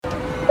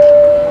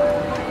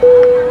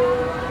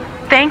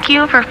Thank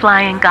you for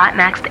flying Got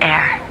Next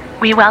Air.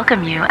 We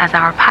welcome you as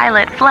our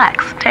pilot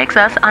Flexx takes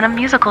us on a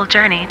musical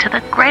journey to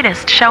the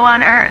greatest show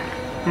on earth.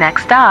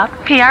 Next stop,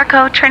 PR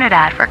Code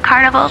Trinidad for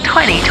Carnival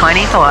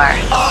 2024.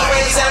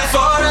 Always and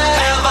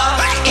forever,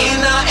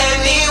 in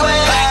any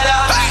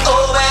weather.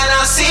 Oh, when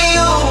I see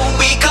you,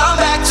 we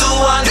come back to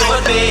one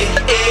road, babe.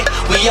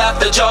 We have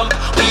to jump,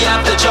 we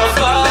have to jump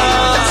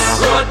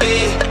road,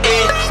 babe.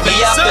 We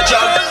have to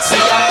jump,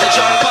 we have to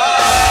jump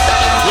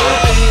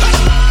road, babe.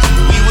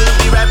 We will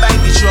be right by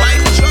the truck,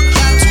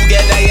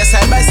 together, yes,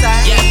 side by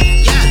side.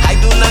 I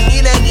do not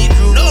need any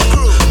crew,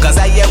 cause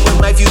I am with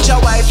my future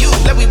wife.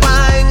 Let me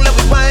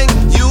wine,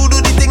 you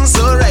do the things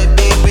so right,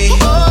 baby.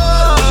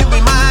 Will you be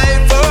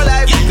mine for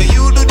life?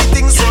 You do the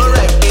things so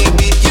right,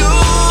 baby. You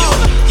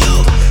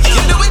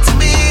do it to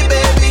me,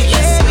 baby. You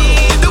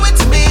do it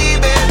to me,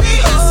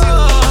 baby.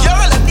 You're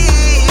all I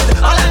need.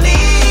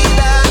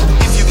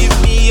 If you give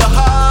me your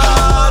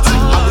heart,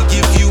 I will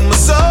give you my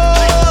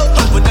soul.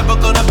 We're never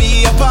gonna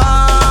be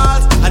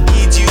apart. I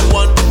need you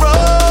on the road,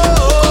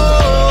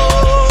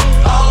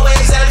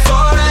 always and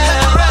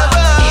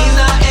forever, in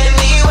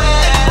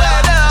anywhere.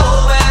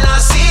 Oh, when I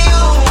see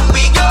you,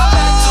 we go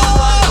back to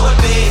one road,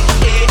 babe.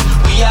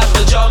 We have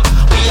to jump,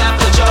 we have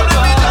to jump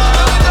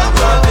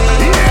road, babe.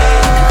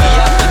 We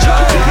have to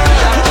jump, we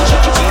have to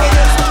jump.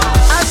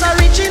 As I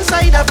reach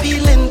inside, a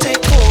feeling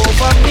take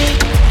over me.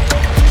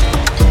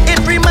 It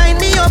remind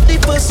me of the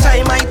first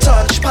time I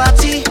touched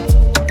party.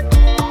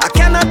 I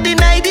cannot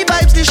deny the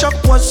vibes, the shock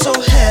was so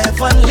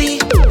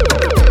heavenly.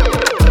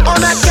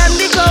 On a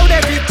candy cloud,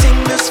 everything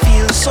just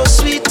feels so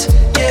sweet.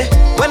 Yeah,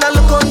 when I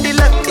look on the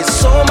left, it's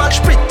so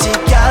much pretty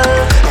gal.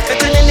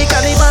 Fitting in the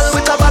carnival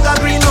with a bag of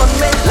green on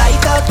me,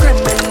 like a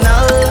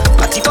criminal.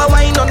 But if I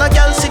wine on a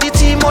gal, see the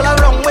team all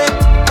around me,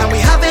 and we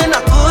having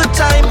a good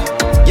time.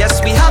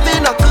 Yes, we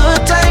having a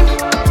good time.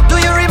 Do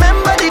you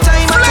remember the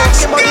time I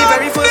talking about the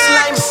very first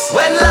line?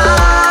 When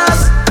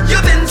last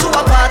you've been to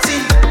a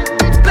party,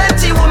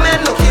 plenty women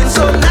looking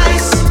so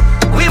nice.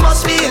 We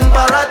must be in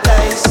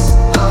paradise.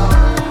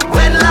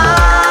 When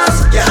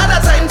last you had a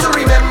time to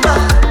remember,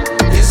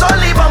 it's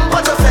only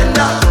bumper to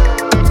fender,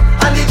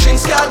 and the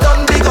drinks got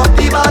done big up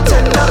the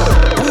bartender.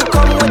 Who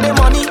come with the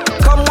money,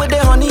 come with the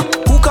honey.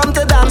 Who come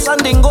to dance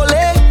and dingole?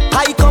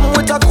 I come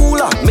with a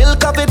cooler,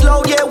 milk of it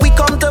loud. Yeah, we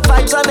come to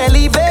vibes and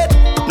elevate.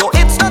 No,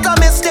 it's not a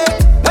mistake.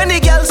 When the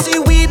girls see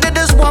we did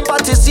this one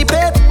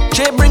participate.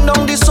 Jay bring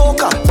down the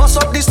soca, bust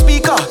up the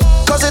speaker,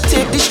 cause it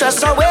take the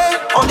stress away.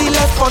 On the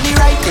left, on the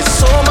right, it's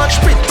so much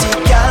pretty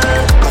gal.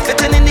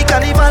 Fitting in the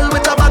carnival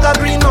with a bag of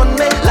green on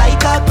me,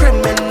 like a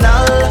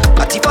criminal.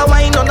 But if I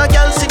wine on a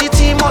gal, see the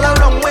team all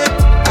around me,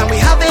 and we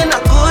having a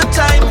good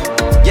time.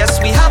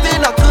 Yes, we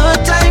having a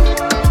good time.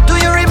 Do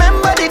you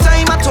remember the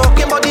time I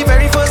talking about the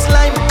very first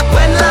line?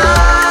 When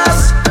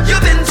last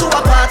you've been to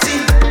a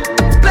party,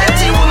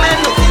 plenty women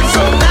looking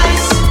so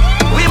nice.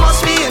 We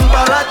must be in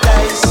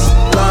paradise.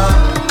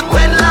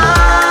 When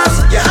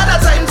last you had a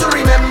time to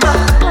remember,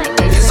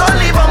 it's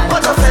only bumper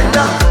to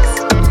fender,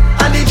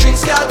 and the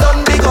drinks got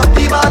done big up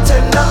the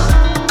bartender.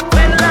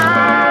 When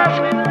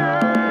last,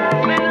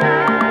 when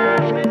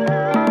last,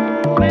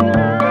 when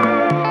last,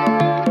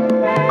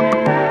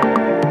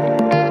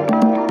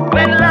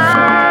 when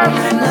last,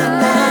 na na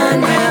na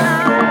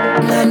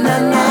na na na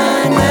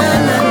na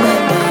na na.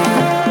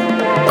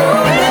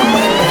 Oh,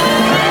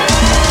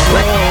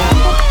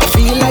 I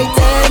feel like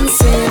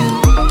dancing.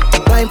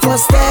 Time for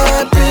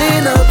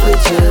stepping up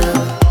with you.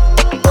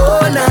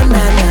 Oh, na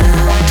na na.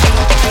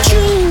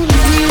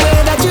 The way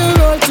that you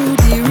roll to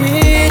the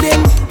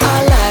rhythm, I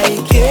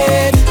like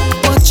it.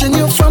 Watching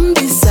you from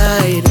the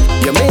side,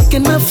 you're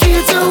making me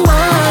feel so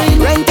wine.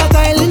 Rent a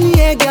island,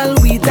 yeah, girl,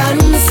 we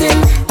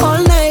dancing all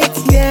night,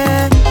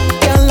 yeah.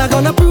 Girl, I'm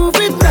gonna prove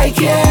it right,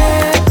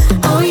 yeah.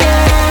 Oh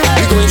yeah.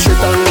 We going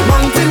straight on the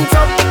mountain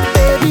top,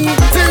 baby,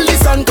 till the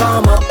sun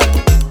come up.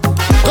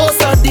 Go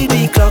start the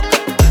clock,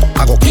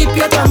 I go keep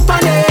your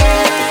company.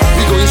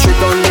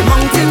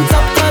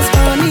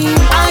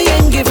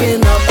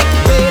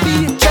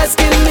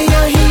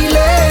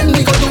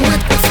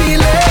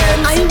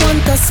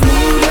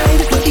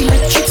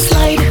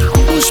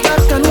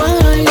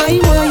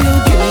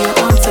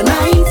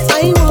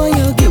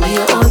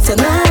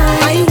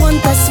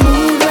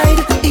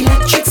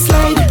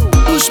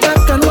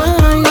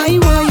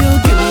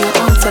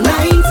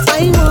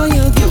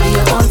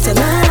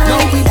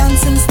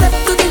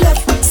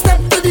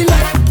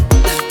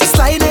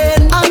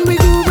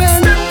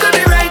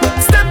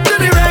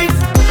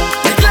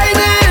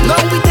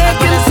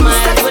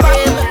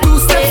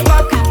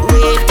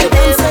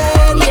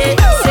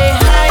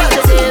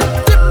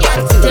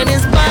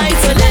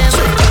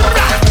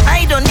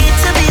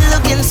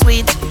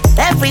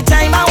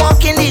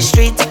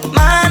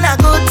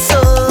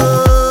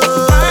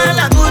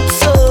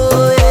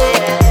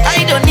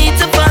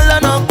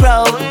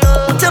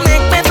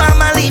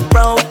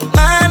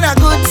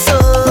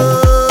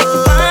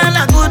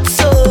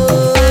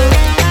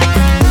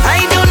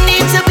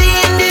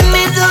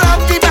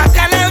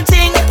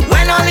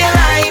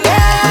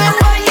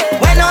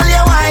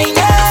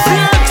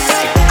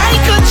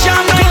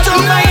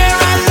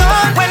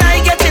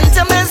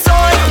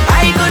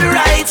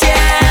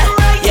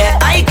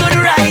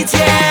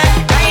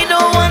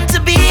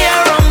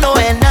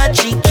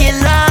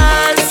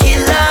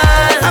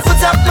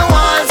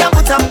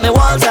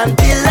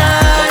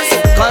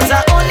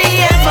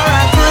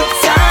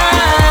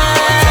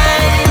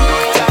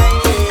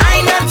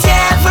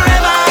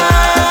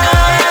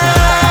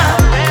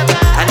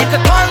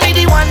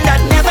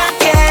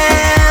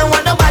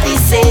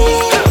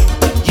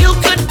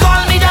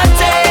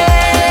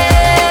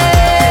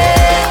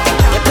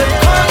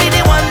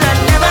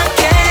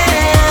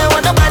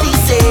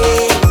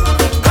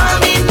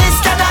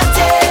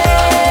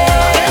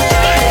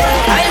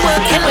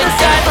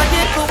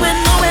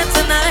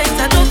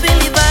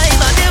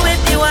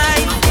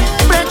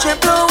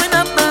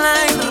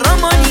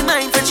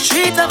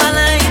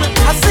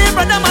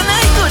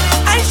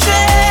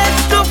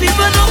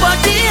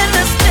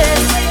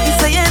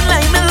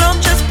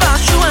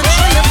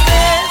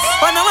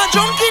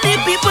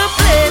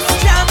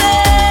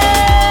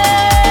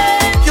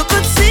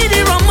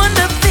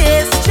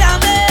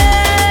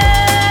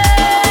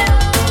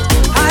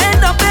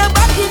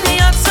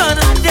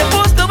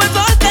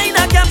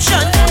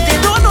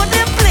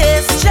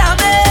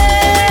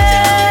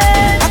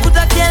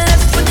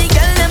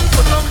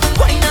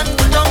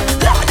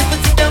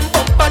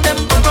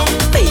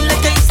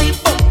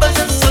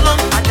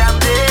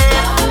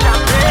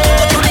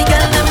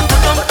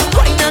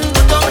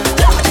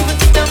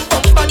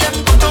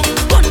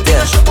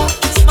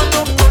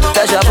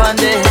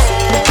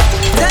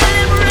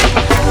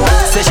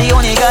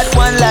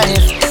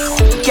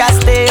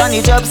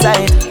 the job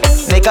site.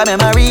 Make a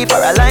memory for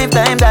a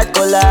lifetime that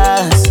could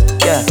last.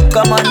 Yeah,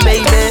 come on,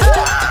 baby.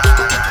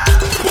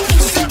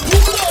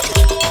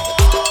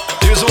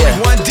 There's only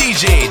one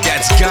DJ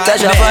that's got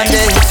Teja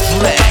Flexx.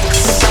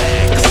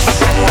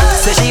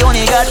 Say she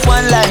only got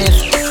one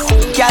life.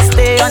 Can't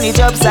stay on the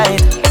job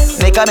site.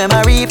 Make a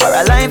memory for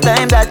a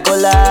lifetime that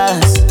could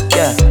last.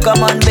 Yeah,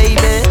 come on,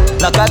 baby.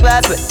 Knock a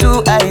glass with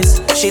two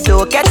eyes. She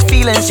don't catch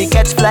feelings, she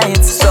catch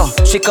flights. So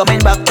she coming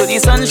back to the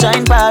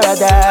sunshine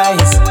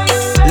paradise.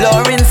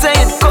 Lauren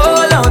saying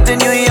cold out in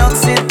New York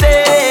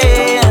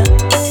City.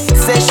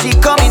 Say she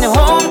coming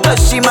home cause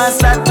she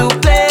must have to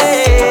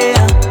play.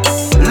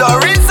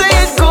 Lauren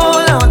saying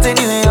cold out in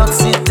New York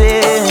City.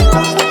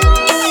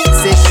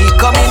 Say she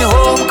coming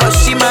home cause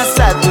she must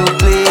have to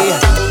play.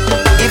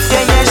 If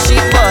you hear she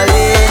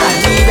ballin', I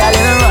need a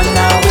little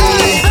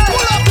runaway.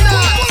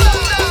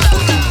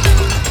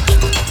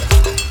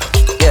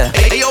 Yeah.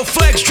 Hey, yo,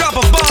 Flexx, drop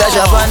a bomb.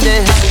 Teja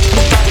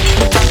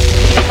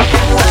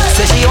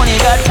say she only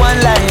got one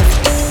life.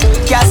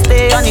 Can't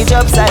stay on the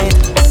job site.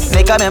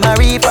 Make a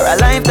memory for a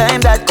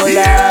lifetime that could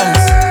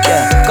last.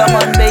 Yeah, come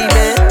on,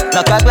 baby.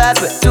 Knock a glass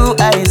with two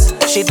eyes.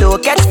 She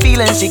don't catch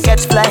feelings, she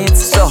catch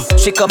flights. So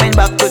she coming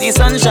back to the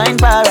sunshine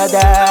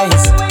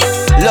paradise.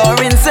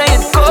 Lauren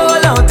saying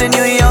cold out in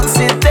New York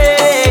City.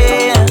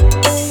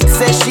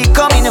 Say she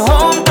coming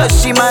home cause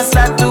she must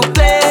have to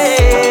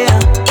play.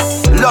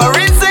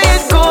 Lauren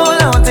saying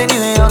cold out in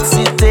New York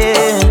City.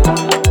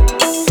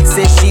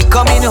 Say she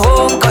coming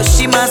home cause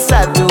she must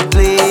have to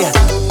play.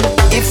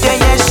 If you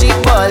hear she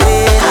ballin',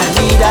 I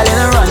need a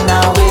little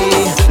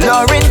runaway.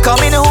 Lauren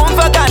coming home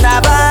for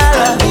carnival,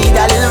 I need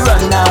a little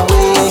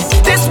runaway.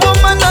 This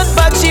woman not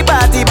bad, she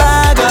party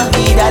bag, I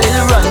need a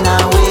little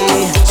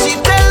runaway. She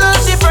tell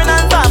us she friend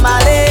and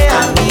family,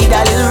 I need a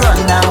little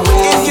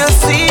runaway. If you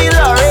see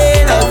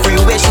Lauren,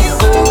 everywhere she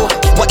go,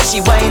 what she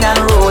whine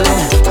and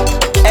rollin'.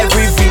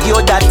 Every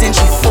video that in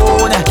she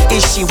phone,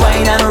 is she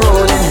whine and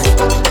rollin'.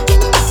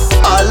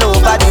 All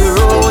over the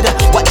road,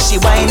 what she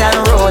whine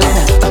and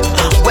rollin'.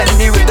 When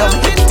the rhythm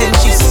hitting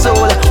she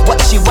soul,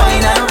 what she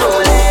whine and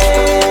rollin'.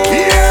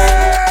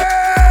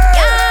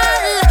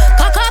 Gyal,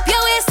 cock up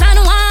your waist and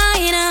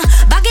whine,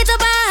 back it up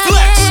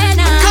again.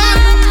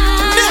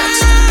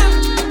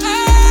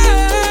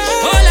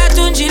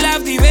 Olatunji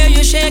love the way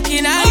you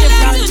shaking and you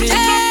planting.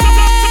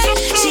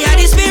 She had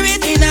the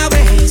spirit in her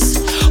waist.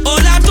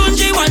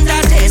 Olatunji want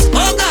that taste.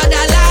 Oh God,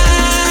 I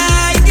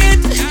like it.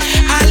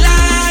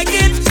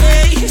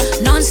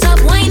 Hey. Non-stop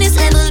wine is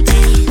level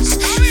pace.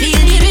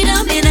 Feel the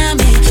rhythm in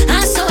me.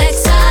 I'm so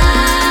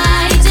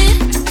excited.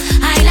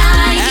 I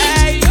like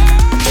it.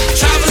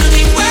 Travel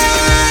the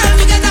world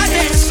to get that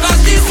taste.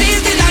 'Cause this is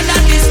the land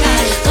that is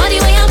life. Oh, the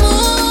way I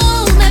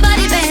move my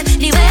body, babe.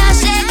 The way I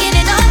shaking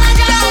it on my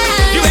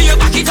drive. The way you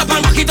back it up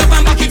and back it up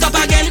and back it up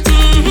again.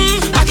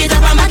 Back it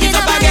up and back it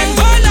up again.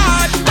 Oh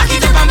Lord, back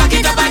it up and back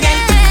it up again.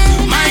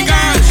 My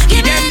girl,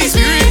 give them the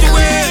spirit to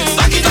waste.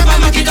 Back it up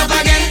and back it up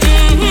again.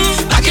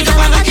 Back it up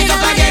and back it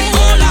up again.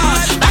 Oh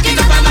Lord, back it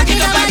up and back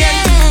it up again.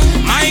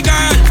 My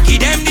girl,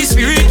 give them the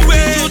spirit to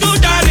waste. You do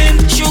darling,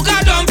 sugar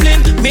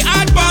dumpling. Me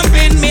heart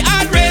pumping, me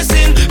heart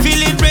racing.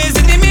 Feel it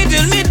raising the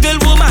middle,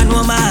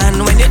 woman.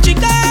 When you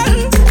jiggle.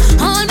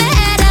 Hold my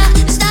head up,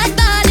 start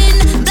burning,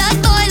 blood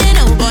boiling.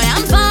 Oh boy,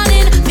 I'm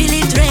falling. Feel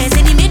it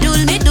raising the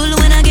middle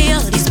when I get you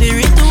the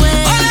spirit to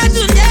waste.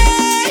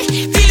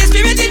 Olatunji, feel the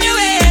spirit in your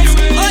waist.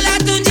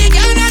 Olatunji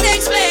cannot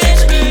explain.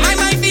 My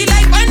mind feel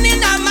like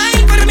burning her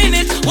mind for a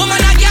minute.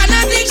 Woman, I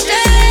cannot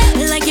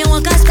explain. Like you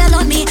walk a spell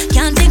on me,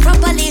 can't think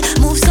properly,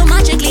 move so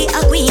magically,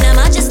 a queen of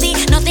majesty,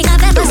 nothing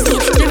I've ever seen.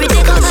 Spirit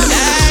take over me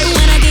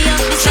when I get you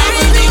the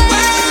Travel spirit the to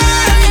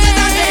world to get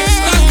that taste.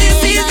 'Cause this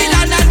is the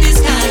land and this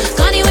time.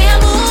 Cause the way I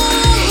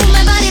move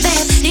my body,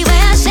 babe, the way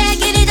I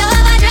shaking it on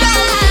my The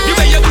drive.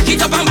 way you back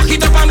it up and back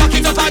it up and back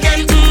it up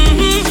again.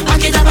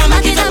 Back it up and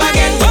back it up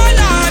again. Oh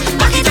Lord,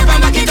 back it up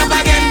and back it up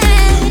again.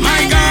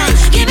 My girl,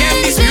 give them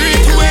the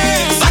spirit to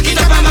waste. Back it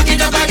up and back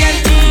it up again.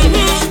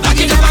 Back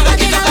it up and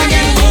back it up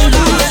again. Oh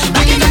Lord,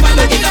 back it up and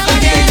back it up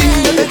again.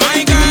 My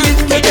girl,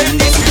 give them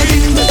the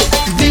spirit.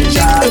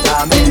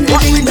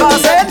 What we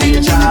cause it?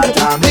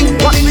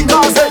 What we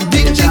cause it?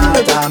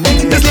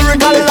 This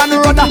Lyrikal and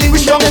Rudder, we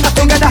strong enough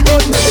together.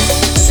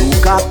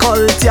 Soca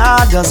culture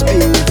just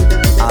build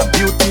a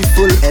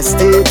beautiful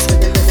estate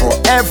for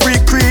every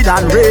creed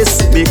and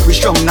race. Make we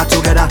stronger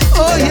together.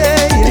 Oh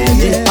yeah. In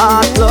the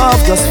heart,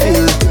 love just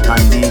feel,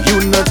 and the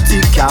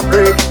unity can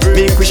break.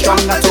 Make we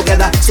stronger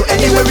together. So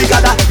anywhere we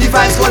gather, the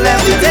vibes will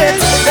levitate.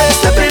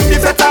 Step in the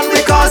vet and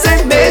we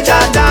causing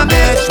major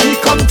damage. We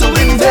come to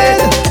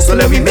invade, so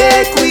let we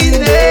make we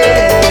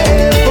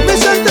name.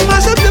 Permission to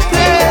mash up the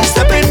place.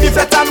 Step in the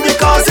vet and we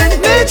causing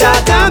major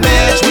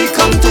damage. We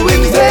come to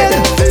invade,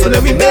 so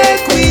let we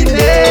make we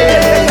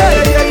name.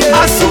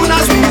 As soon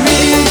as we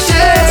reach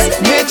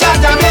it, major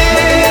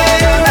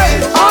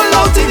damage. All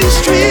out in the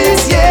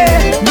streets, yeah,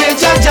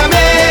 major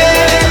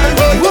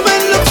damage.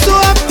 Women look so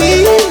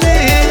appealing,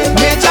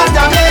 major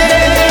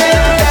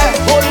damage.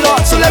 Oh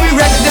Lord, so let me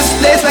wreck this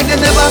place like they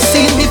never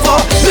seen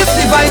before. Lift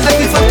the vibes like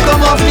we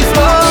come off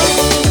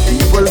before. The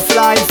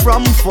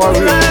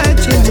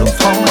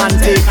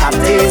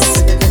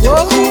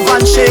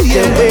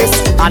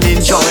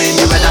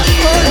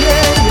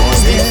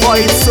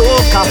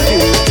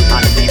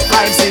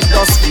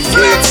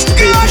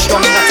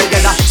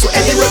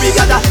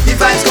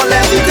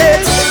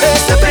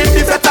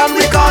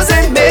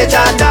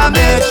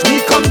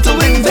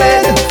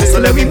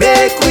we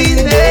make we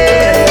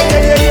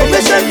name. We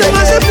shake the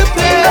mash up the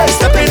place.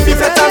 Step in the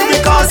fete and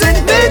we causing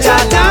major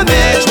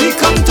damage. We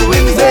come to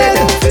invade,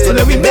 so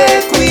then we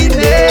make we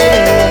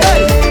name.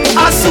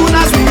 As soon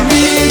as we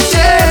reach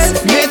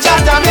it, major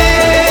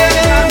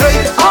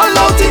damage. All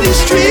out in the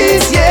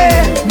streets,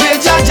 yeah,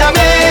 major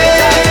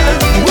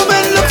damage.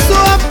 Women look so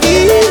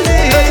appealing,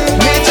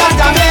 major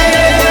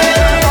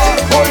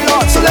damage. Oh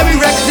Lord, so let me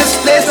wreck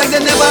this place like they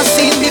never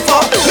seen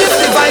before. Lift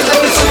the vibe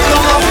like it's so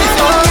long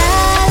before.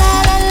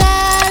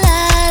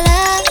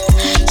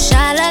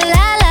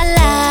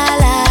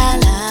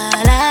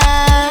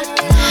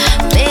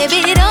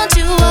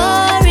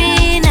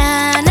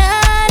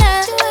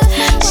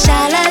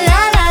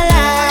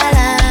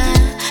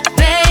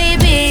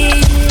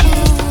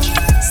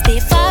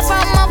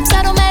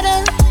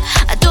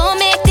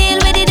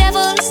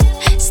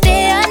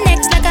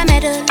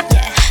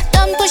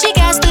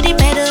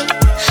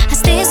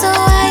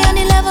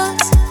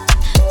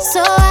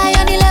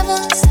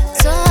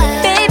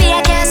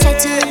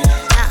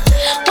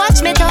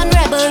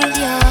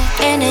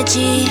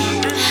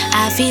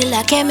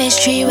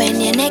 Chemistry when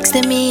you're next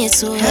to me, it's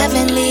so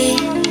heavenly.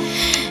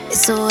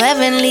 It's so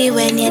heavenly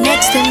when you're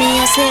next to me.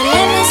 I say,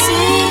 let me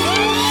see,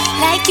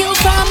 like you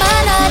from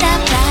another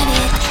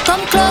planet.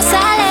 Come closer,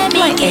 let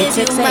me give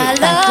you my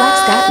love.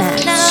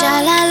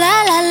 Sha la la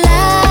la la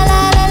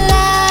la la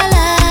la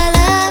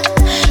la.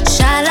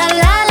 Sha la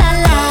la la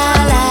la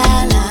la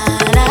la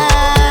la.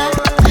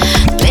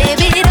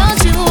 Baby,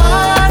 don't you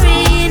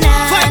worry, na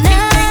na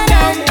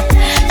na.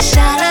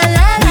 Sha la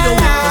la la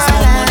la.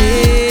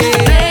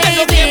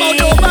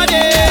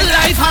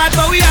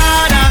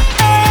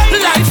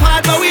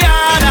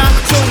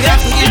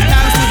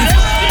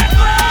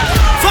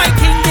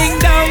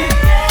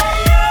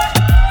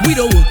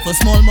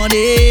 Small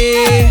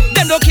money,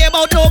 them don't care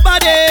about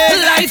nobody.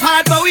 Life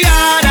hard but we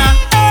harder.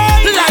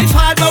 Life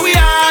hard but we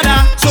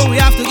harder. So we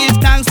have to give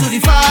thanks to the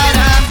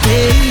Father.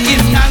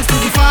 Give thanks to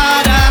the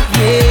Father.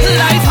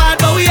 Life hard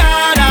but we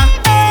harder.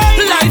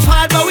 Life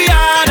hard but we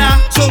harder.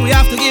 So we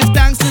have to give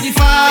thanks to the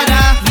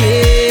Father.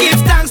 Give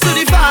thanks to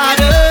the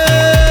Father.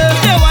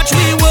 They watch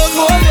we work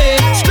all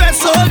day, stress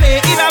all day,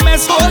 in a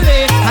mess all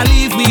day, and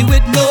leave me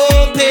with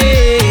no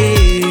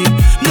pay.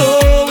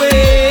 No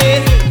way.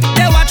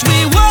 They watch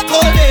we work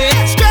all day,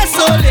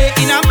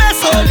 in a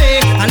mess all day,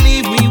 and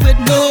leave me with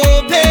no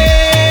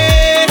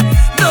pay.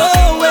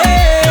 No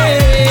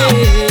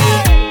way.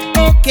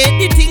 Okay,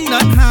 the thing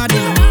not hard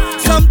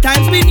enough.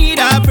 Sometimes we need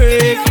a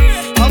break.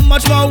 How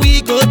much more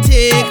we go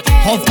take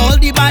of all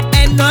the bad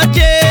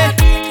energy?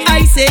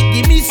 I say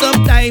give me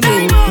some time,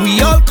 oh.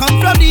 We all come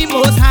from the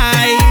most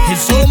high.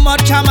 There's so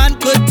much a man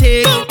could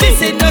take.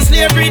 This ain't no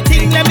slavery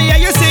thing. Let me hear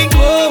you sing,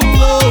 whoa,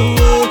 whoa,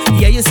 whoa.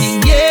 Hear you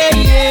sing, yeah,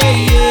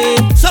 yeah,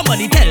 yeah.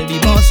 Somebody tell the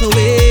boss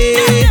away.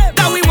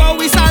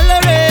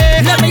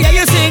 Let me hear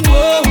you sing,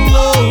 whoa,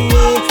 whoa,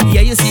 whoa.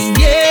 Hear you sing,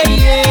 yeah,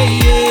 yeah,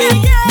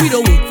 yeah. We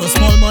don't work for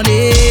small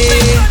money.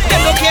 They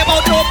don't care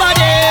about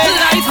nobody.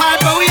 Life hard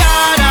but we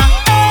harder.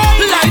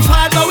 Life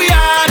hard but we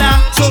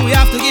harder. So we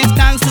have to give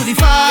thanks to the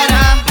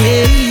Father.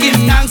 Give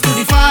thanks to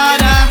the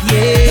Father.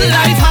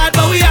 Life hard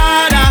but we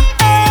harder.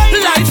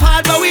 Life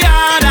hard but we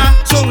harder.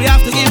 So we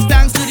have to give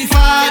thanks to the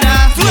Father.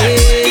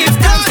 Give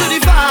thanks to the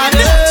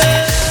Father.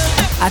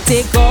 I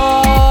take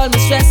all my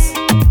stress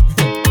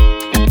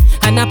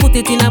and I put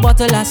it in a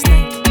bottle last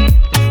night.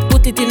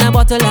 Put it in a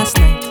bottle last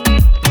night.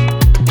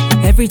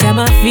 Every time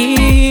I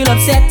feel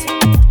upset,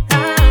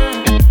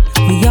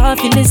 we all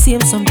feel the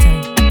same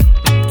sometimes.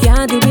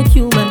 Can't do it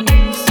humans.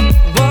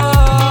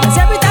 Cause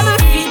every time I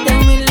feed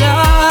them with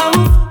love,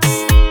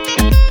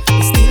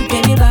 they still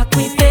pay me back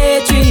with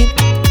hatred.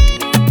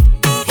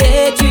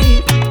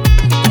 Hatred.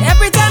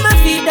 Every time I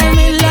feed them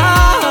with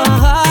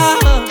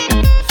love,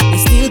 they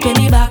still pay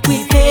me back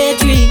with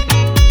hatred.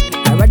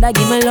 I'd rather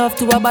give my love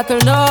to a bottle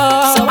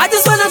now. So I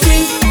just wanna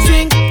drink,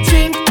 drink,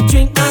 drink,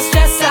 drink my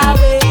stress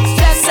away,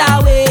 stress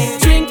away.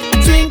 Drink,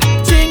 drink,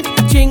 drink,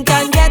 drink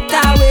and get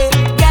away,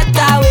 get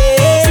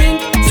away. Drink,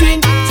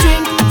 drink,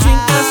 drink, drink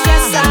my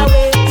stress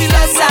away,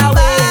 stress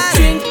away.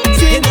 Drink,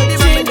 drink,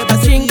 drink,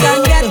 drink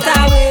and get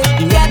away,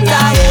 get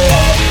away.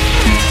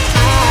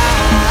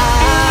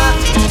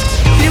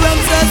 The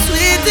rum's so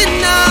sweet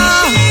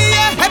enough.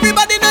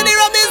 Everybody know the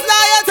rum is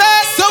loyalty.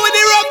 So when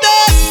the rum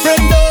done,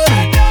 friend done.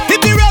 If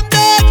the rum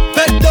done,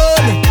 friend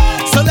done.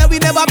 So that we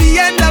never be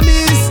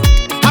enemies.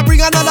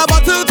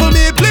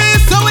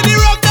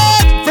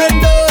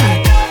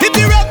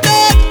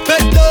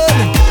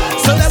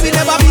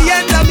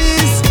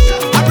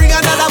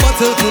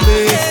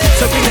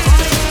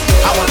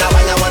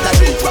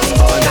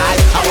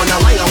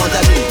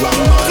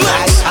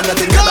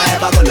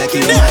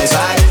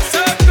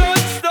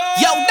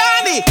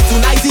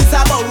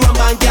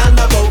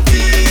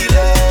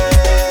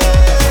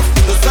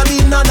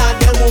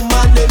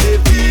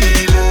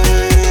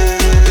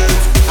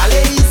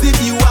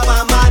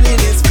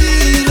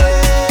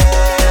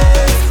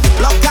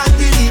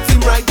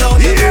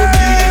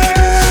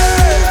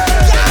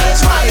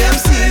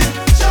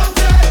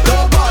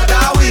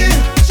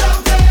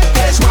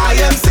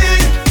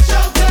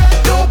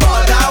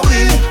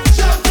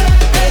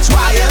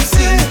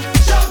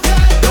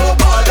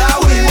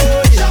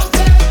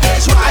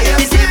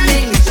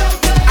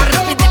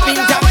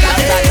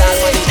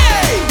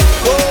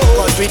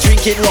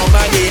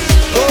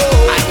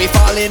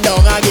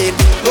 wrong again.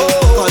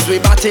 Cause we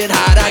batting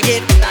hard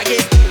again.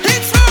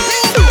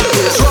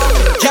 It's wrong,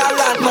 girl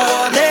and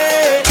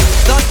money.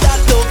 Not that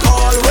don't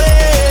call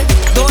way.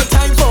 No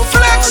time for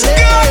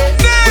falling.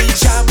 We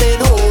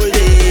jamming whole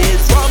day.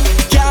 From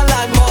girl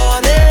and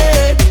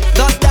money.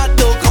 Not that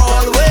don't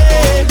call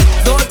way.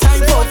 No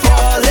time for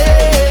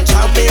falling.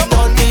 Jamming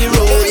on the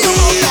road.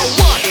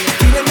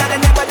 Feeling that they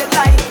never did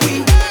like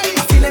we.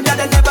 A feeling that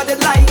they never did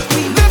like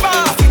we.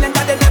 A feeling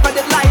that they never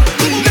did like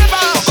we.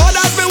 God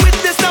has been with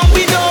this now,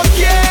 we don't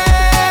care.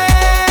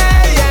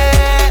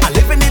 Yeah. I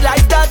live in the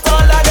life that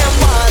all of them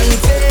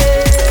wanted.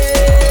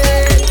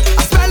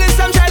 I'm smelling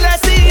some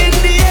jealousy in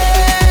the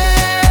air.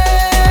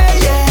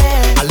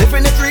 Yeah. I live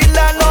in it real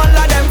and all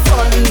of them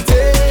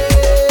fronted.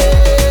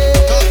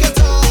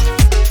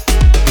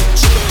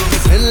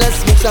 Endless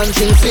smoke and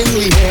drinks in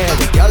we hair.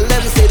 The girl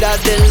them say that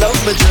they love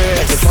my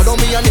dress. They follow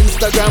me on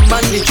Instagram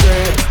and the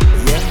trend.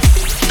 Yes.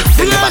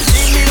 They never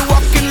see me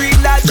walking real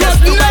like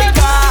just to my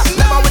car.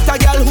 Never with a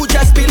girl who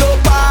just below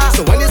par.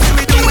 So when you see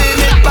me doing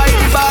it by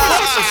the bar,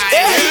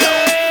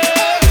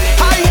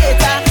 I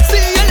hate her,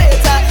 see you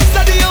later.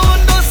 Study your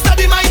own, don't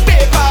study my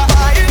paper.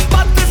 Buying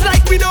bottles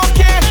like we don't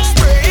care.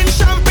 Spraying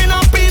champagne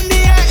up in the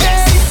air.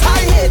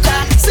 I hate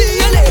her, see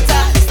you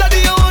later. Study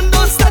your own,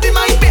 don't study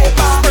my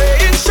paper.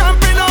 Spraying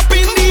champagne up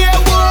in the air.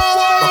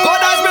 But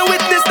God has been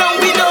with this now,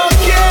 we don't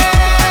care.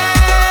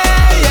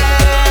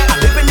 Yeah. I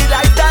live in the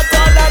life that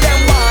all of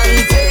them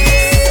wanted.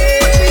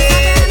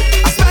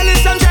 I'm smelling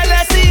some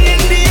jealousy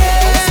in the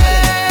air.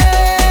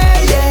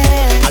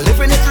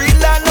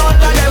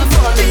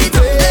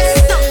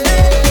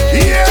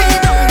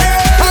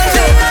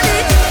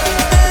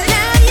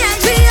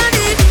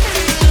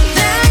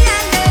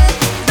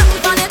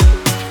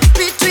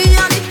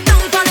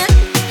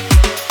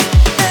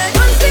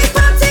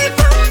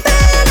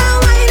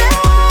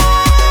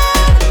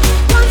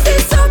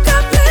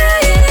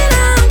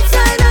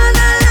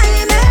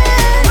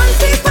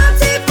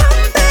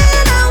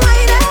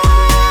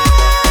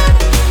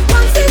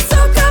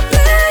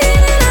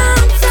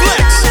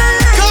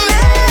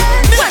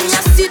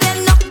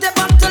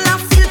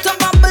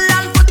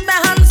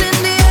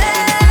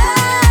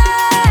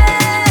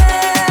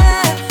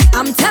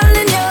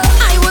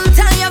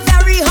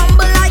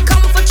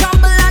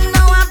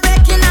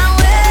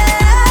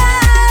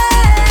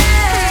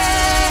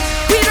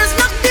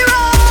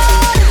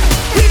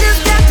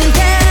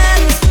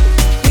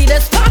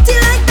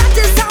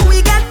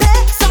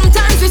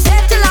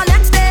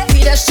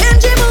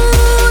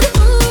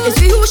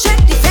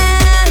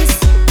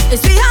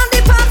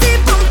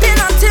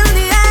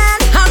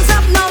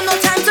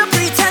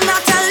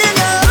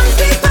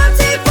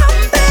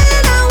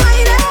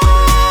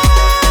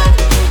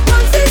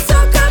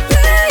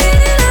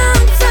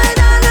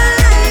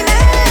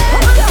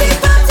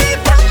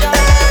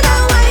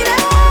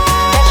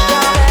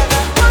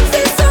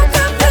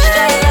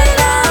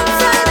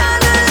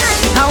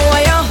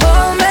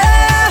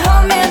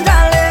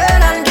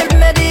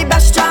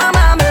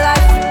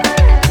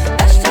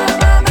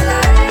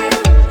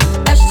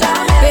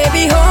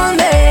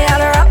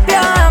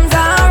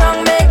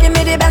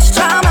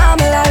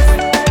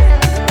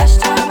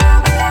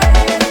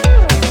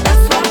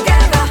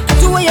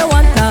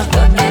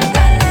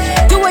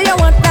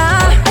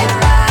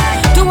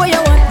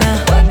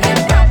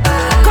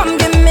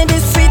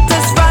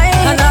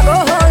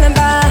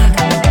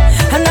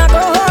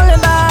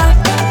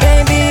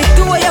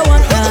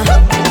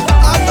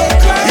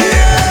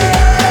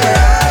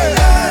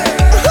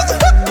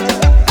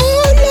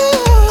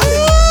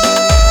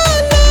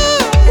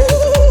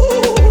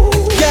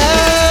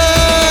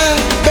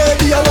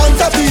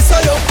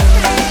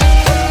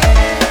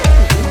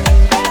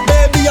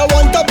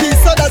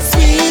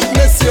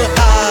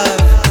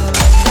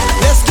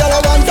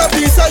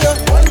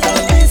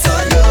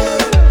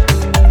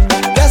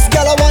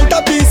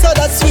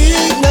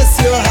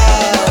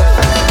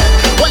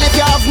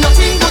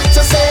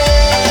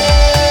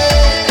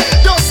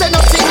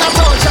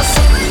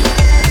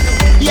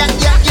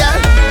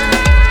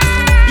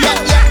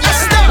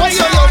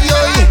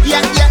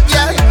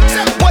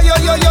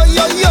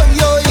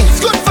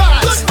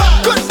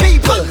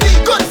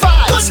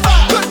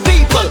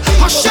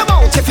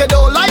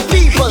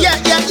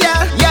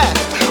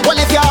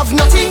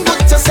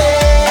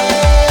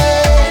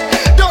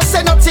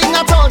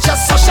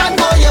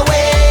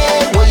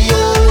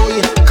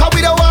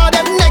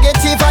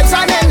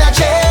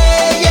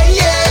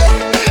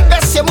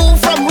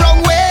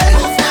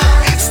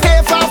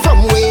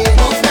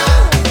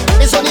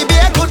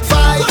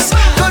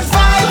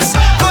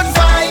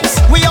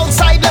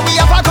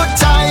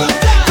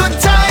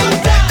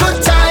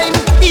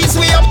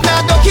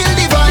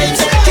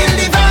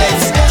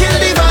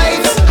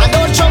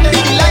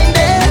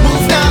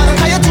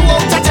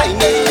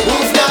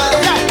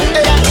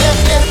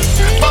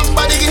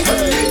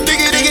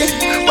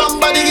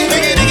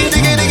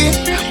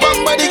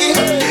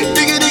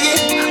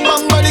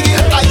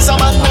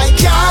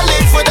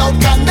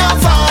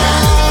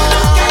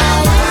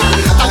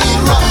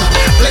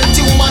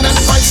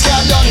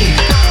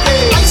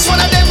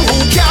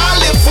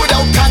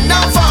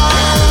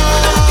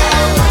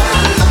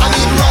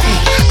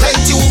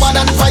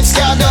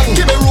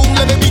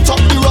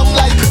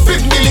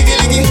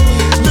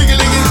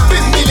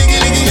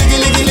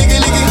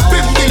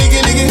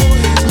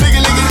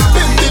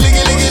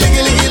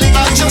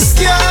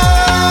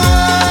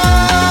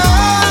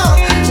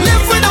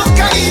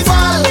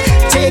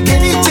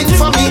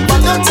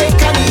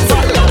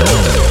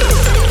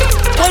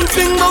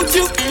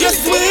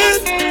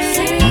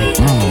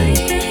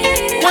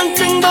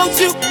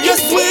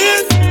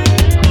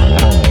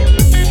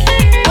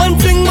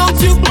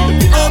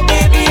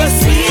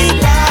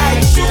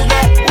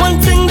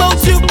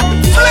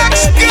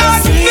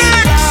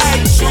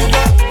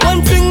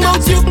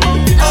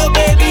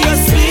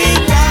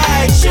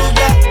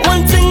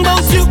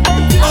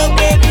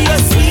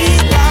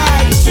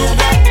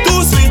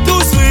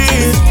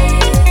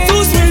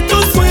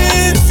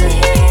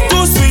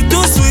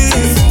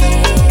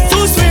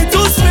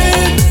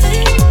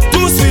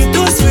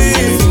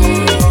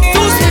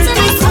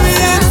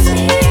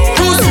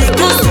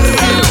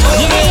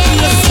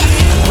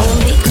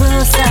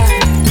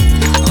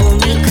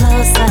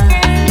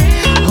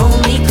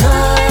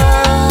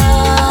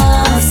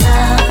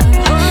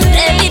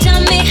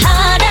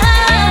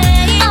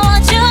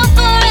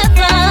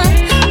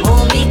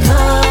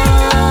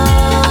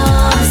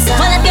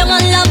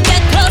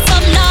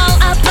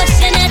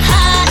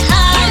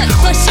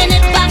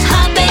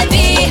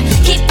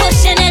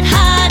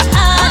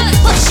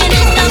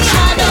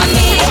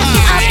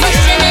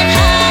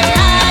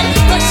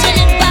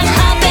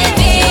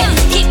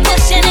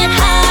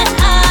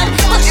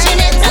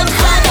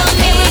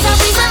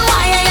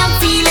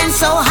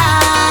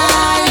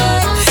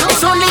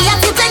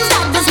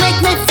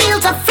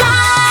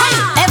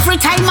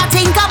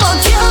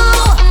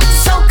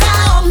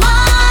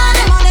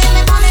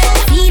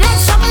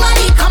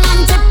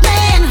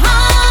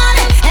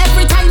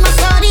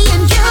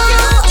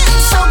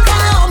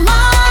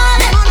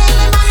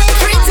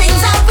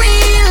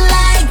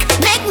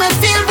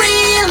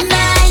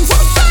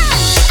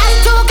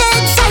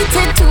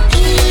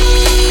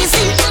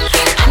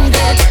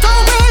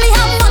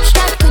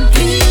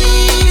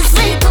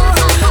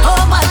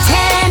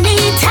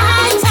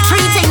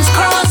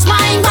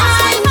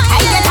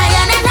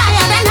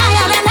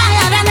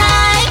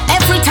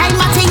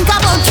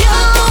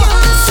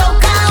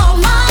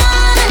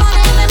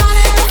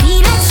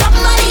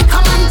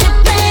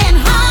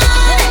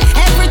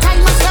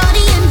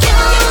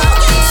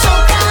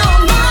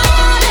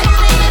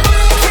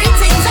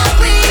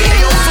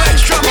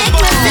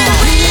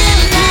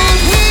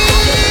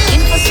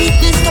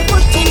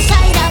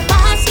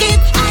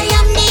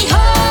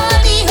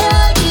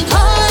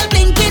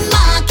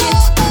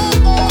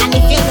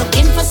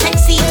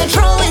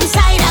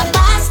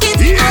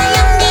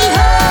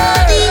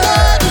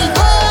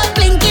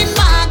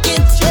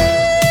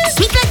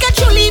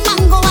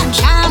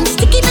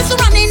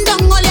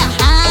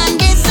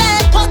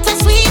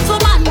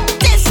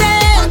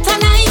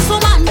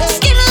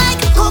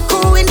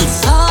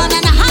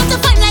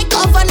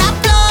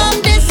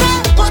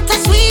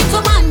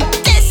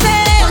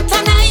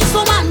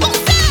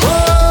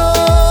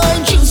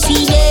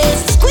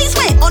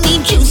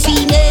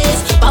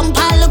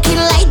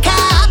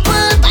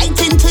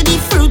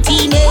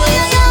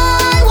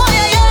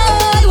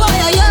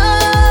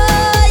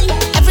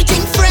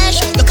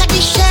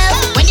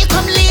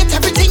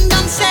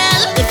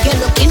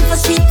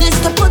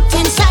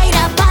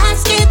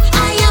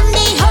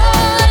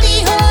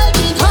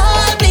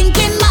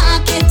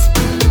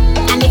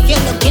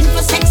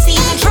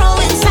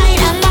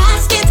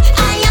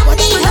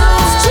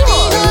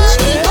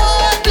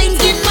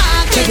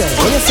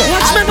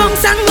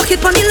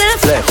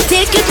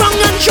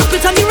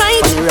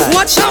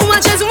 Watch how I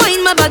just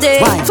wine my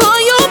body. Wine. For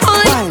you,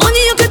 boy,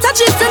 only you can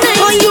touch it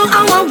tonight. For you,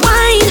 I want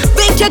wine.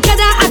 Make your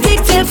gather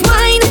addictive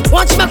wine.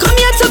 Watch me come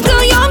here to blow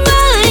your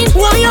mind.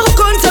 Why you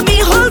hook on to me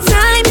whole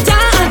time?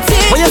 That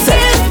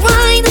addictive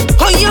wine.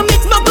 Oh, you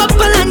make my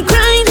bubble and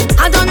grind.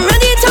 I done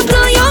ready to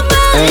blow your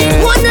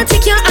mind. Wanna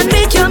take you and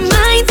make your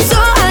mind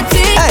so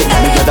addictive.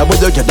 Me get the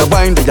you get the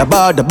wine, the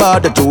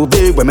bad, the too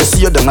big. When me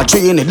see you down a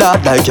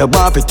Trinidad, like you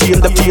want to team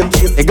the team.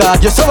 Hey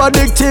God, you're so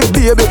addictive,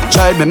 baby.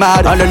 Drive me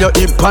mad, and then you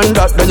hip on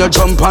that, then you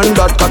jump on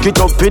that. Cock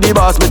it up for the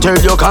boss, me tell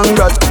you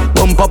congrats.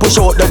 Bumper push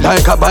out that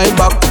like a bike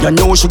back. You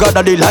know sugar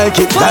daddy like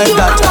it for like you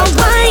that. I want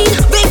wine,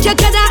 make you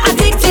get that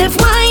addictive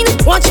wine.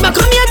 Watch me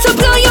come here to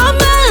blow your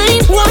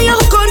mind. Why you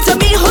hook on to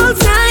me whole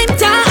time?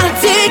 That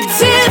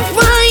addictive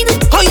wine.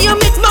 Oh, you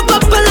make my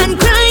bubble and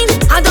grind.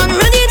 I done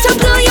ready to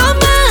blow your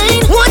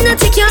mind. Wanna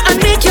take you and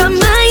make your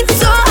mind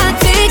so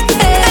addictive.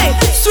 Hey,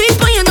 sweet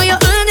boy, you know you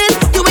earn it.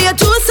 The way you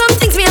do some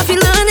things, me I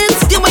feel learn it.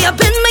 The way you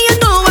bend me, you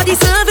know I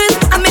deserve it.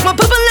 I make my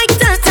bubble like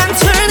that and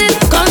turn it.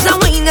 Cause I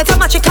wine it, I'm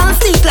magical,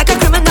 sneak like a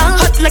criminal.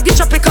 Hot like the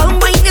tropical,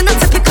 wine in a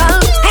typical.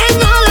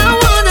 And all I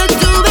wanna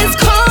do is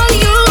call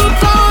you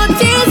for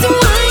this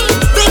wine.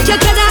 Make you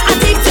get that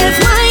addictive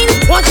wine.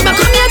 Watch me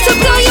come here to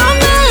blow your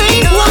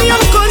mind. Why you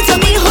hook on to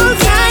me whole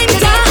time?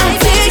 That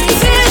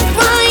addictive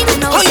wine.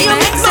 Oh, you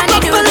make my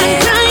bubble and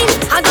grind.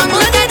 I done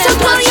ready to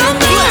blow your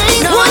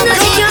mind. Wanna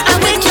take you and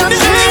make your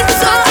mind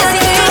so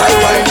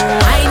addictive.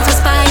 Wine for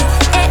spite,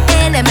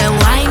 let me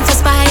wine for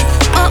spite.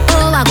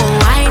 I go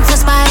wine for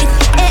spite,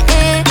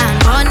 and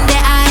run the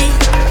eye.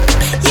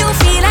 You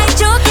feel like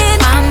joking,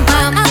 pam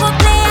pam. I go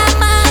play a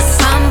mass,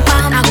 pam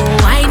pam. I go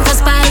wine for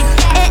spite,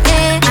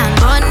 and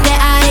run the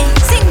eye.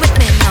 Sing with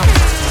me now.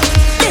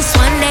 This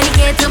one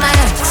dedicated to my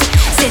ex.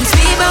 Since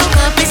we broke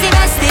up, it's the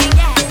best thing.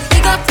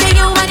 Big up to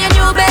you and your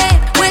new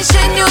babe.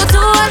 Wishing you two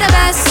all the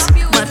best.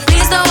 But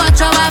please don't watch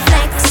how I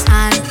flex,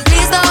 and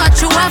please don't watch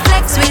who I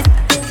flex with.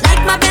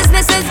 Like my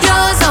business is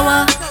yours, or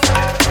what?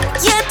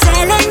 You're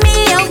telling me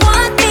you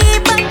want me,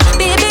 but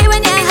baby,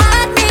 when you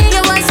had me,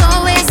 you was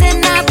always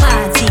in a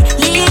party,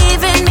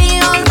 leaving me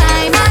all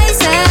by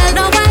myself.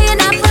 Now I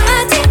in a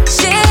party,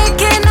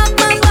 shaking up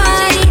my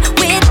body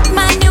with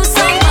my new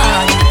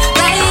somebody.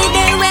 Right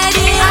there where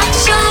the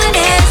action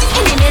is,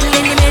 in the middle,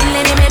 in the middle,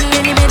 in the middle,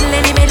 in the middle,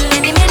 in the middle,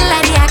 in the middle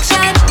of the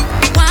action.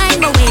 Wind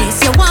my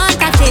waist, you want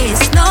that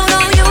taste? No,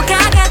 you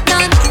can't get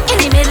none. In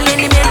the middle, in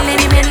the middle, in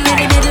the middle,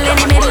 in the middle, in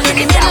the middle, in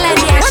the middle of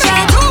the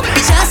action.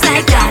 Just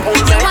like that,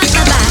 you want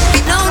the back?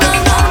 No,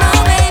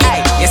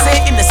 baby. You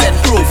say innocent,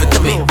 prove it to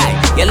me.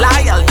 You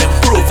loyal, then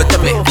prove it to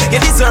me. You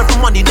deserve the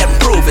money, then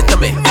prove it to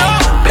me.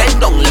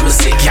 Bend down, let me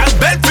see. Gyal,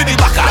 bend for the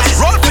Backazz,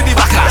 roll for the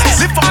Backazz.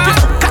 Lift up your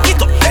foot, cock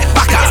it up, take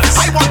Backazz.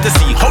 I want to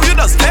see how you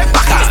does take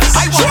Backazz.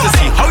 I want to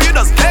see how you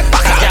does take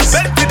Backazz. Gyal,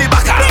 bend for the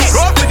Backazz,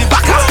 roll for the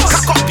Backazz.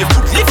 Cock up your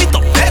foot, lift it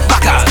up, take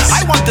Backazz.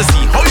 I want to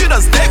see how you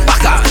does take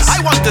Backazz. I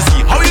want to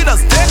see how you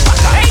does take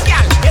Backazz. Hey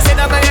girl, you sit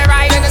down on your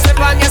ride and you slip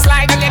on your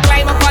slide and you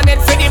climb up on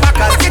it for the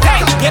Backazz.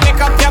 Hey, you make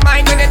up your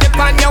mind when you dip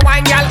on your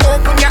wine, girl.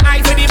 Open your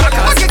eyes for the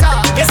Backazz.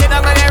 You sit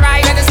down on your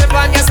ride and you slip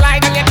on your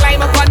slide and you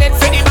climb up on it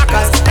for the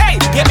Backazz. Hey,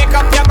 you make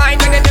up your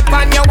mind when you dip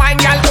on your wine,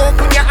 girl.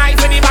 Open your eyes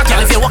for the Backazz.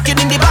 Girl, if you're walking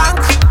in the bank,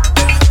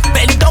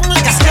 bend down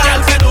like a skull.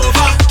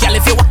 Girl,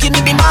 if you're walking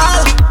in the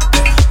mall,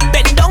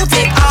 bend down,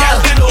 take all.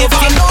 If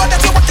you know that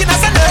you're working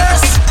as a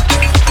nurse,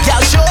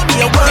 girl, show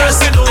me your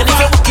worst. And if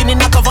you're working in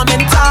a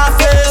government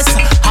office,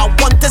 I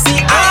want to see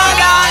all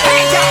I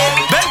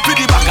Bend for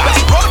the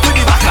Backazz, roll for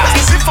the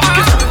Backazz. Lift up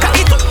your foot, cock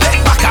it up,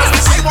 take Backazz.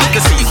 I want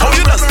to see how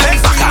you does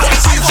take Backazz.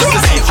 I want to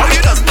see how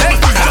you does take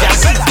Backazz.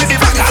 Bend for the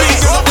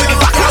Backazz, roll for the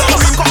Backazz.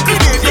 Cock it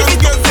up, lift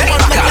it up, take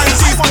Backazz.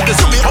 I want to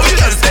see how you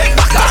does take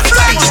Backazz.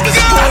 I want to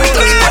see how you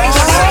does take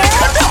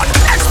Backazz.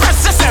 Express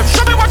yourself,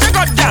 show me what you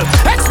got, girl.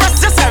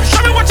 Express yourself,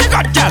 show me what you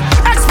got, girl.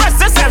 Express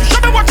yourself,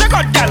 show me what you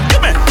got, girl.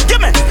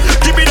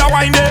 Give me the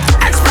wine there.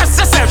 Express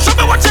yourself, show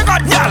me what you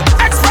got, girl.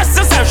 Express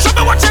yourself, show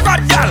me what you got,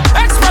 girl.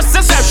 Express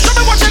yourself, show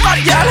me what you got,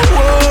 girl.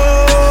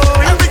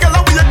 Whoa, every girl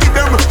how you give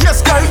them,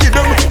 yes, girl, give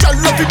them. Girl,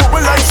 love you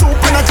bubble like soup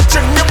in a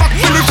kitchen. Your back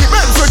will if you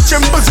bend, switch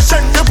in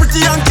position. You're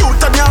pretty and cute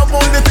and you have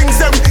all the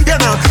things them. You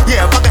know,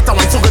 yeah, but get a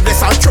wine so good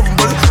this I'll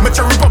tremble. My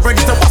cherry pop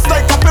ready to bust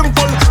like a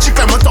pimple. She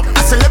climb on top,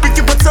 a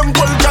celebrity but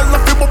simple. Girl,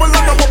 love you bubble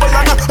and a bubble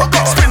and a hook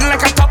up. Spin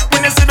like a top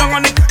when you sit down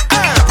on it.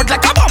 Put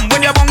like a bomb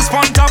when your bones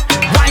point up.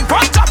 Wine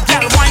point up,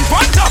 girl, wine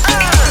point up.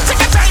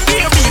 Take a time,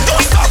 baby,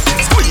 don't stop.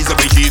 Squeeze up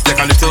your cheese, take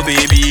a little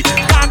baby.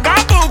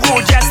 Gaga boo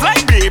boo, just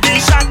like baby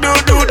shark. Do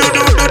do do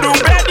do do do.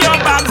 Bend your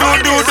back, do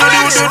do do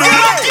do do do.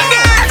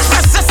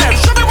 Express yourself,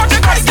 show me what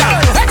you got, girl.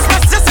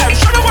 Express yourself,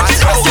 show me what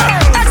you got, girl.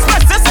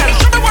 Express yourself,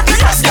 show me what you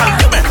got, girl.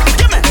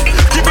 Give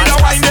me the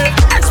wine there.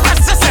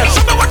 Express yourself,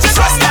 show me what you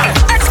got, girl.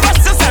 Express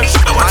yourself,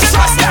 show me what you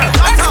got, girl.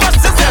 Express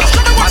yourself,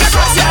 show me what you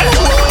got, girl.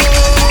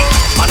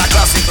 Man, a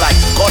classic like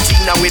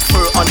Cortina with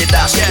fur on the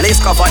dash. Lace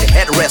cover the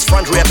headrest,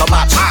 front rear to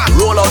match.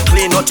 Roll out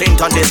clean, nothing to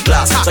on this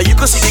glass. So you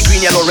can see the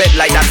green, yellow, red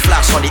like that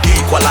flash on the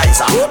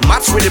equalizer.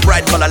 Match with the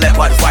bright color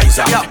leopard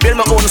visor.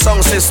 Build my own song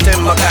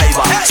system,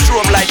 MacGyver.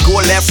 Strobe like go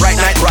left, right,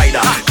 night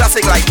rider.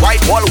 Classic like white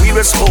wall, we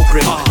with smoke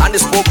rim. And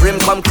the smoke rim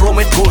come chrome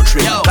with gold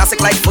trim.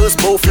 Classic like first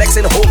bow flex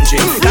in home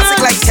gym.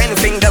 Classic like 10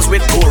 fingers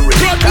with gold ring.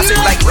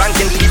 Classic like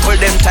ranking people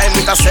them time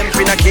with a semp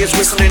in a case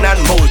whistling and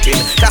molting.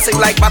 Classic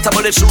like butter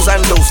bullet shoes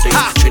and those things.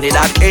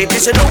 Trinidad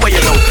 80s, you know where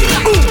you're looking.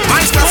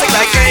 Mine's classic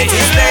like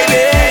 80s,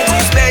 baby.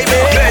 80s, baby.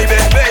 Baby,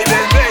 baby.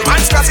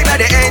 Mine's classic like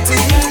the 80s.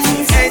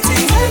 80s,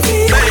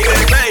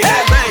 baby,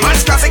 baby.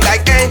 Mine's classic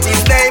like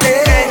 80s, baby.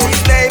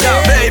 80s, baby.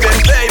 Baby,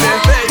 baby.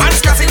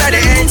 Mine's classic like the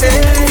 80s.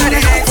 Like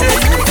the 80s.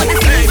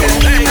 Baby,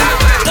 baby.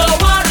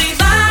 Don't worry,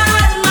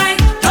 bad mind.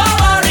 Don't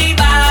worry,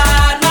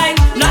 bad mind.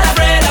 Not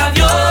afraid of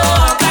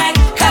your kind.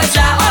 'Cause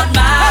you're on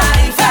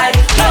my side.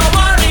 Don't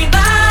worry,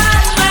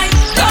 bad mind.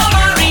 Don't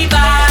worry,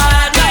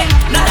 bad mind.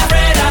 Not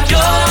afraid of your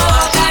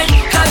kind.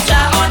 'Cause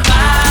you're on my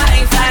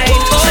side.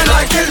 She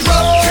like it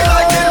rough. She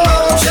like it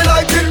rough. She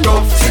like it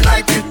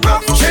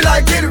rough. She like it rough. She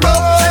like it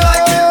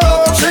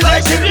rough. She like it rough. She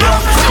like it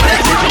rough. She like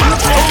it rough.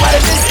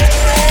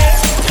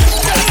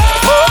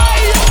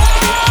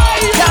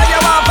 Girl, you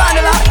want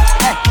vanilla?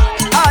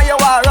 Oh, you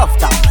want rough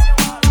top?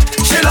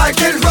 She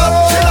like it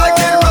rough. She like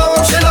it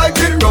rough. She like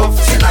it rough.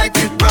 She like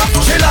it rough.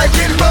 She like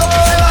it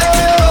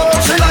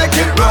rough. She like it rough. She like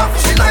it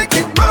rough. She like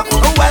it rough.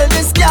 Well,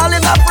 this girl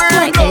is a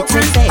freak.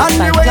 And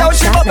the way how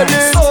she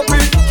bubbling so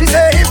pretty. She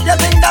say if you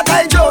think that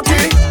I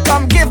joking,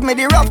 Come give me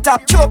the rough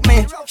top, choke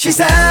me. she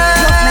said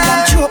love me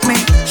and choke me.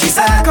 She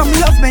said come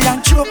love me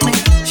and choke me.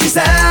 She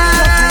said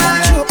love me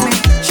and choke me.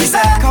 She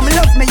said come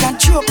love me and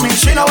choke me.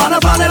 She no wanna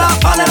vanilla,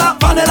 vanilla,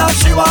 vanilla.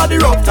 She want the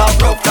rough top,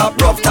 rough top,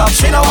 rough top.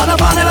 She no wanna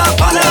vanilla,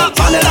 vanilla,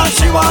 vanilla.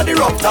 She want the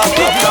rough top,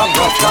 rough top,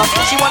 rough top.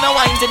 She wanna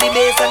wine to the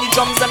bass and the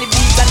drums and the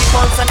beats and the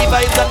pulse and the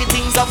vibes and the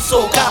things of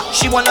soca.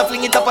 She wanna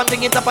fling it up and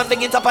fling it up and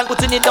fling it up and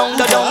putting it down,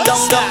 down, down,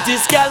 down, down.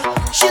 This girl,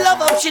 she love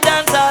how she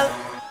dance all.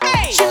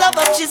 She love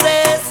how she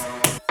says.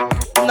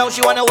 Now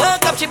she wanna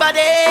work up she body.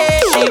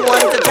 She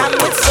want to jam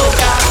with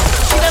soca.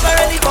 She never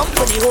really come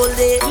for the whole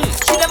day.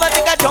 She never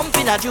take a jump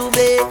in a juve.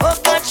 Oh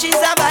God, she's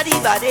a body.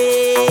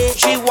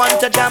 She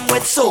want to jam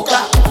with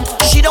soca.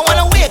 She don't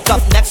wanna wake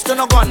up next to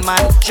no gunman.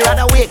 She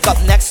rather wake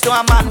up next to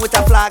a man with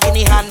a flag in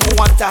the hand who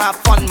want to have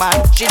fun,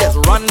 man. She just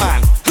run,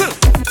 man.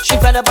 She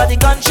fed up by the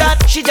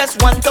gunshot. She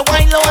just want to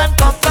wine low and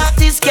come back.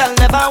 This girl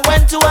never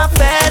went to a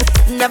fair.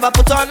 Never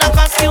put on a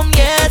costume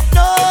yet,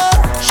 no.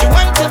 She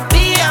want to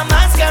be a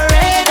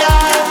masquerader.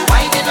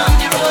 Winding on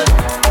the road.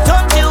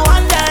 Don't you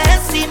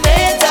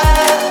underestimate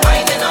her.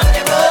 Winding on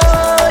the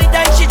road.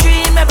 That she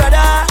dream, my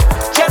brother.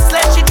 Just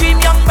let she dream,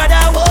 young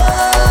brother. Whoa,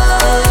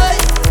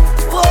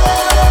 whoa.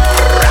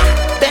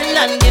 Bend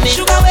and give me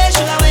sugar waste,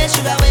 girl. Give me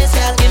sugar waste,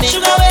 girl. Give me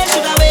sugar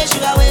waste,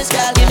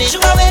 girl. Give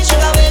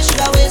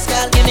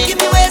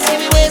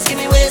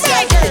me waste,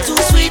 girl. It's too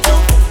sweet, too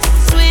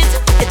sweet.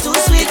 It's too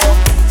sweet, too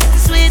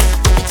sweet.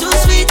 It's too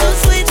sweet, too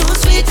sweet, too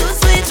sweet, too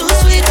sweet, too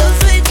sweet, too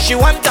sweet. She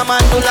want a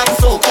man who loves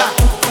soca,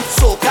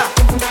 soca,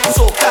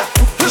 soca.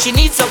 She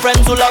needs a friend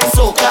who loves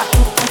soca,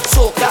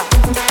 soca,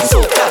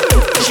 soca.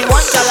 She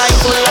wants a life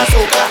full of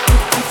soca,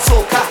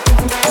 soca,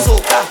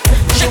 soca.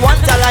 She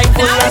wants a life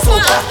full of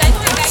soca,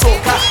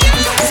 soca,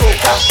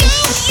 soca.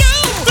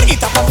 Bring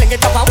it up and fling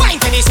it up and wine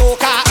to the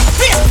soca.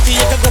 Facebook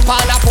you can go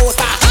on a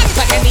poster. Hands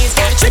on your knees,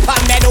 girl, trip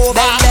and bend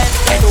over.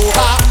 Bend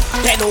over,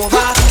 bend over.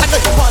 I know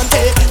you want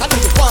it, I know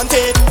you want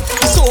it.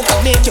 The soca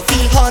make you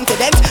feel haunted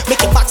and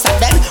make your backside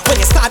bend. When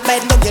you start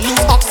bending, you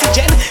lose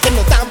oxygen. Ain't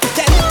no time to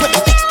pretend. When you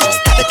stick,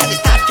 stab it and it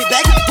start to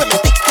beg. When you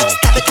stick,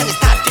 stab it and it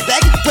start to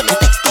beg. When you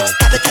stick,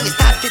 stab it and it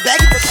start to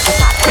beg.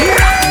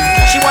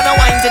 She wanna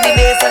wine to the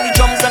bass and the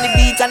drums and the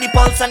beat and the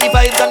pulse and the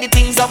vibes and the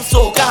things of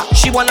soca.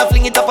 She wanna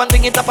fling it up and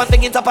fling it up and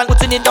fling it up and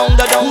putting it down,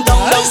 down, down,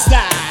 down.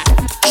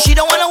 She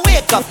don't wanna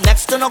wake up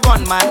next to no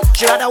gunman.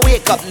 She rather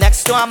wake up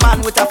next to a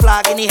man with a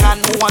flag in the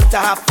hand who want to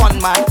have fun,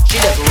 man. She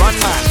just run,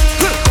 man.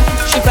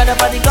 She fed up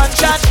by the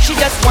gunshot. She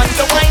just want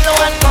to wine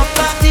low and come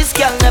back. This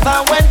girl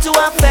never went to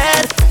a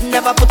fair.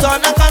 Never put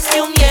on a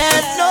costume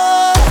yet,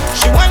 no.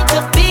 She want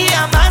to be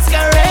a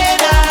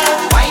masquerader.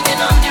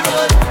 Winding on the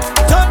road.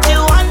 Don't you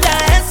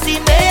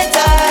underestimate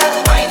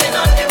her. Winding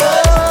on the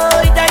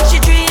road. That she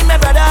dream, my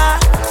brother.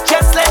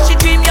 Just let she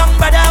dream, young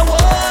brother.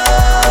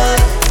 Whoa,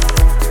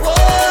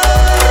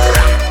 whoa.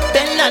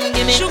 Bend and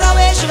give me sugar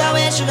waste, girl. Give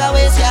me sugar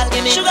waste, girl.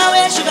 Give me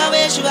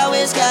sugar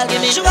waste, girl. Give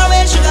me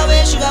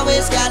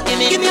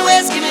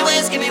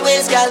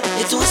waste, girl.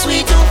 It's too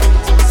sweet, too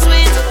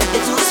sweet.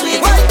 It's too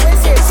sweet,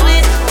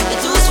 sweet.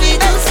 It's too sweet, too sweet,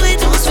 too sweet,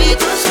 too sweet,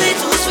 too sweet,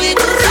 too sweet.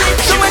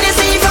 So when you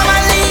see from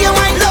Mali, you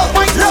wine low,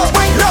 wine low,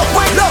 wine low,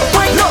 wine low,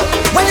 wine low.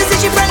 When you see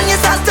she friend, you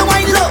start to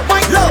wine low,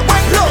 wine low,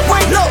 wine low,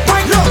 wine low,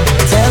 wine low.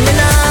 Tell me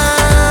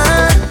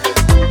now,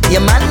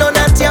 your man know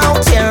that you're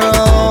out here,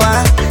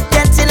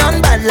 getting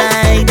on bad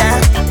like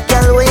that.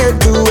 Girl, what you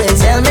doing?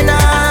 Tell me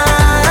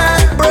now,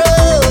 bro.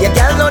 Your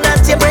girl know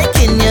that you're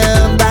breaking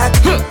your back,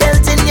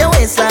 belting your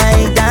waist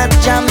like that,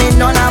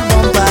 jamming on a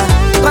bumper.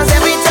 Cause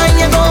every time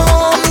you go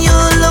home, you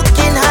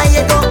looking high,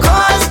 you go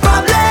cause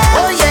problem.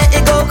 Oh yeah,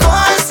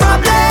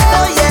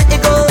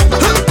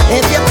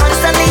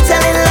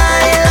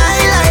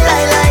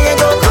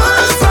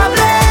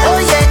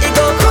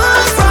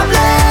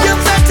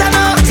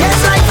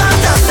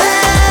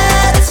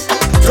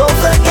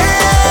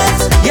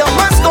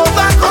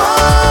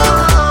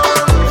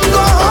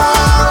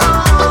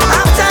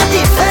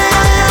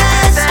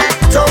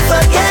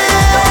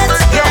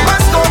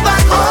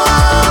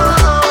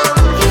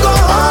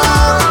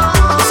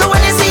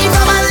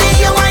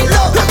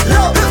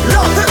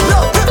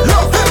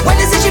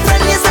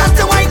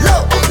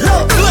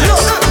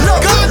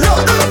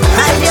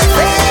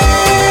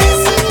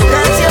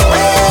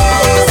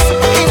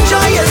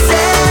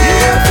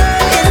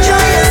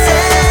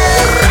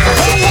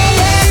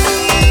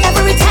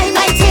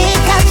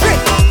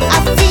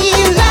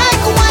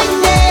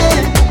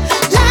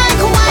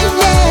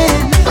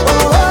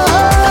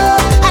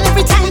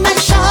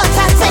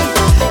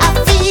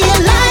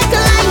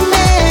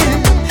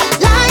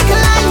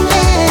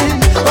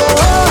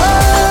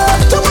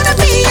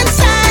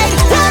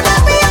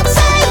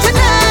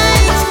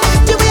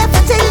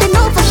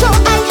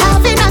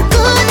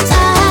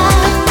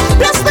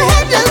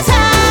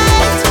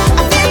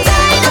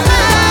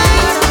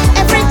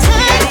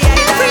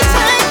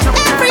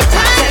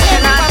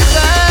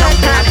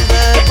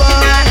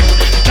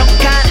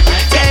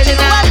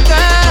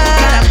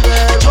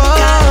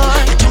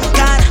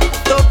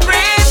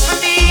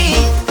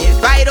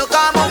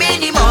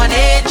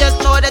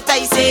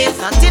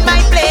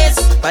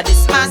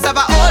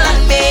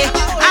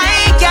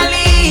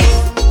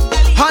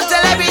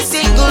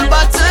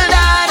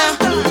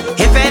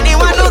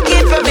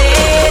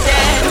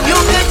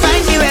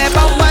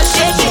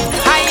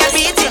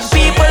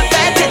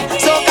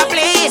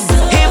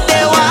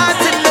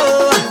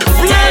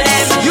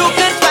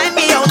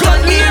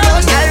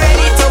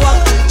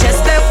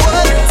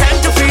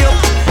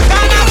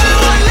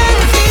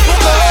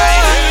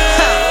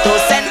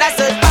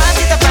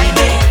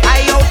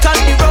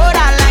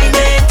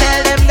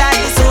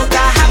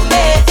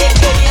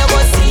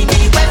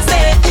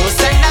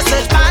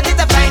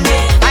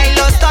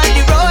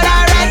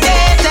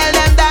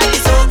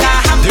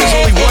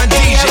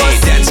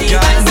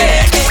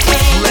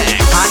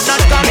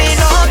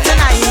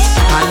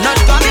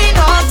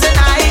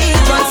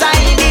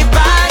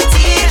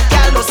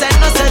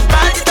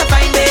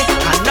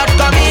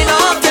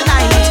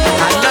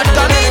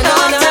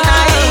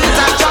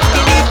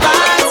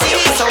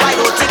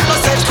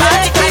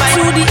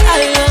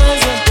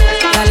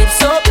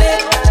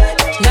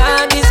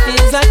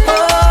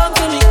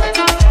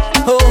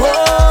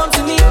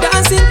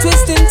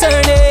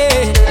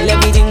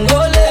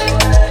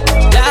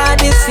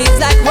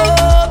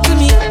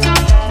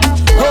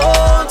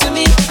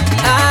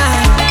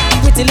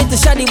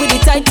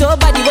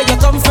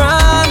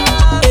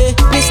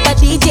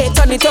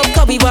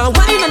 want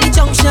wine on the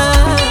junction.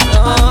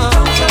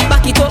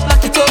 Back it up,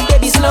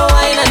 baby, slow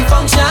wine and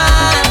function.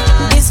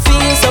 This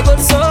feels so good,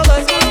 so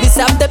good. This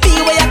have to be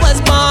where I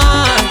was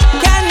born.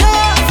 Can you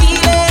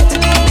feel it?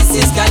 This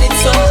is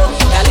Calypso,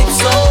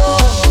 Calypso.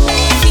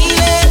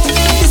 Feel it?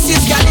 This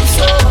is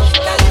Calypso.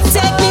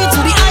 Take me to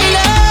the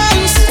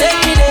islands,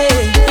 take me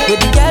there. With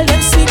the girl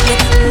them sweet,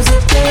 make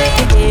music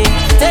play.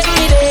 Take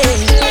me there.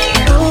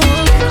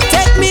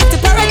 Take me to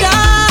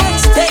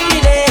paradise, take me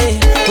there.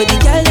 With the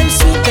girl them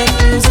sweet, make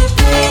music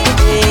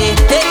play.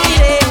 Take me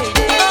there.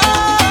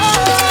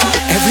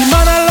 Every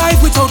man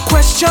alive without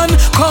question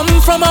come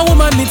from a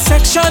woman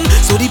midsection.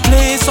 So the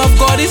place of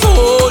God is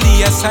holy,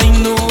 yes I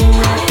know.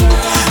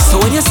 So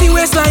when you see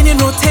waistline in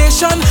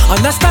rotation,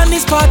 understand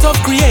it's part of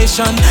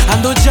creation. And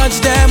don't judge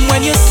them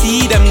when you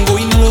see them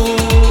going low.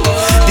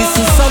 This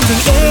is something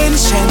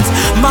ancient,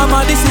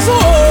 mama, this is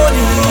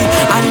holy.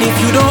 And if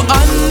you don't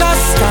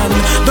understand,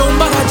 don't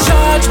bother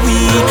judge we.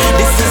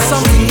 This is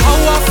something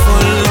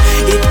powerful,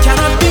 it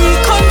cannot be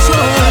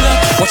controlled.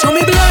 Watch how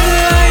me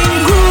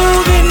bloodline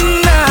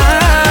grooving now.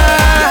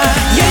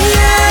 Yeah,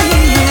 yeah,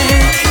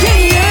 yeah, yeah,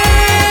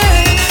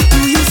 yeah. Do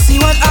you see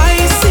what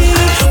I see?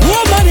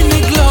 Woman in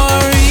the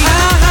glory.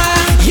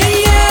 Yeah,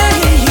 yeah,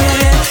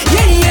 yeah,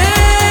 yeah,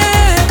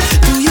 yeah.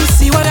 Do you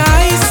see what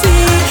I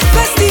see?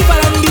 Festival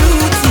and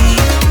beauty.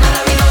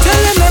 Tell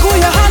them like who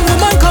you hand,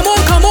 woman, come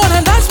on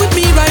and dance with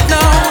me right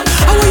now.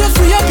 I want you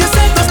free up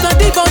yourself, just not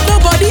deep out,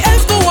 nobody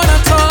else don't want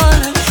at all.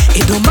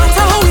 It don't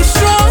matter how he's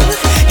strong,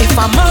 if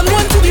a man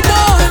want to be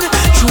born,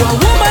 through a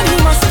woman he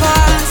must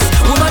pass.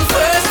 Woman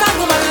first and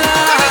woman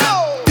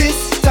last. This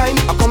time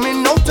I'm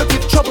coming out to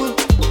give trouble.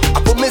 I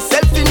put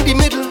myself in the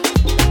middle,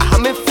 I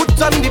have my foot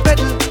on the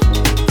pedal.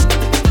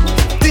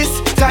 This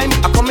time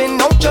I'm coming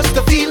out just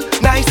to feel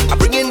nice. I'm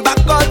bringing back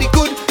all the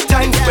good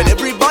times when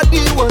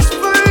everybody was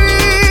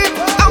free.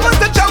 I want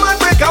to jam and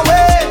break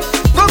away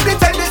from the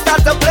time they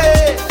start to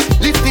play.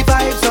 Lift the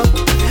vibes up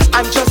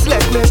and just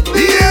let me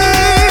be.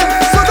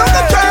 So don't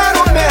go try and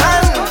hold my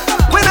hand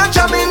when I'm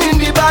jamming in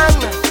the band.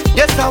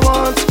 Yes, I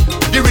want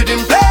the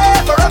rhythm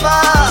play forever.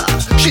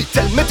 She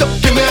tell me to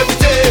give me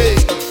everything,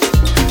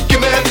 give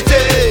me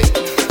everything,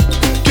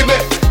 give me,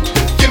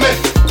 give me,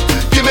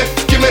 give me,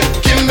 give me,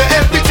 give me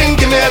everything,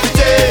 give me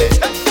everything,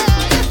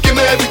 give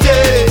me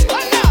everything,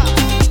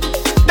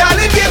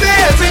 darling, give me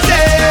everything.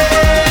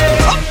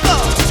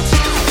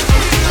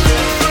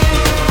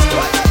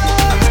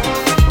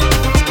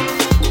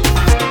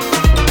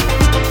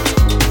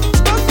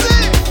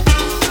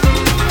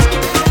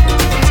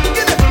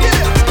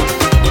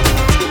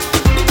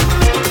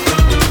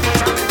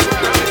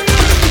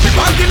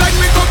 Party like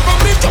we come from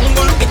the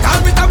jungle. The car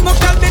with a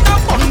muffler, they a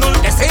bundle.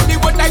 They say the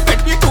word like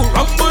get me to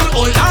rumble.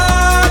 Oh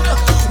Lord,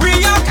 we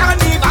are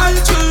carnival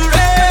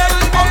children,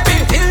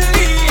 pumping in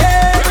the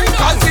air,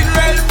 causing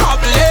real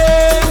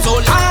problems. Oh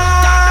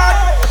Lord,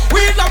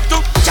 we love to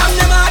jam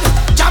them hard,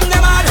 jam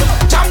them hard,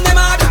 jam them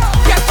hard.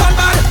 Get on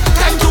bad,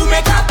 time to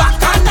make a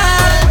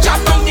bacchanal. Jam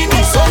down the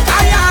knee so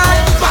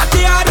tired.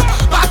 Party hard,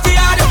 party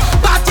hard,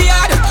 party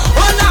hard.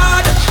 Oh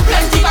Lord,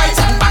 plenty vibes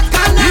and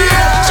bacchanal.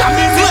 Jam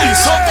in the knee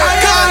so tired.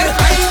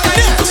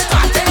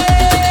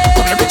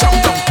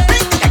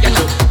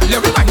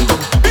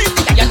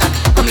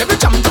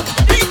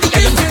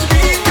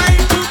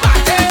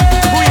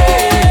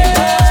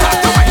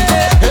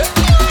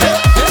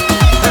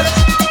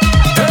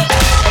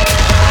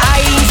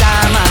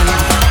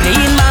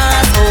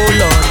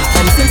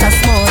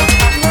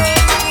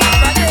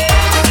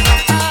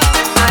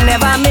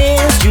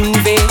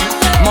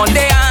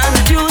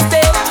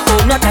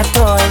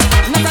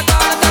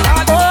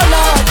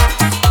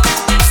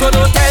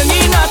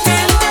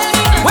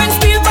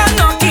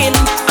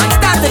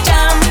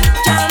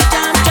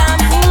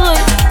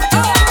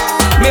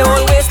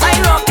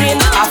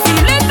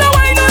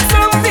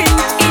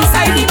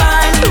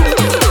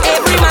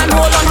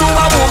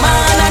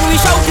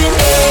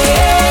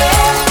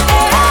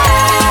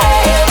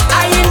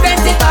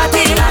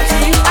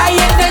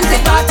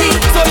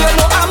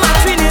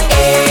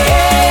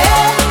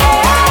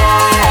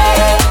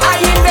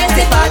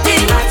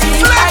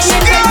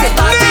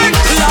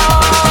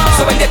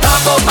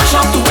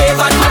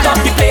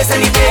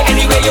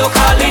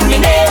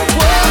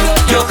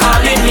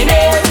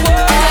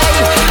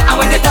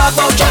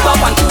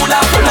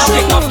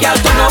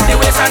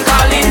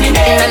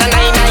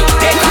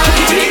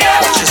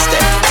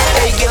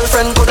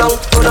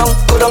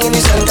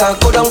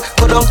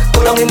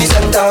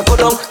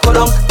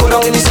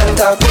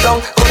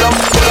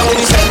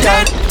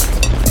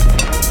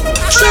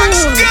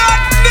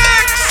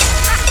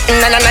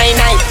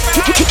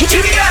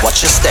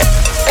 Watch your step.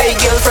 Hey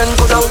girlfriend,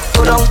 go down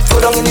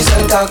in the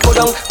center, go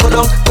down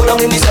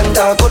in the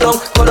center, go down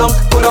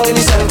in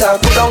the center,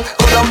 go down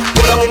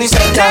in the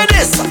center.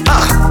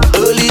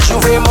 Early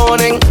Juve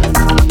morning,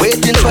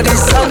 waiting for the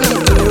sun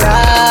to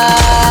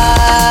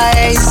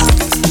rise.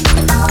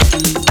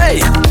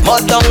 Hey,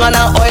 mud down and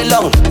a oil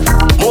long,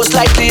 most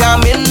likely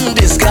I'm in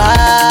disguise.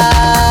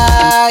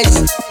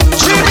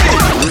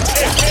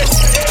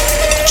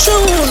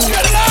 Tune.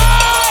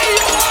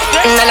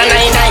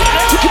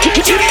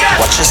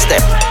 Watch your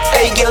step.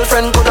 Hey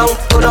girlfriend, go down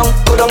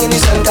in the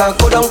center,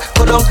 go down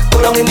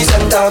in the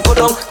center, go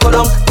down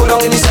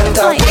in the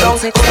center, go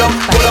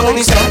down in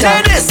the center.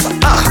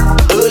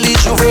 Early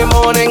Juve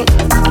morning,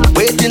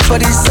 waiting for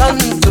the sun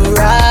to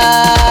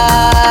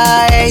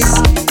rise.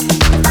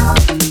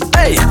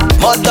 Hey,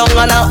 mud down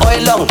and a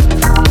oil long.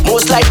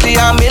 Most likely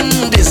I'm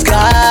in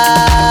disguise.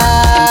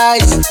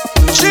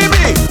 GB,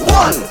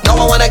 1. Now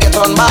I wanna get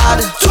on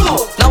bad.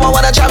 2. Now I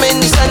wanna jam in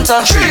the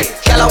center. 3.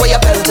 Gyal, where you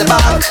belt it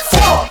back.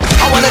 4.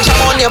 I wanna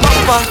jam on your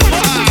bumper.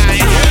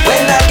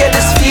 When I get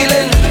this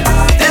feeling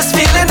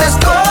is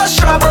cause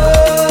trouble.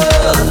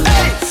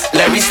 Hey.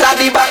 Let me start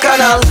the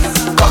bacchanal.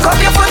 Cock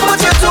up your foot,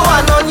 put your two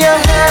hand on your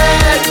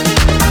head.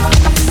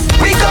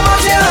 We come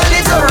out here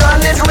early to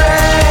run it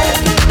red.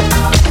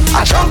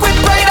 I drunk with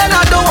pride and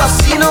I don't want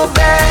see no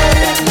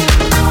bed.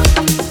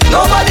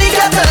 Nobody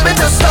can tell me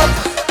to stop.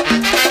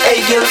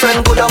 Hey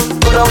girlfriend, go down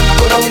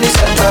in the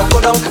center,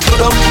 go down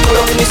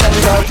in the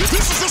center. This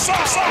is the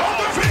sound of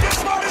the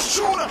biggest baddest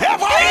tune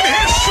ever in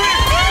history.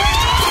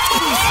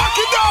 Rock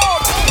it down.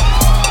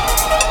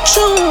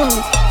 Tune.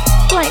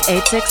 Flight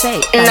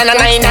 868.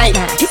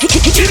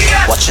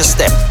 Watch your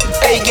step.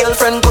 Hey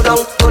girlfriend, go down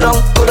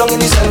in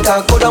the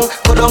center, go down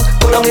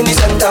in the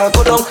center,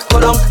 go down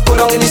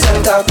in the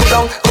center, go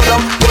down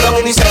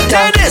in the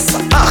center.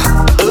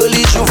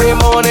 Early Juve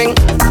morning,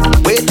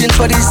 waiting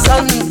for the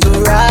sun to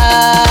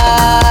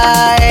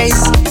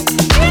rise.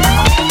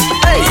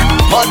 Hey,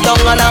 mud down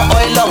and a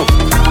oil long.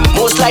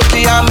 Most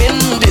likely I'm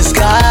in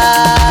disguise.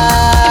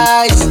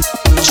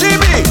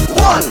 GB,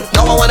 1.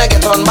 Now I wanna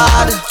get on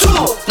bad. 2.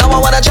 Now I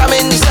wanna jam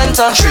in the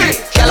center. 3.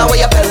 Gyal, where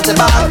you belt it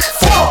back.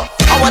 4.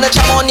 I wanna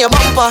jam on your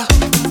bumper.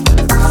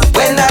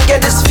 When I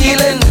get this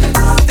feeling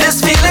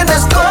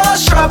is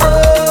cause trouble.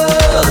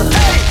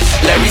 Hey.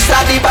 Let me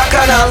start the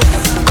bacchanal.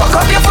 Cock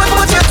up your foot,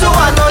 put your two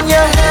hand on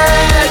your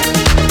head.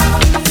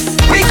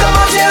 We come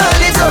out here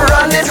early to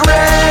run it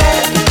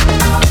red.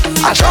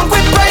 I drunk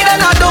with pride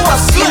and I don't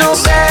want see no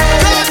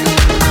bed.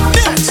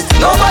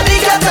 Nobody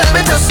can tell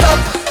me to stop.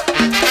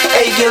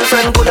 Hey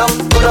girlfriend, go down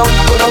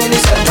in the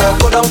center,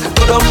 go down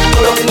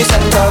in the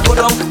center, go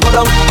down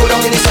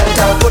in the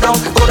center, go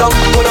down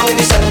in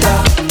the center.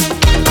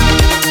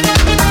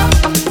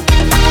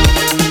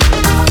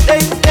 Hey,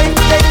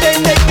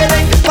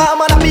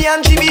 Mama, Nappy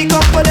and GB,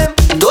 come for them.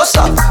 Don't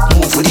stop,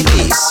 move with the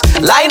pace.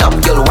 Line up,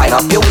 you'll wind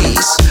up your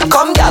waist.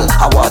 Come Gyal,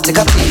 I want to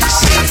take a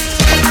piece.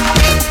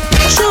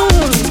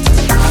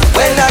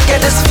 When I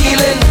get this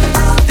feeling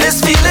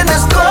is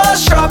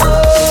cause trouble.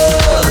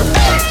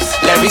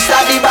 Let me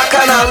start the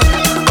bacchanal.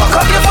 Cock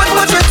up your foot,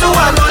 put your two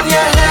hand on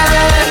your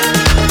head.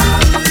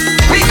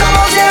 We come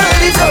out here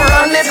ready to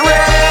run it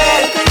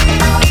red.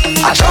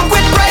 I drunk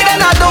with pride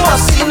and I don't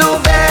want see no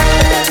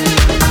bed.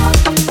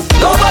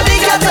 Nobody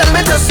can tell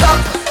me to stop.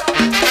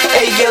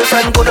 Hey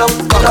girlfriend, go down.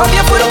 Cock up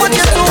your foot, put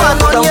your two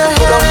hand on your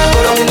head. Go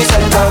down in the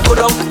center.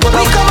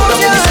 We come out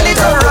here ready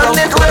to run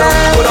it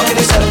red. Go down in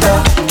the center.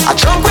 I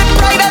drunk with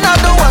pride and I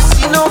don't want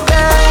see no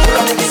bed. Go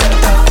down in the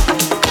center.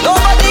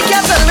 Nobody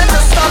can tell me to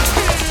stop.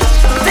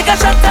 Take a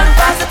shot and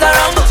pass it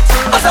around.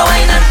 Pass a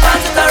wine and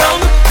pass it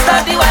around.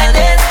 Start the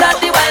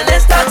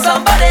wildest, start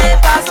somebody.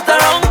 Pass it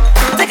around.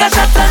 Take a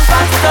shot and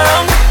pass it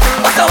around.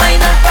 Pass a wine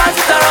and pass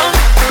it around.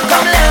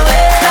 Come let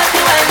way, start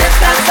the wildest,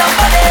 start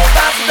somebody.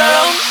 Pass it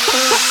around.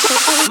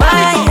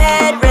 My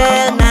head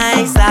real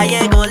nice, I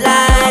ain't go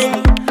lie.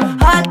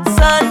 Hot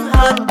sun,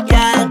 hot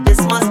girl, this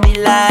must be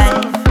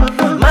life.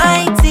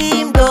 My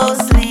team don't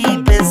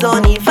sleep, it's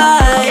only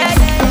vibe.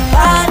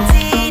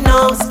 Party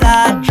no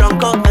start,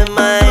 drunk up my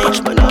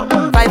mind.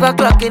 5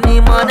 o'clock in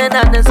the morning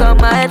and there's on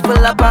my head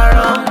full of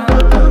rum.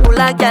 Pull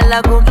a girl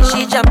a go,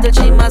 she jump till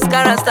she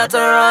mascara start to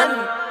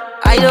run.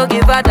 I don't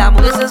give a damn,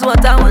 this is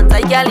what I want,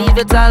 I can't leave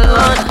it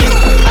alone.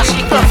 And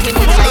she clocking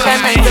it like a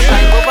 9 to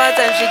 5, over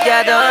time she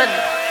get done.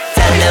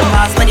 Tell them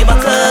pass me the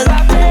bottle,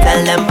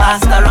 tell them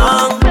pass the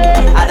wrong.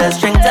 I just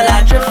drink till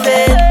I drift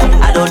in,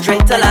 I don't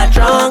drink till I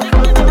drunk.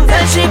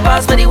 Tell she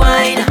pass me the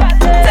wine,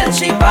 tell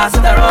she pass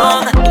it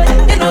around.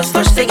 You know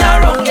first thing I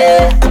wrong,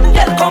 yeah.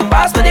 Girl come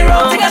pass me the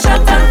wrong. Take a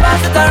shot and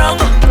pass it around.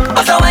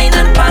 Pass the wine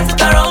and pass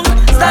it around.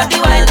 Start the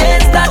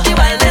wildest,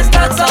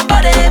 start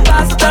somebody.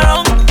 Pass it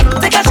around.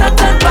 Take a shot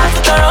and pass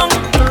it around.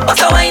 Pass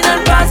the wine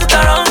and pass it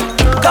around.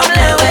 Come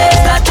let way,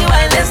 start the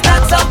wildest,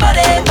 start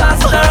somebody.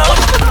 Pass it around.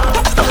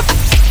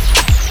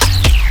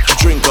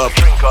 Drink up.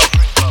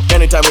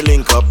 Anytime we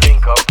link up.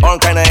 All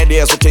kind of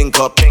ideas we think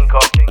up.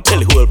 Tell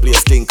the whole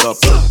place think up.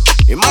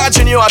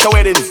 Imagine you at a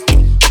wedding,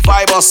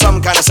 vibe or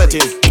some kind of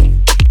setting.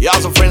 You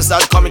have some friends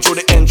that coming through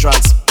the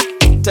entrance.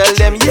 Tell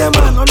them, yeah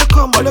man, all you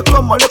come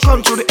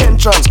through the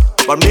entrance.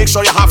 But make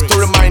sure you have to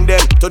remind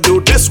them to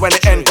do this when they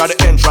enter the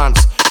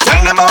entrance.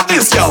 Tell them about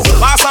this, yo.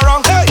 Pass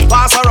around, hey,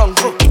 pass around.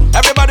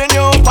 Everybody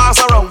new, pass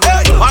around,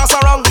 hey, pass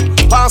around,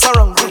 pass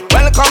around.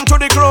 Welcome to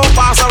the crew,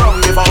 pass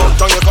around. If a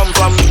uptown you come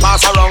from,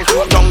 pass around.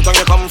 Downtown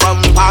you come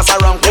from, pass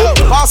around.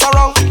 Pass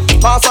around,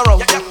 pass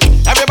around.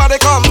 Everybody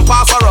come,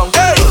 pass around,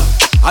 hey.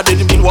 I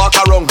didn't mean walk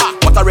around.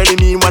 What I really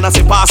mean when I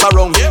say pass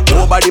around.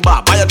 Nobody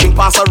bar, buy a drink,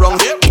 pass around.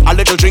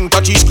 drink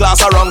touch each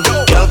glass of rum.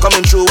 Girl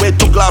coming through with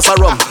 2 glass of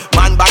rum.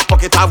 Man back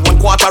pocket have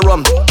 1/4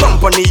 rum.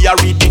 Company a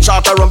read the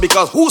charter rum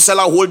because who sell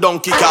a whole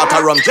donkey cart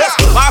of rum? Just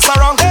pass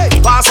around,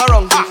 pass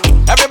around.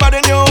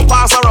 Everybody knew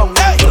pass around,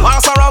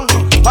 pass around,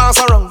 pass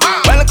around.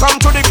 Welcome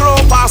to the crew,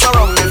 pass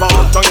around. If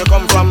uptown you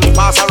come from,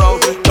 pass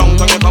around.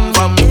 Downtown you come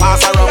from,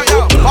 pass around,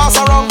 pass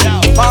around,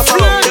 pass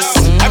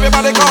around.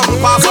 Everybody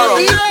come, pass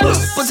around.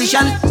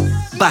 Position,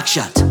 back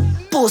shot,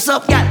 pose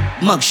up,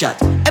 mug shot.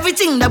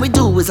 Everything that we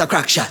do is a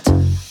crack shot,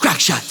 crack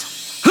shot.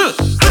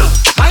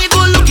 Why you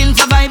go looking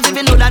for vibes if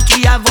you know that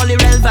we have all the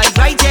real vibes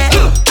right here?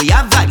 We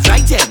have vibes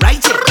right here,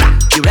 right here.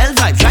 The real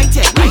vibes right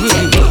here, right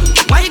here.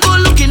 Why you go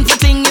looking for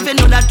thing if you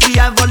know that we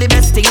have all the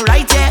best thing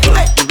right here?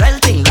 The real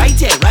thing right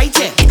here, right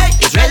here.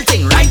 It's real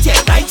thing right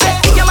here, right here.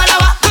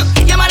 Yamadawa,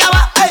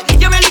 Yamadawa.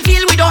 You really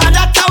feel we don't have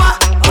that tower?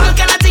 All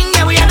kind of thing,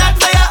 yeah, we have that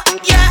fire.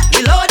 Yeah,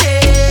 we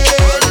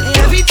loaded.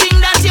 Everything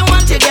that you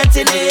want, you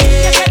getting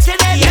it.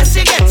 Yes,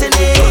 you getting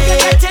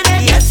it.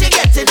 Yes, you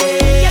getting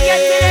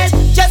it.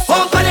 Just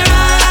open your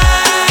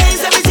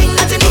eyes. Everything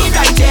that you need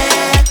right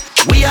here.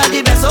 We are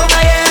the best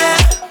over here.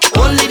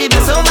 Only the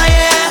best over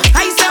here.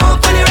 I say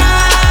open your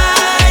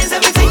eyes.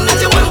 Everything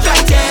that you want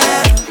right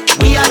here.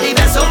 We are the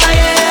best over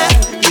here.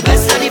 The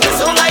best of the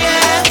best over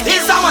here.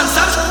 Here's someone,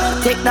 son.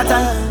 Take that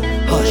time.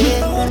 Hush.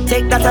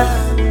 Take that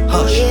time.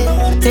 Hush.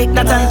 Take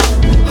that time.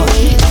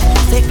 Hush.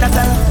 Take that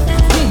time.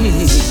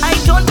 I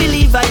don't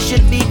believe I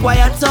should be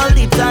quiet all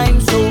the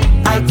time, so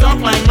I talk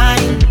my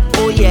mind.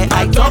 Oh yeah,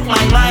 I talk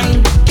my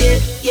mind. Yeah,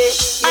 yeah.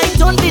 I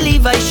don't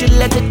believe I should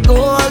let it go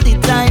all the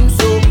time,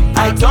 so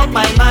I talk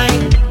my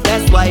mind.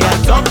 That's why I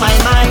talk my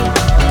mind.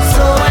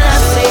 So when I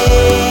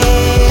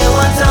say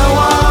what I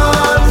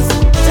want,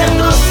 them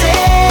go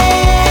say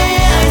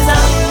eyes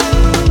up.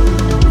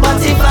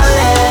 But if I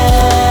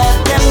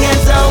let them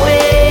get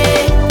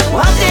away,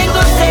 what they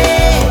go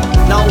say?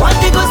 Now what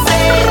they go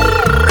say?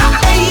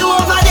 Hey, you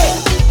over there,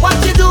 what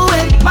you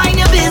doing? Mind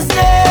your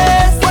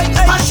business.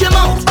 Hush your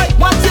mouth.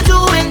 What you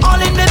doing?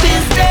 All in the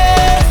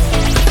business.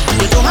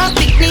 You don't have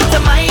picnic to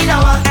mine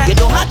hour. You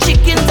don't have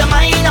chicken to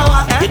mine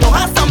hour. You don't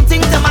have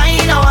something to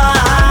mine hour.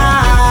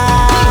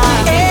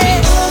 Hey,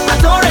 I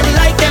don't really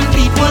like them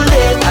people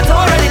there. I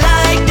don't really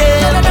like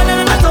them.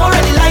 I don't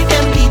really like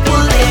them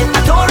people there.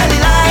 I don't really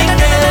like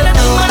them.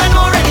 Man, I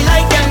don't really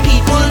like them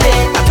people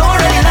there. I don't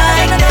really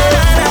like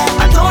them.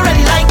 I don't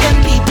really like them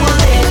people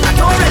there. I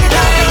don't really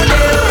like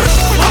them.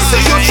 I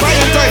say you're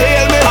trying to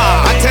hail me.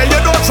 I tell you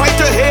don't try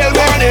to hail me.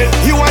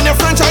 You and your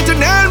friend try to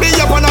nail me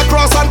up on a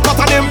cross and cut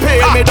and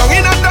impale me. Down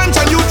in a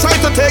dungeon you try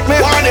to take me.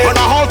 On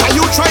a halter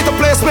you try to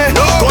place me.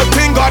 Good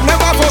thing God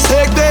never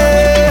forsake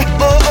thee.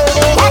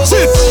 Watch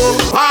it.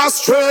 Pass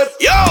straight.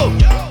 Yo.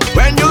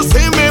 When you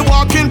see me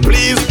walking,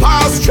 please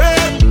pass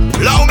straight.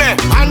 Blow me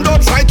and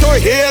don't try to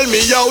hail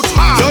me out.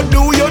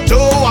 You do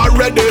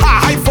already.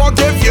 I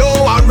forgive you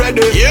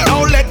already.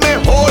 Now let me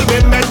hold me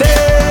medi.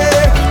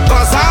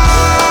 Cause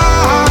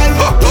I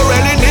don't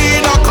really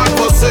need a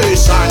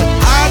conversation.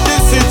 At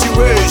this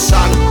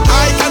situation,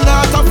 I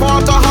cannot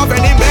afford to have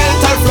any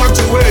mental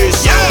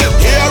fluctuation.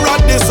 Here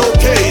at this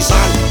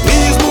occasion,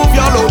 please move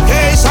your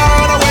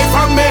location away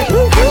from me.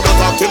 And don't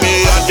talk to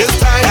me at this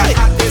time.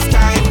 At this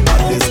time.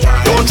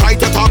 Don't try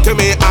to talk to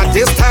me at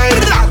this time.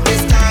 At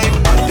this time.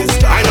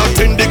 I not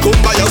in the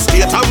kumba your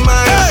state of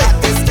mind.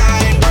 At this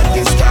time.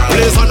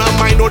 Please on a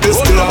mind, no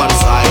disturbance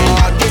side.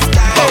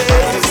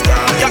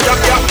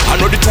 I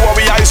know the two of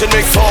we eyes and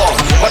make four,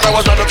 but I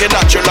was not looking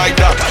at you like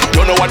that.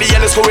 Don't know what the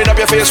hell is going up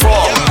your face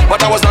for,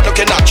 but I was not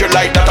looking at you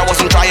like that. I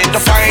wasn't trying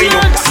to find you.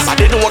 I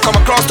didn't want to come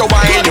across to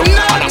whine you,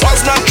 and I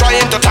was not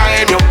trying to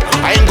time you.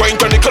 I ain't going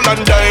to nickel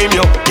and dime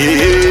you.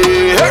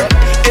 Yeah.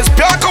 It's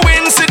pure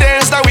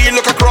coincidence that we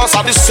look across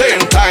at the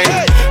same time.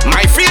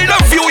 My field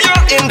of view,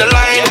 you're in the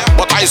line,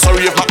 but I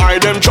sorry if my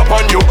eye them drop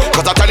on you,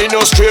 cause I'm telling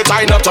you straight,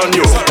 I not on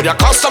you. But you're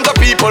accustomed to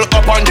people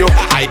up on you.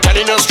 I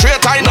telling you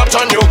straight, I not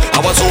on you. I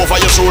was over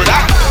your shoulder,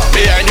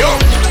 behind you,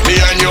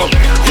 behind you.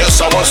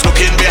 Yes, I was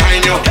looking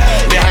behind you,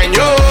 behind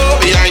you,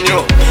 behind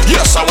you.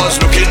 Yes, I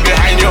was looking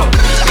behind you,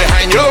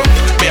 behind you,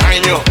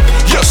 behind you.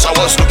 Yes, I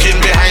was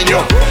looking behind you,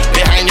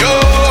 behind you,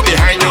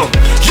 behind you.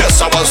 Yes,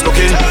 I was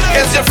looking.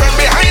 Is your friend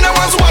behind? I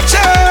was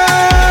watching.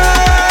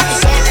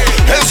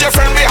 Is your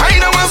friend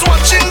behind? I was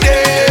watching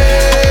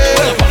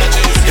there.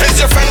 Is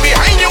your friend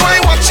behind you? I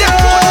watching.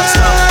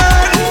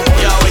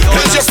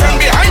 Is your friend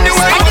behind you?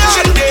 I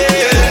watching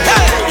there.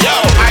 Yo,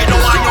 I don't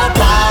want no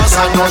pause.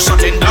 I'm not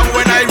shutting down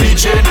when I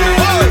reach it.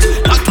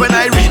 Not when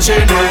I reach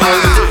it.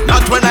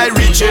 Not when I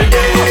reach it.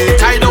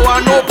 I don't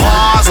want no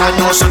pause. I'm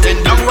not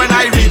shutting down when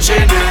I reach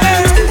it.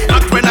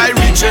 Not when I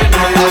reach it.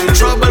 I'm in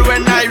trouble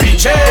when I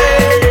reach it.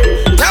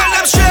 Tell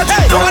them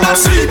straight. No one I'm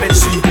sleeping,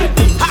 sleeping.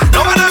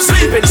 No one I'm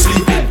sleeping,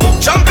 sleeping.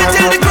 Jumping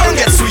till the ground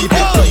gets sweeping.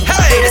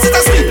 Hey, this is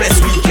a sleepless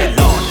weekend.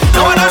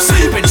 No one I'm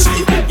sleeping,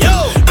 sleeping.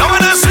 No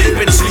one I'm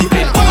sleeping,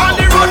 sleeping. On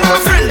the road, my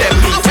friend, them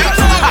meeting.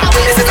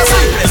 This is a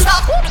sleepless.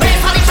 Stop, wait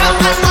for the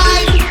truck and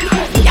mine.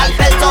 Y'all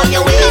belt on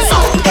your waist, so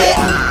yeah.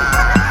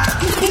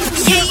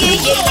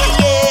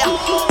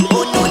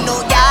 Oh no,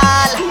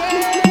 y'all.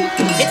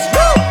 It's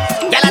true.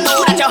 Y'all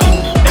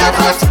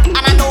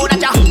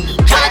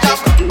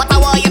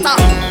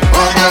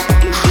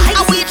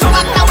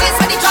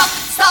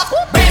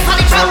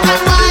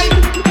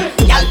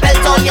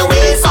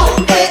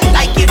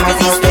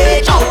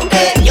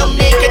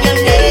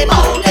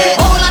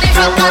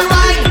back and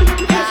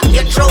wine.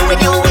 You're throwing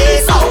your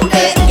waist out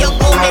there. You're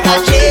going to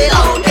jail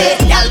out there.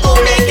 Y'all go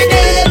make it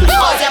in.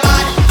 Cause you're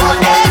mad for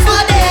days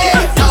for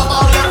days. Now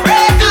how you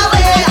break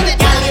away.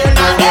 Y'all you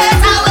not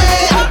get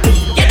away.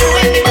 You're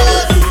doing the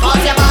most.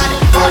 Cause you're mad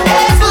for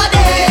days for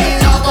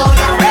days. Now how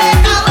you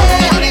break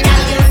away.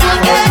 Y'all you not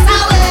get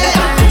away.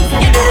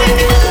 You're doing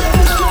the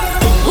most.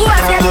 Who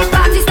has get this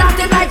party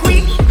started like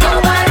we?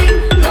 Nobody,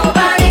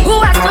 nobody. Who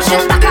has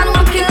pushing back and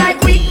walking like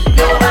we?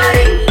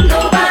 Nobody,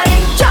 nobody.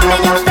 Jump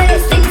in your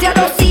face, things you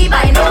don't see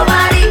by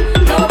nobody,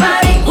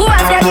 nobody. Who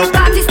has get this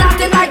party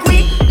started like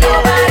we?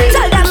 Nobody.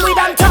 Tell them we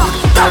don't talk,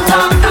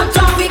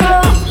 we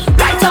go.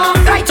 Right on,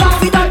 we don't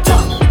talk, we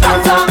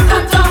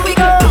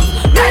go.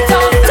 Right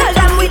on, tell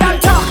them we don't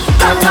talk,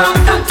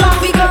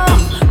 we go.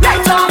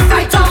 Right on,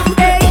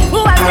 hey. Who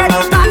has get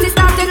this party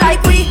started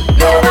like we?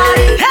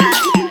 Nobody.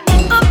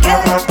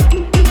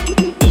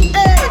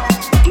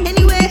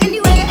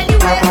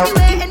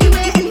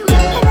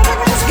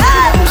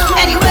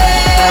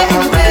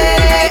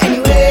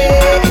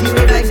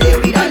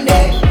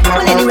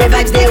 Anyway,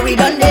 vibes there, we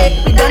done it.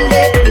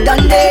 Anyway,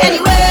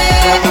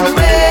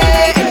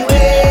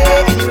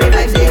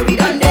 vibes there, we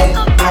done it.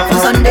 From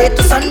Sunday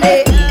to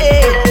Sunday,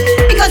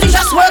 because we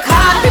just work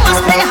hard, we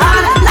must play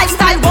hard.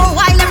 Lifestyle go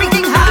wild,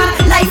 everything hard.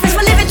 Life is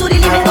for living to the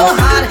living go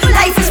hard.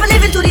 Life is for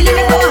living to the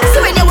living go hard.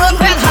 So when you work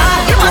well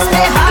hard, you must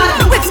play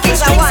hard. Whip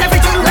skins, drinks,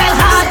 everything well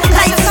hard.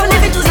 Life is for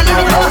living to the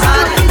living go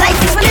hard. Life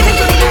is for living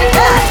to the living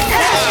go hard.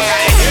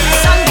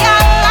 Some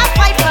girl a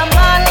fight for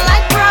man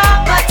like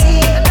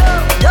property.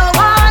 Don't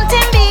want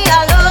him be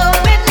alone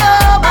with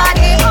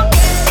nobody.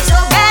 So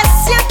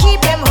best you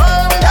keep him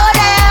home, no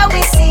there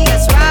we see.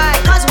 That's right.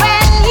 Cause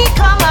when he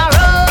come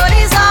around,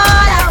 he's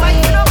all that we.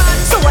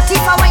 So what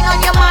if I whine on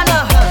your man?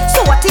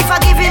 So what if I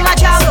give him a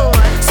jam?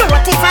 So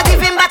what if I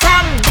give him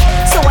batam?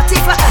 So what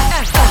if I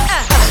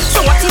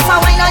so what if I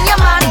whine on your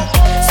man?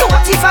 So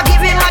what if I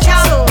give him a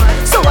jam?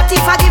 So what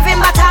if I give him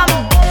batam?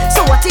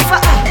 So what if I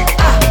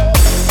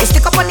you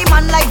stick up on the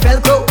man like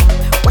Velcro,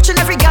 watching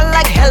every girl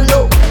like hell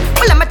no.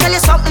 Well, let me tell you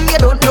something you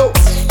don't know.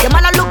 Your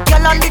man a look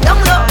girl on the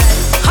down low.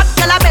 Hot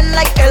girl a bend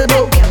like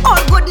elbow.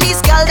 All good knees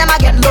girl them a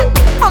get low.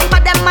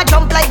 Bumper them a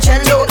jump like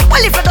jello.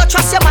 Well, if you don't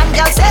trust your man,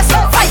 girl say so.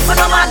 Fight for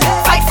no man,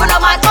 fight for no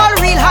man. All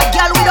real hot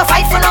girl we don't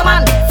fight for no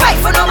man. Fight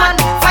for no man,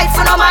 fight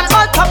for no man.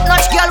 All top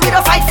notch girl we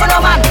don't fight for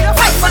no man.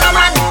 Fight for no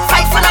man,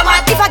 fight for no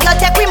man. If a girl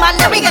take we man,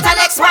 then we get a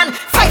next one.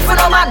 Fight for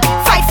no man,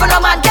 fight for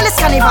no man. Girl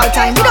it's carnival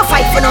time, we don't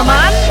fight for no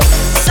man.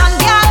 Some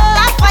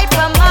girl a fight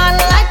for man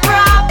like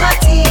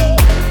property.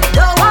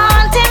 Don't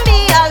want him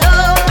be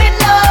alone with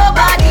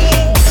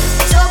nobody.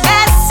 So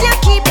best you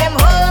keep him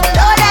home,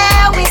 no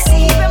there we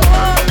see.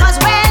 Cause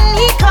when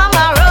he come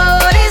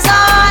around, he's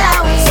all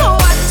that we.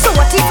 So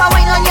what if I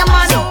whine on your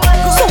man?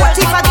 So what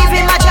if I give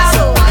him a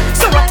jam?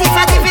 So what if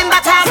I give him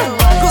batam?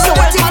 So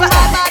what if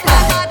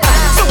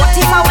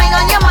I whine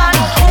on your man?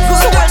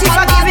 So what if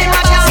I give him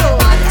a jam?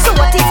 So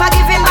what if I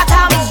give him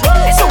batam?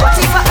 So what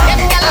if I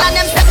them gyal and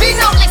them stepping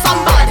out like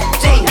some bad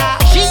thing.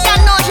 She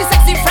and know she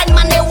sexy friend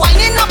man, they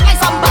whining up like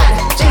some bad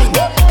thing.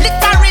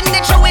 Littering,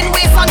 they throwing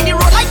waves on the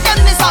road like them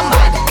is some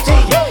bad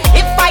thing.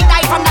 If I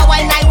die from that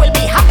wine, I will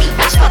be happy.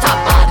 That's not a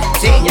bad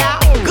thing.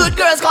 Good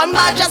girls gone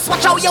bad, just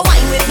watch how you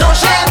whine with no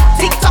shame.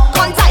 TikTok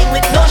on time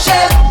with no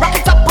shame. Rock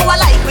it up power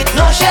life with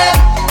no shame.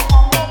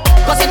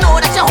 Cause you know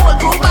that your whole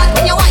crew bad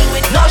when you whine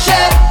with no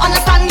shame.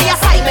 Understand the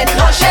assignment,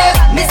 no shame.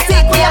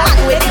 Mistake with your man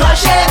with no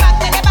shame.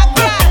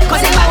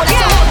 Cause you know that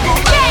your whole crew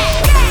bad.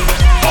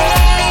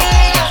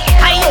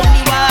 I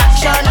only want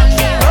action on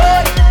the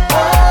road.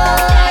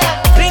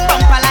 Bring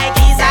bumper like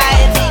he's a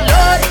heavy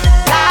load.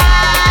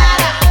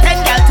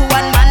 10 girl to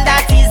one man,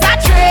 that is a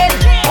trade.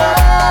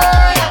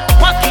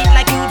 Walk it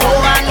like you don't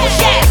want no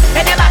shame.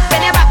 Bend it back,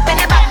 bend it back,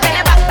 bend it back, bend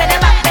it back, bend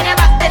it back, bend it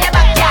back, bend it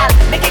back, girl.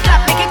 Make it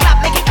clap, make it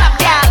clap, make it clap,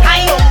 girl.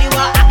 I only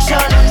want action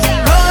on the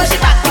road. Push it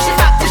back, push it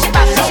back, push it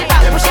back, push it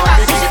back, push it back,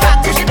 push it back,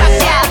 push it back,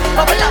 girl.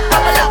 Bubble up,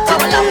 bubble up,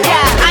 bubble up,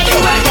 girl. I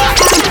only want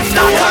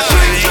Start a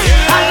drink,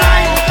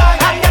 online,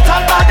 and get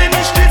all bad in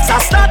the streets. I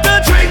start a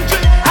drink,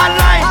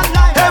 online.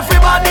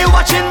 Everybody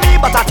watching me,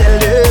 but I tell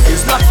them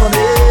it's not for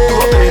me.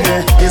 Don't blame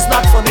me. It's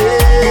not for me.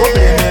 Don't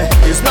blame me.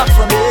 It's not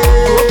for me.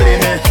 Don't blame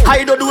me.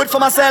 I don't do it for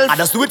myself. I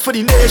just do it for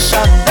the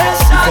nation.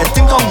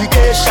 Eventing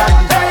congregation,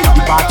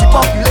 the party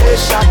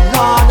population.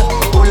 Lord,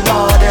 oh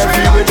Lord,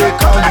 everywhere they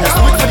come. I just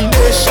do it for the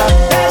nation.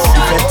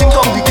 Eventing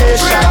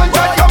congregation,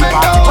 the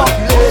party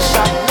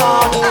population.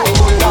 Lord,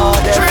 oh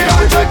Lord,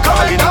 everywhere they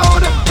calling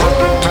out.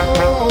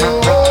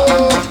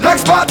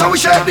 Next part, we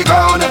shake the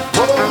ground.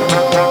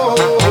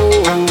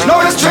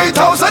 Now it's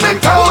 3,000 in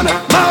town.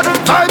 Mad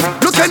vibes,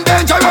 looking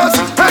dangerous.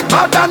 Red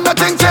bad and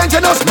nothing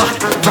changing us. Mad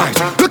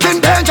vibes, looking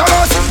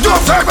dangerous.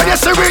 Don't fear when you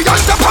see we on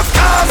top of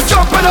cars.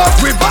 Jumping up,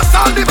 we bust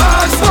all the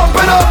bars.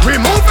 Pumping up, we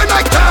moving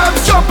like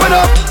tabs. Jumping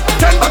up,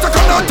 10 bottles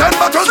come down, 10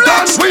 bottles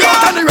done. We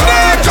out on the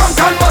road, drunk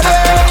and body.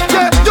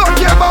 Yeah, don't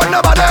care about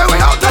nobody. We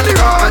out on the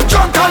road,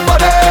 drunk and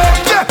body.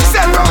 Yeah,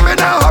 sell rum in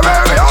a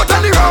hurry. We out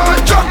on the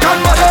road, drunk and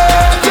body.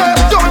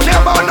 Yeah, don't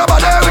care about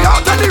nobody. We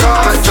out on the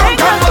road,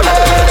 drunk and body.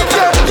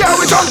 Yeah,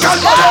 we drunk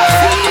and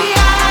body.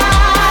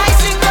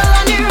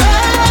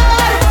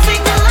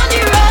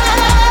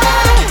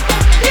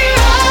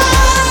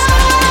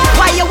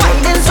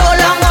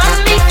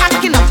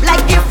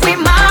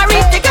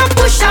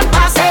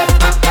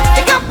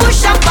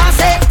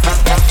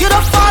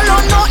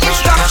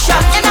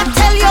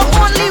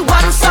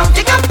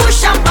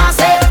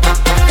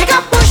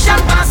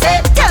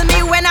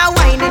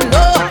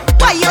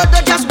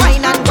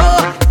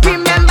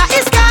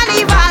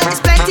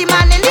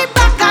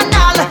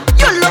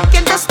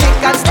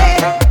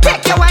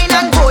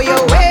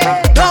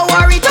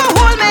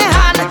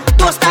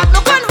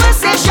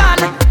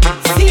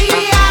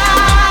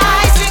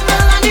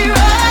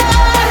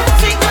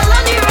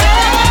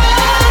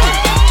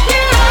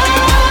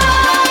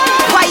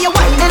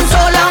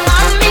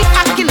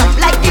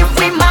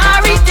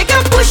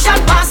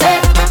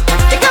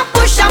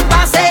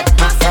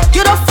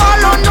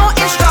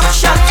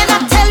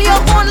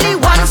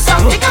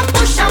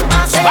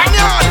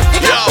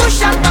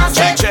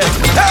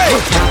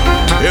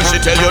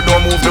 tell you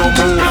don't move, don't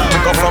move.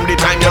 Cause from the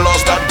time you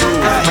lost that groove,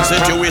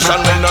 situation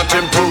will not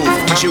improve.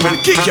 She will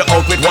kick you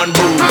out with one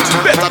move.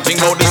 Better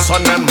think about the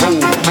sun and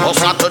moon. Or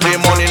Saturday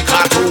morning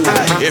cartoon.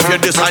 If you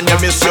diss and you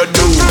miss your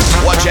due,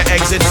 watch your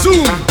exit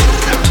soon.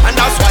 And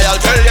that's why I'll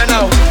tell you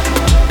now.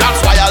 That's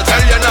why I'll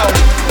tell you now.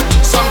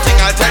 Something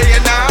I'll tell you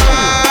now.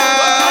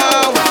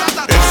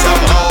 If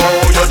somehow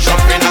you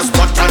jump in a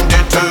spot and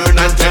they turn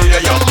and tell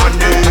you you're on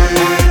it,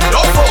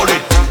 don't fold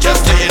it, just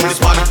stay in the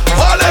spot.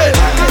 Hold it.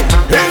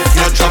 If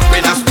you jump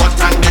in a spot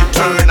and they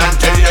turn and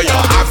tell you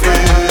you're happy,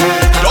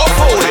 don't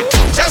fold it,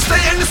 just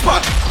stay in the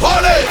spot.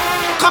 Hold it.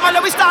 Come on,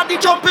 let me start the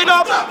jumping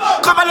up.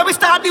 Come on, let me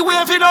start the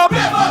waving up.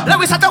 Let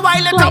me start the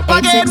wild it up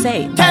again.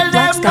 Tell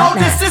them now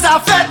this is a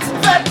fete.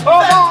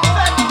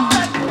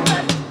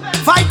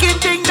 Viking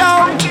ding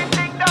dong.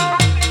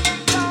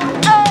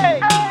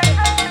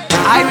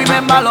 I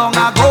remember long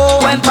ago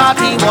when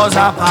party was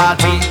a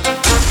party.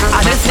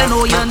 And if you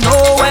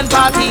know when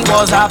party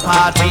was a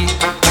party.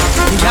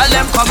 The girl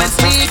them come and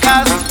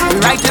speakers, we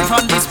right in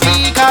front the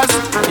speakers.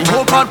 The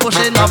whole crowd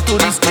pushing up to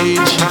the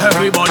stage.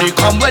 Everybody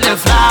come with a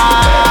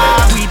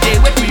flag. We day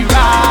with we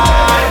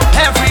ride.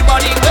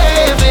 Everybody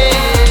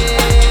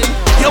waving.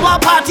 You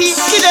want party?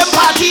 Give them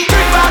party.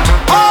 Bring back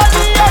all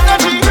the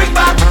energy. Bring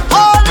back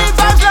all the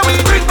vibes that we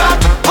bring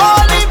back.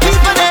 All the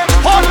people there.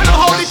 All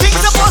know how the things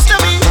supposed to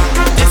be.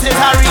 This is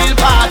a real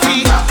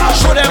party.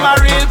 Show them a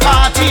real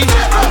party.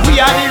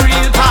 We are the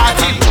real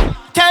party.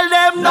 Tell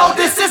them no,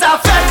 this is a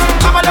fete.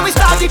 Come on, let me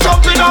start the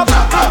jumping up.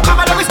 Come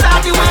on, let me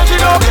start the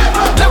waging up.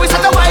 Let me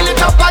start the wild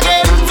it up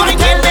again.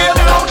 Tell them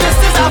no, this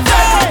is a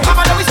fete. Come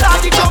on, let me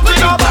start the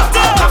jumping up.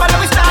 Come on, let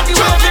me start the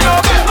waging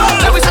up.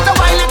 Let me start the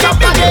wild it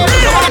up again.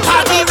 The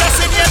party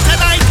resting here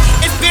tonight.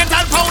 It's paint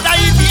and powder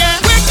in the air.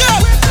 Wake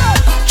up,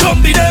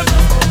 jumpy them,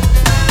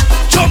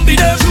 jumpy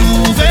them.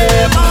 Juve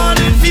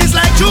morning feels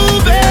like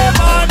Juve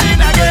morning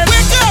again.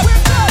 Wake up,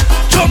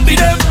 jumpy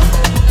them,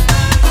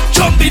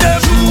 jumpy them.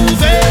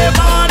 Juve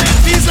morning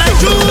feels like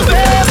Juve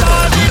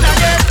morning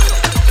again.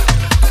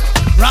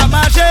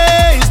 Ramage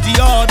is the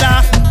order.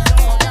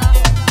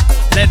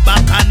 Let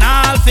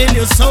Bacchanal fill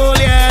your soul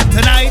here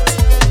tonight.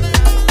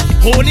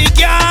 Holy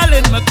Gyal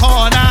in my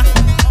corner.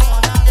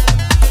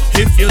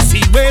 If you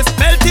see waist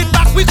melting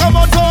back, we come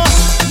on for.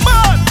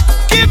 Man,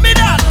 give me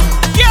that.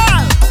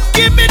 Gyal,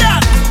 give me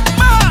that.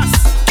 Mass,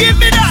 give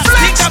me that.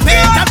 Stick a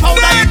paint and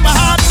powder in my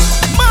heart.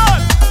 Man,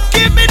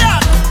 give me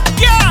that.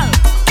 Gyal,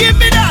 give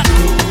me that.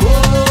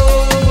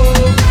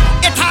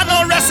 It had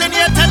no rest in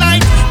here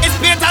tonight. It's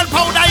paint and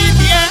powder in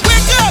the air.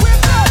 Wake up,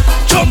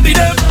 jumpy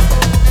them,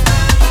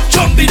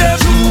 jumpy them.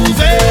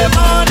 Juve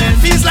morning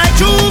feels like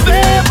Juve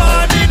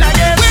morning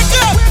again. Wake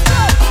up,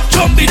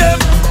 jumpy them,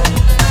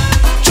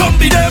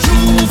 jumpy them.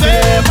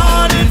 Juve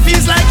morning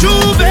feels like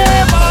Juve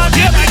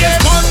morning again.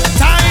 One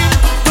time,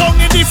 tongue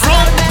in the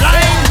front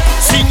line.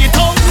 Sing it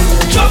on,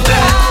 jump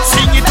it,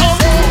 sing it on,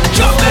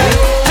 jump it.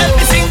 Help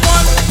me sing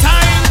one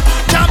time,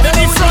 jump in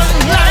the front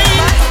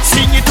line.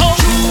 Sing it on,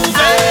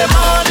 Juve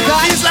morning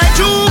feels like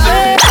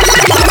Juve.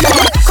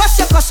 Cuss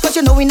your cuss cause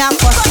you know we not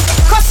fuss.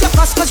 Cuss your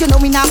cuss cause you know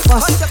we not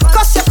fuss.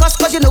 Cuss your cuss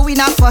cause you know we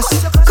not fuss.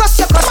 Cuss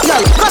your cuss,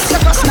 girl, cuss your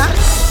cuss now.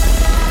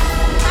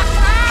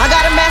 I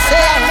got a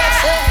message.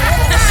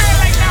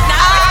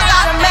 I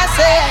got a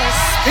message.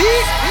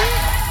 Speak.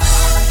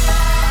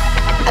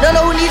 I don't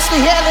know who needs to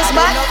hear this,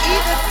 but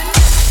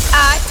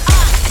I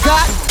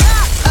got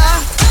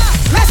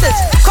a message.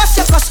 Cuss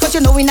your cuss cause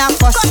you know we not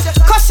fuss.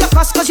 Cuss your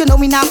cuss cause you know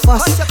we not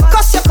fuss.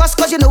 Cuss your cuss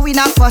cause you know we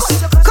not fuss.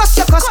 Cuss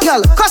your cuss,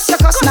 girl, cuss your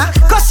cuss now.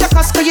 Cuss your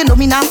cuss cause you know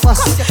me not fuss.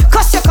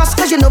 Cuss your cuss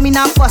cause you know me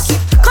not fuss.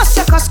 Cuss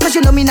your cuss cause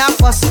you know me not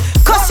fuss.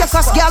 Cuss your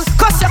cuss, girl,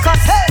 cuss your cuss.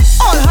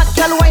 All hot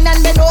girl wine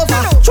and bend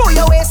over. Throw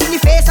your waist in the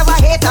face of a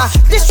hater.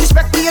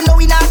 Disrespect me, you know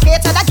we not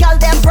cater. That girl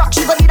them broke,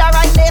 she gon' need a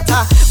ride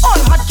later. All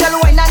hot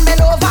girl wine and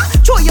bend over.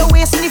 Throw your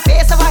waist in the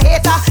face of a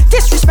hater.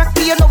 Disrespect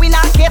me, you know we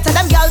not cater.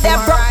 Them girl them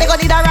broke, they gon'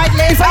 need a ride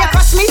later. Before you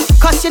cuss me,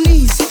 cuss your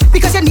knees,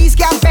 because your knees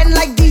can't bend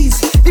like these.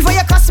 Before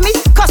you cuss me,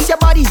 cuss your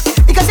body,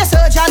 because your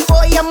surgeon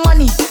owe you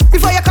money.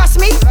 Before you cuss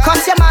me,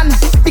 cuss your man,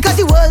 because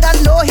the world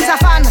don't know he's a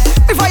fan.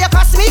 Before you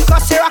cuss me,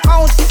 cuss your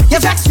account. You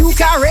vex, you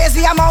can't raise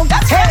the amount.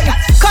 Hey,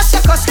 cuss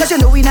your cuss cause you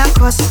know we not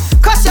cuss.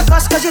 Cuss your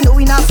cuss cause you know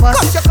we not fuss.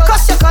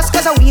 Cuss your cuss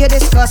cause we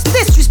discuss.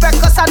 Disrespect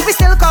us and we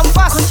still come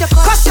fuss.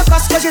 Cuss your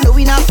cuss cause you know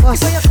we not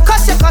fuss.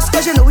 Cuss your cuss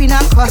cause you know we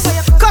not cuss.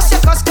 Cuss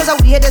your cuss cause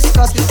we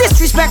discuss.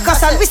 Disrespect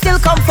us and we still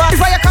come fuss.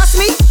 Before you cuss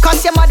me,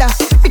 cuss your mother,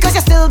 because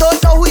you still don't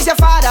know who's your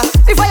father.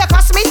 Before you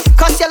cuss me,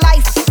 cuss your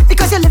life,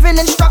 because you're living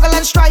in struggle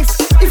and strife.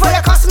 Before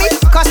you cuss me,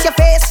 cuss your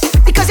face,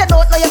 because you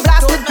don't know your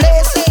blasted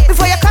place.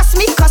 Before you cuss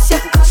me, cuss your,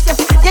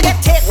 you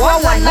get take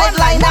one night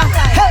liner.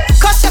 Hey,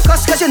 cuss your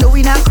cuss cause you know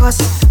we not cuss.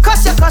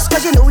 Cuss your cuss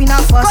cause you know we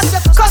not fuss.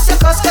 Cuss your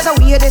cuss cause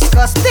we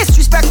discuss.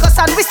 Disrespect us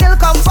and we still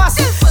come fuss.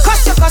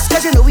 Cuss your cuss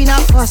cause you know we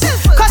not fuss.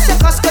 Cuss your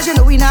cuss cause you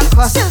know we not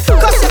cuss.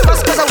 Cuss your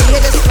cuss cause we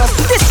discuss.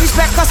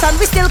 Disrespect us and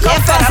we still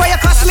come fuss. Before you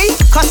cuss me,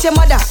 cuss your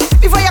mother.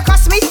 Before you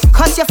cuss me,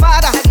 cuss your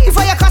father.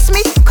 Before you cuss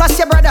me, cuss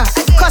your brother.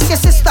 Cuss your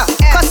sister,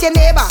 cuss your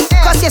neighbor,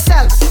 cuss your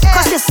yourself,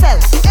 cause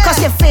yourself, cause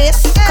your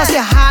face, cause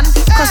your hand,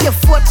 cause your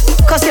foot,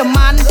 cause your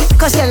man,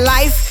 cause your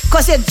life,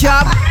 cause your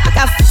job.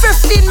 There are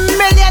 15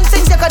 million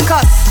things you could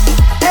cuss.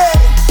 Hey,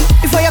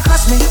 before you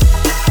cuss me,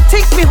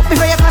 think me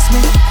before you cuss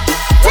me.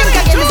 Think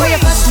again before you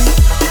cuss me.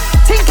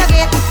 Think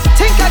again,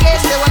 think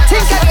again,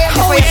 think again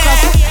before you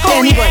cuss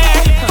anybody.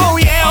 Oh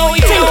yeah, oh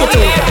yeah, think it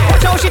too.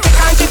 Watch how she take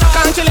and she tuck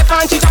and she left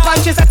and she chop and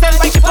she set them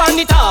right she on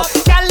the top.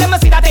 Girl, let me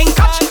see that thing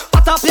catch.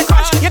 Pat up your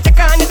crotch. You take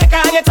and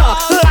you talk.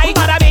 Like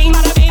bada bing,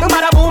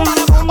 bada boom.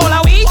 All a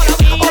we,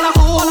 all a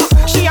who.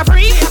 She a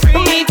free,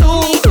 me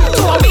too. Two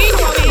a we,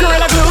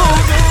 girl a glue.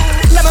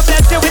 Let me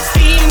bless you with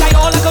steam. Like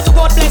all I go to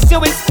God bless you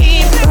with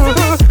steam.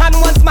 And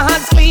once my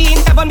hands clean,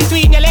 heaven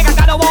between your leg I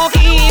gotta walk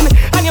in.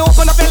 And you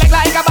open up your leg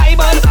like a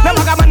Bible. No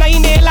longer man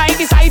in there like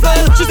disciple.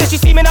 She said she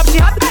steaming up, she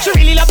hot. She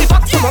really love the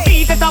fuck. So I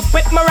beat it up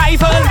with my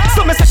rifle.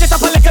 So me set it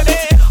up a little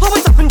bit. Oh,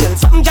 what's up, girl?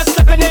 Something just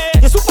slipping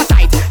it. You're super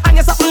tight and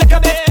you're something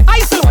little bit. I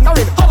still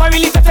wondering how I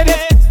really fit in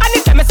it. And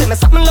it's time I say me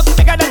something look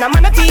bigger than a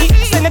manatee.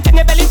 Send it in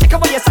your belly, take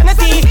away your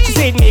sanity. She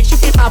said makes you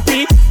feel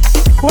happy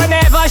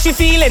whenever she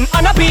feeling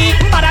unhappy.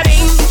 Bada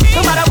bing,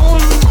 bada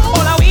boom.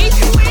 All a we,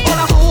 all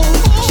a who.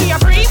 She a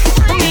freak,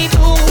 me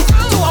too.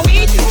 Two a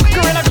we,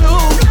 girl a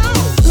glue.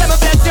 Let me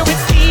bless you with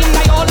steam.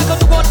 Like all I go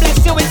to God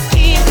bless you with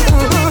steam.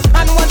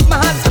 And once my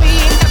hands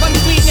clean, heaven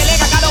between your leg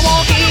I gotta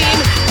walk in.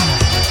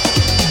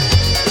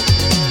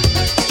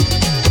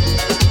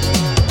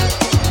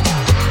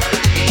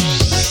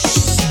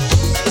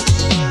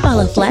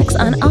 Follow Flexx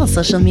on all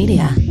social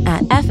media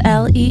at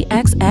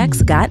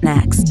FLEXX Got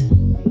Next.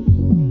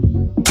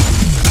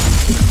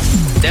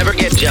 Never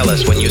get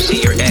jealous when you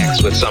see your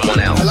ex with someone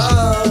else.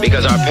 Hello?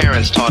 Because our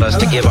parents taught us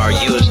to give our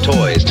used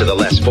toys to the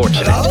less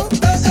fortunate. Hello?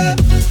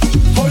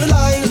 Hold the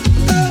line.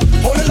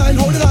 Hold the line,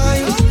 hold the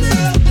line.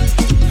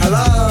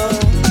 Hello?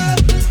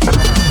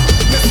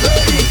 Miss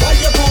Lady, why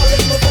you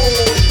calling my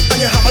phone and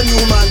you have a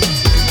new man?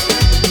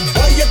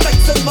 Why you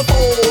texting my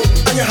phone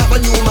and you have a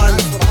new man?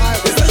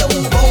 You say you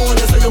move on,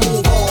 you say you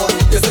move on.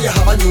 You say you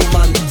have a new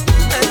man.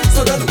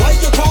 So then why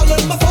you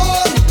calling my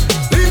phone?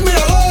 Leave me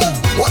alone.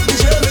 What the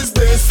hell is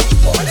this?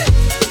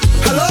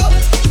 Hello?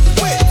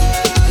 Wait,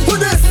 who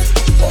this?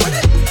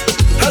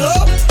 Hello?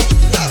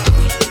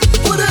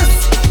 Who this?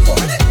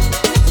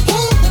 Who?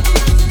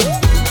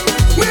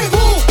 Me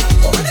who?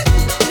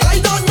 I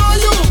don't know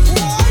you.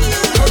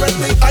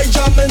 Currently I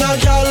jam in a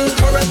gyal.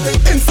 Currently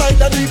inside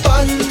the deep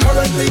end.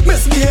 Currently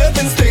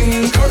misbehaving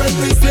sting.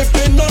 Currently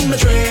slipping on the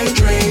train.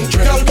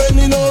 Gyal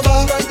bending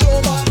over,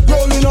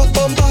 rolling up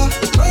bumper.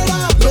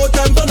 No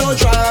time for no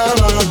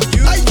drama.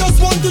 I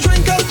just want to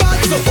drink and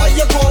back. So why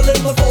you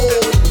calling my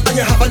phone and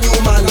you have a new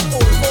man?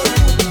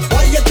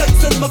 Why you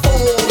texting my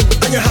phone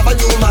and you have a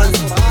new man?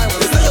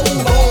 You say you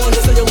move on,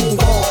 you say you move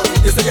on.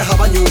 You say you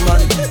have a new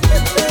man.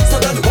 So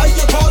then why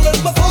you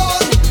calling my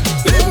phone?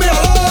 Leave me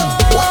alone.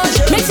 What the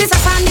shit? Mix this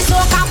up on the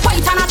soca,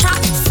 point on a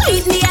track.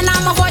 Sweet me and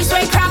my voice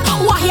way crack.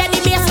 Wah hear the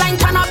bass line,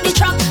 turn up the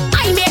truck.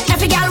 I make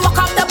every girl walk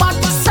up the butt.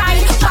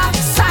 Side, back,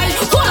 side.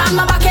 Hold on,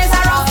 my back is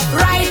a rough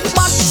ride.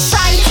 But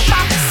side,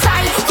 back,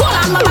 side. Hold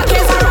on, my back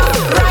is a rough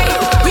ride.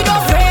 We don't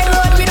afraid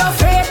road, we don't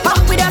afraid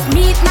pump. We just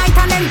meet night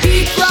and then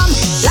beat from.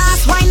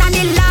 Last wine and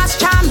the last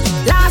jam.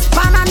 Last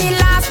pan and the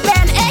last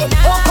bend. Hey,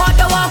 walk out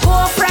the walk,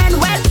 oh friend.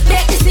 Well,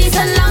 make the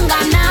season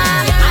longer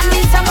now. I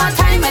need some more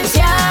time with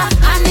ya.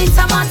 I need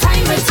some more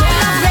time with ya.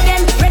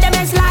 Rhythm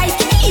is life.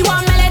 He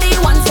want melody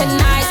once and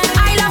nice.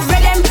 I love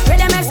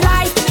rhythm is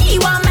life. He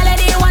want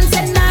melody once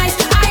and nice.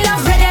 I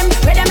love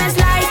rhythm is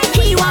life.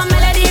 He want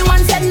melody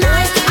once and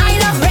nice. I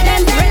love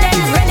rhythm.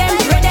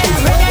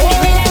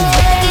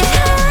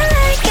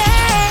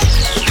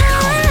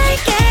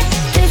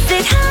 Twist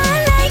it how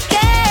I like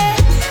it,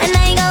 and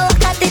I go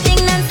walk out the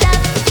thing non-stop.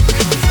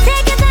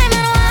 Take your time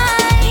and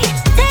wine,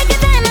 take your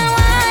time and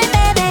wine,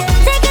 baby.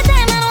 Take your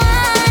time and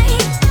wine,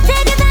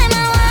 take your time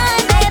and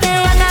wine, baby.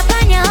 Walk up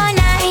on you all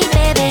night,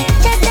 baby.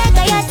 Just take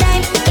your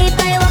time. If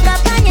I walk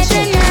up on you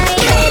tonight,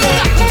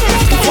 baby.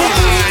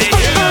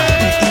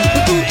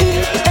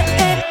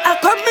 I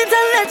come in to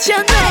let you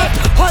know.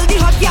 Hold the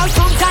hot girl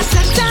from the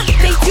center.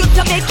 Make you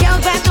to make girl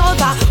bend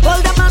over.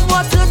 Hold the man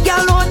what's a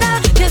girl owner.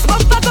 This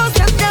bumper goes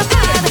in the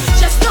van.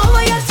 Just know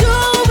what you're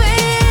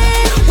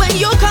doing when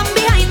you come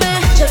behind me.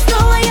 Just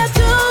know what you're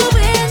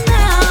doing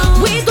now.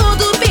 We go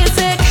do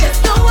basic.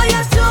 Just know what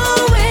you're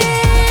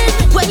doing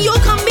when you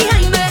come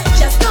behind me.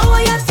 Just know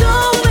what you're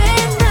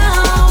doing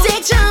now.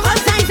 Take jump, all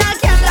sides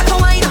again like a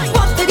wine.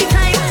 Walk to the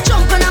time,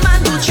 jump on a man,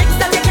 do tricks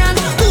that you can.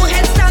 Do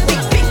headstand,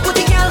 big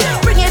booty girl.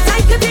 Bring it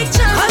tight to take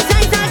jump. All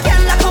sides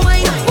again like a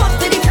wine. Walk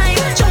to the time,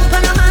 jump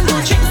on a man, do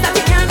tricks that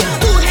you can.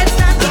 Do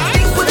headstand,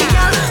 big booty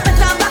girl.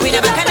 Better back We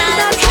never can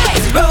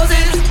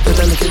Roses that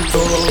I'm looking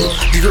for.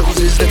 The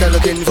roses that I'm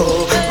looking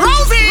for.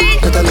 Rosie!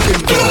 That I'm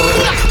looking for.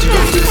 The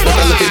roses that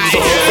I'm looking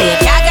for. Say you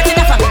can't get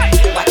enough of me.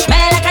 Watch me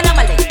like an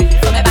anomaly.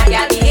 For me bad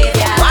girl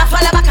behavior. Walk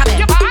fall back of me.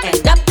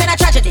 End up in a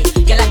tragedy.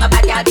 You like my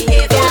bad girl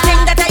behavior. You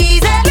think that I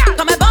easy?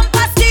 Come me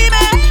bumper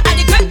steaming. And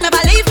the grip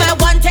never leave me.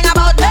 One thing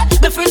about me,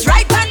 my fruits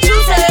ripe and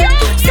juicy.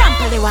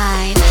 Sample the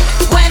wine.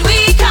 When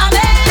we come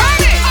in,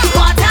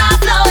 water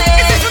flowing.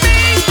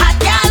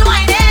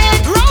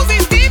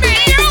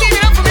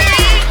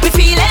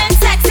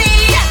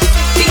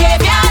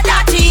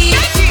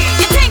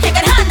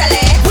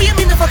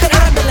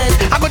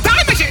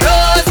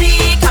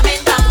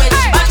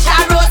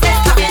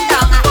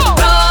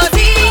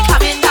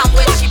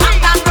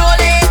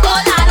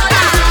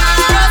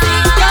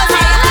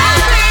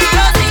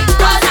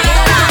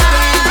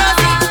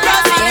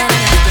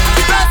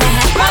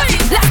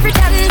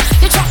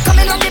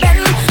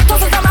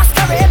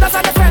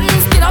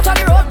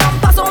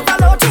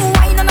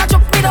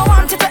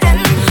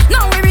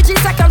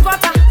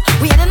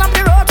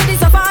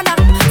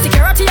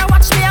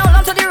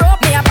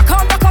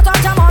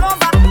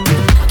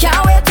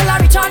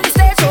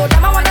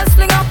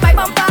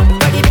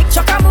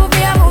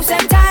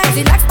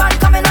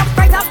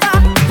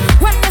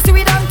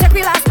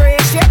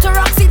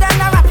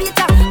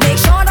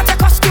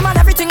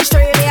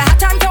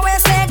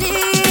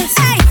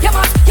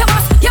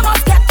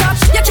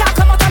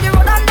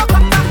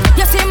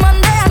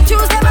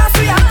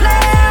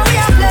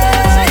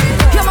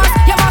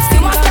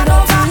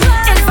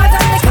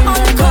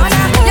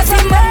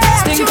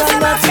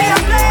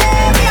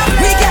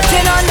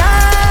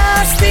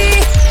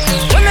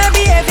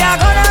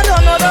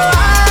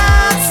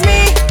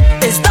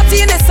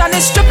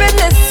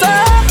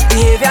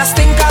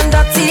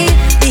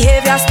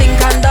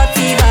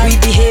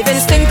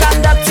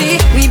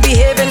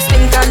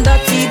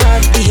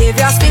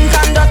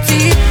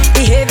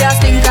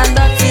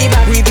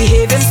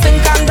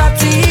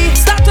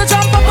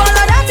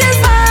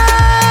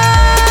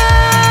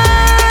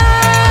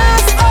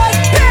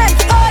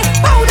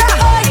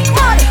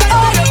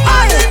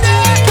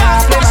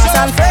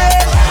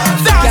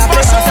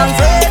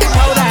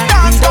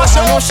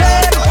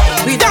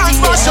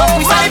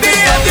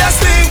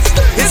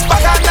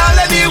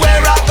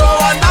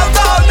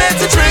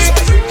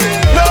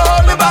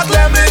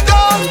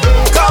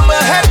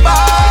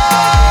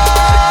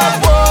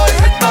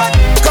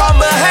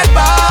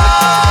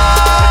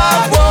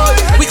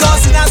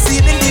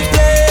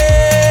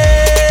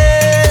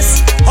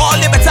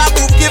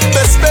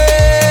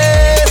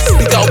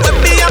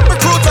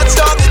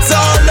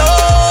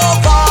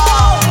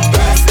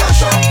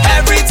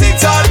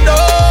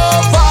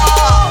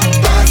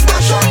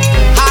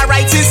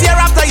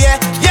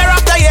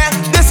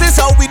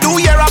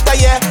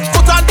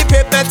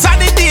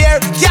 Sunny dear,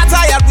 can't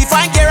tired, we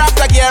find gear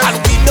after gear. And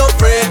we don't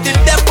break in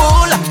the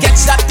pool.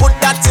 Catch that, put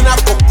that in a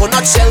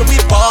coconut shell, we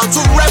born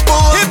to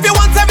rebel. If you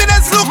want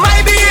evidence, look,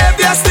 my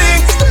behavior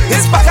stinks.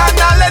 It's back and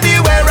all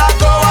anywhere I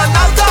go, and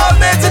I'll tell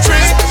me to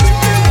treat.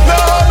 No,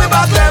 me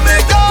back, let me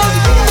go.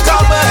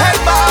 Come my head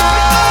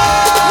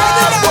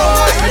back,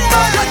 boy.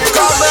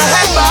 Come my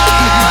head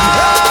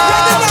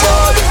back,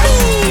 boy.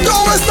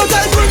 Don't waste no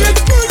time, bring it.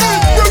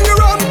 Bring the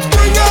rum,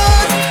 bring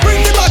it.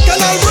 Bring the back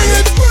and I'll bring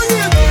it.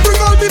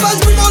 Bring all the buzz,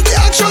 bring all the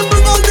action,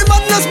 bring all the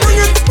madness, bring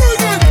it.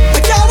 I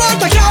can't wait.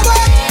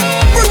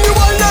 Bring the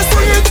wildness,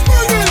 bring it.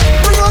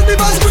 Bring all the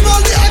buzz, bring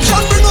all the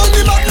action, bring all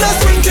the madness,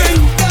 bring ting,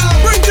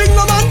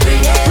 no man.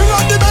 Bring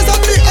out the best of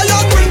the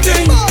iron, bring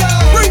ting, no man.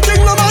 Bring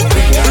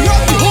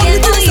out the whole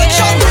new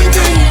section, bring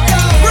ting,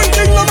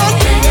 no man.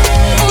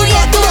 Bring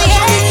out the best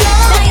of the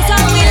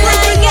iron, bring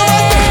ting, no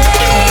man.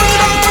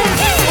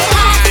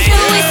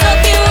 We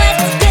soaking wet.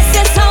 This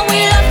is how we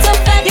love to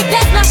fed. The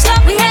place mashed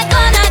up, we head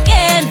on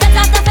again. But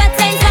after fed,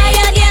 ain't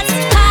tired yet.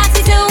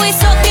 Party till we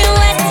soaking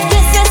wet.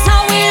 This is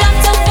how we love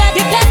to fed.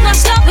 The place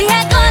mashed up, we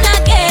head on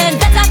again.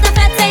 But after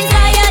fed, ain't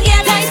tired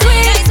yet. Die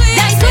sweet,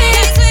 die sweet,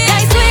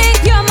 die sweet.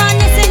 Your man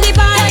is in the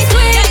bar. Die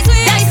sweet,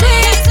 die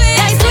sweet,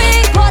 die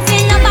sweet. Pause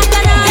in the back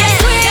and die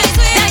sweet,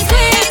 die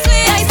sweet,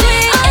 die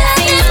sweet. All of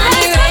this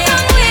money right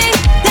on we.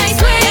 Die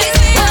sweet,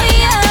 oh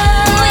yeah,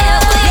 oh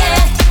yeah, oh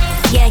yeah.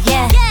 Yeah,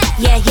 yeah,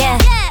 yeah, yeah,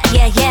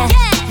 yeah, yeah,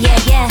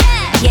 yeah,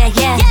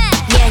 yeah, yeah,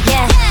 yeah,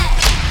 yeah.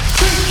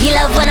 He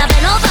love when I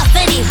bend over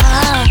for the,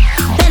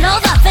 bend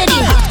over for the,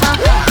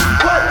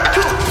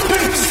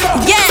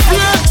 yeah.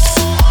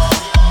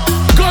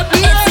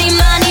 It's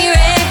Imani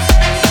Ray,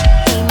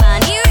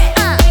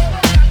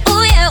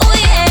 ooh yeah,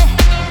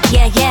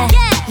 yeah, yeah, yeah,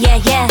 yeah,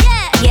 yeah,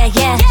 yeah,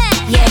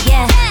 yeah,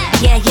 yeah,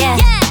 yeah,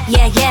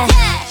 yeah, yeah.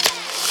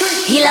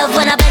 He love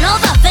when I bend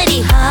over for the,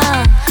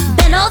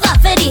 bend over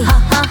for the,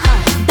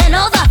 bend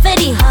over for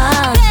the,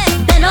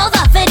 bend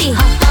over for the,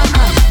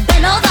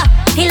 bend over.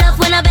 He love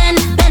when I bend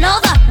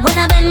over, when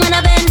I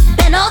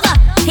bend over.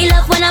 He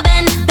love when I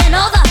bend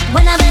over,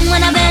 when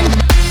I bend.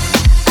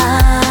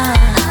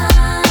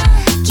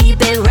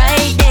 Keep it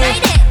right there.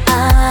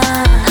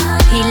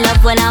 He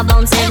love when I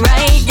bounce it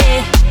right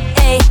there.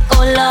 Hey,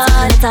 oh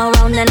Lord, it's all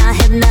round and I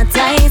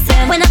hypnotize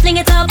him. When I fling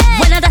it up,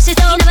 when I dash it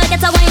up, he never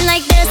gets a wine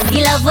like this.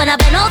 He love when I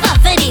bend over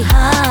for the,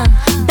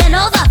 bend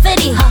over for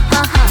the,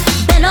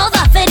 bend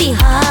over for the,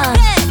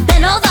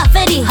 bend over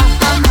for the,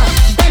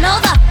 bend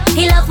over.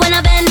 He love when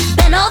I bend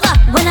over,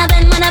 when I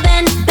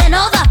bend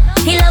over.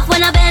 He love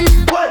when I bend.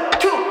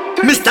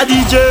 Mr.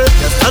 DJ,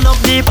 just turn up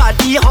the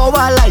party how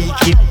I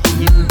like it.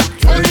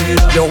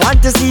 You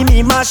want to see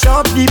me mash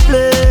up the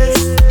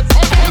place?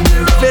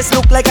 Face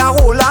look like a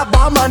whole of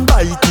bomb and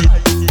bite it.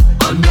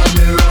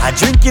 I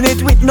drinking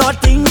it with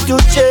nothing to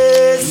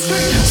chase.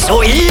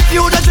 So if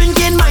you the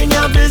drinking, mind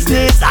your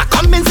business. I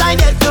come inside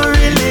get to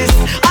release.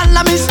 All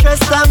of me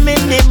stress, I'm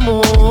in the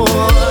mood.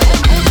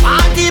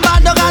 Party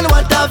bad dog and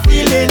what a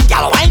feeling.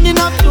 Gyal winding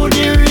up to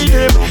the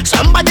rhythm.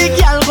 Somebody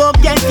gyal go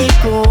get it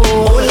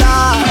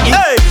cola.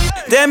 Hey,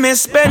 them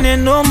is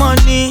spending no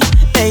money.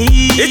 Hey,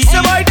 It's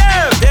about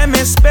them. them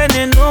is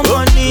spending no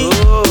money.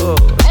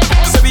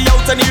 So we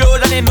out on the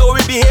road and they know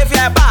we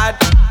behavior bad.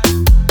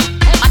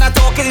 And I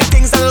talking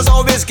things that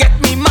always get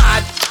me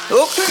mad.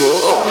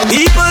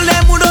 People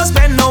them who don't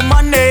spend no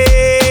money,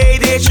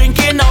 they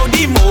drinking out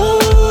the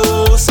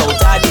most out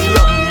of the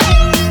rum.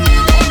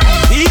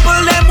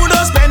 People them who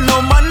don't spend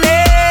no money,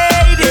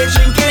 they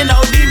drinking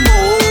out the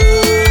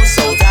most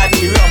out of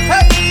the rum.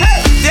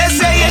 They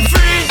say it's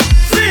free.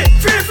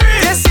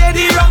 They say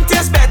the rum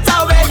tastes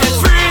better when it's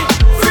free.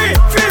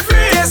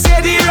 They say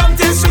the rum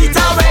tastes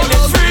sweeter when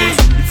it's free.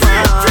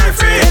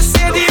 They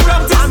say the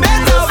rum tastes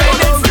better when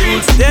it's free.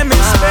 Them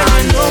is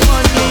spending no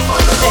money.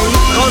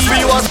 Cause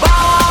we was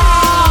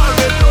born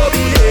with no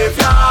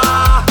behavior.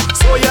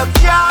 So you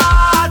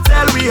can't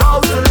tell we how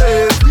to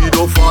live. We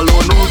don't follow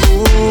no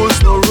rules.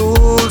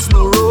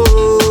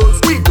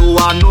 We go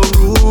on no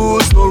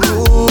rules.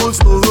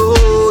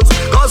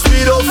 Cause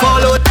we don't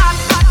follow that.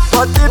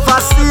 But if I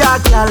see a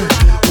girl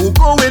who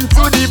go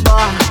into the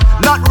bar,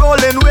 not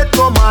rolling with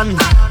no man,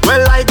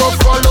 well I go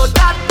follow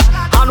that.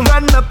 And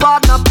when my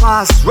partner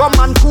pass, rum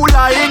and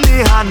cooler in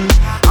the hand,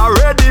 I'm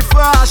ready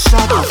for a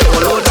shot. I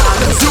follow that.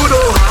 You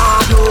don't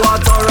have no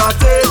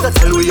authority to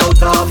tell we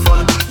out of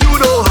fun. You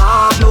don't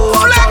have no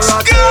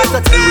authority to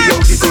tell we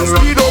out the thing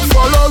wrong. We don't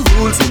follow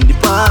rules in the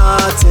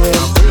party,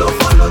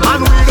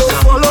 and we don't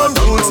follow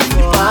rules in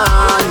the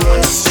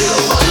party.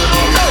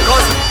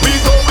 Cause we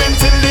go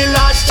until the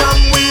last jam,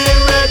 we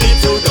ain't ready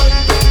to done.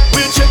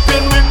 We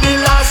chipping with the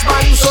last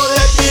man, so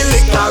let the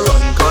liquor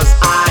run. Cause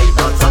I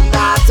not on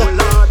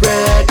that,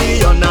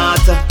 ready or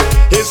not,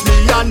 it's me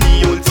and the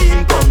whole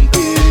team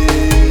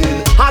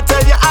pumping. I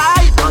tell you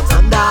I not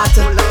on that,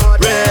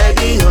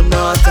 ready or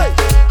not,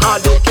 I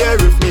don't care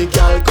if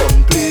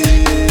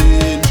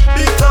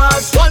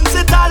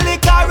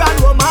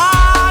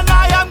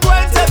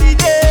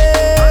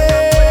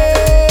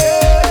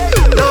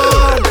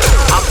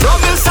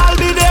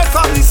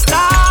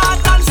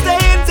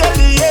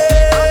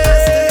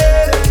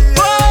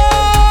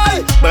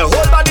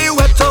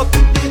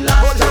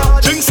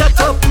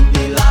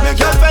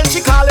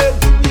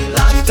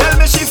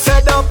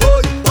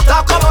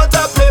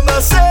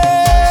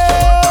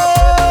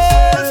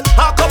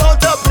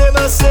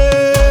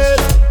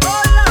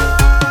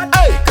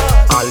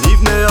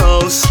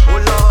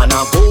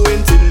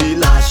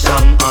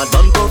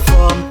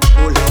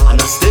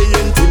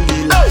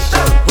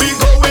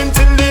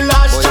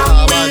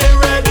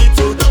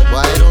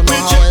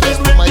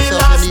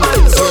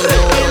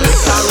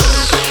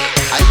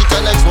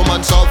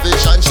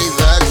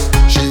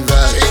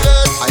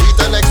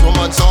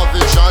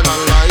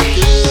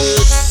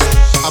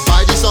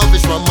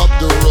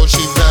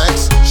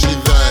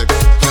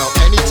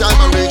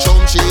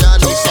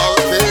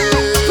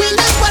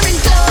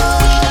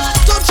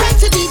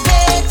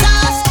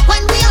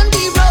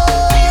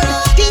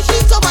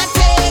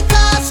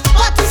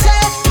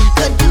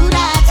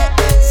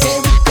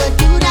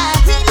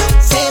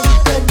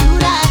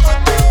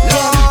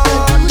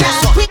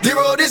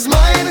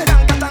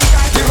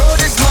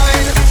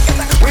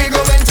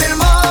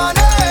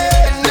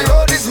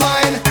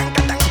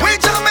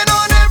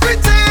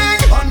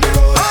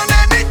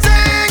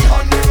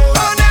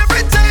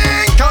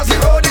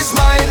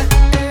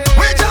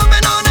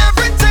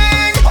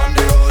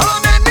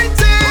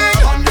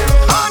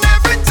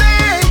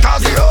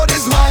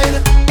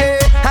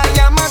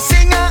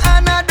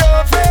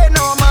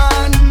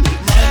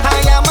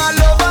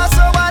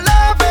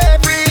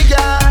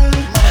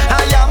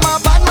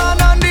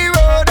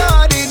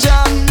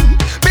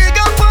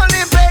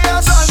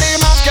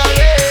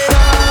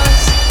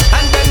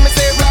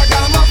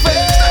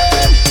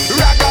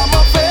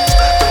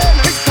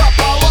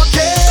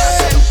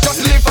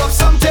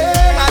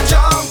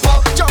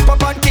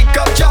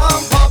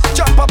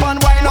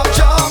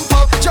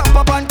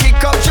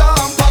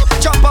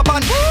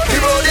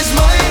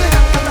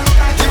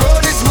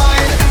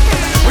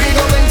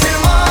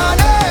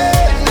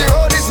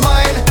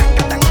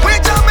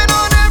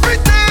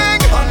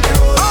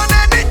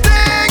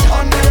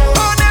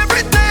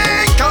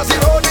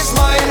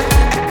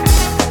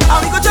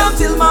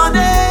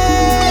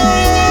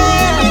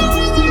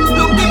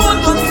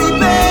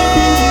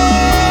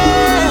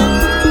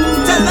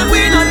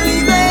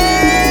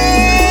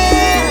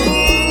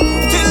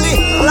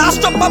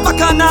up a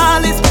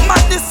bacchanal. It's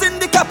madness in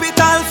the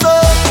capital. So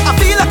I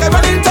feel like I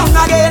run in tongue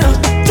again.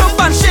 Jump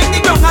and shake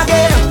the ground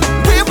again.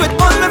 Wave with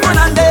all my friends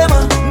and them.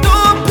 No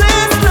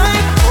place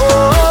like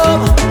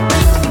home.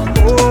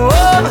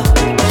 Home.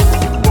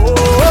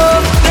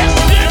 Home.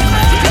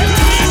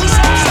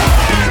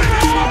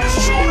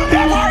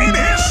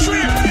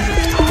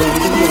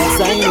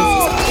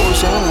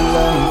 Ocean of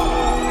love.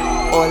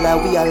 All that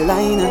we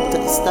align to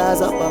the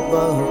stars up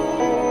above.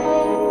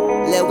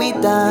 Let we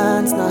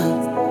dance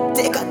now.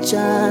 Take a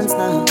chance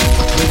now.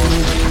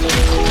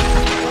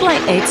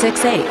 Flight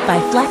 868 by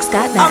Flexx.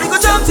 And we go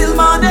jump till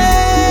morning.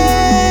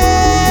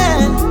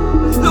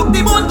 Look,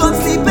 the moon gone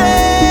sleeping.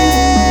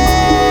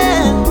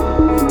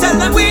 Tell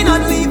them we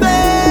not leaving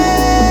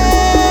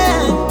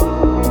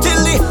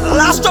till the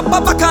last drop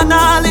of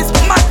bacchanal. Is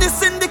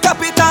madness in the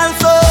capital.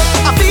 So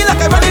I feel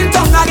like I run in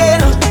tongue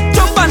again.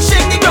 Jump and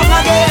shake the ground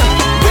again.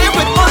 Wave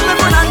with all my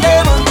friends and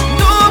them.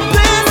 No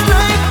place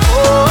like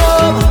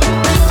home.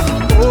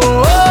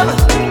 Home.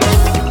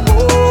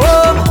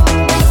 Home.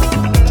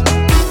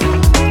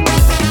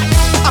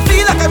 I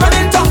feel like I run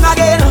in tongue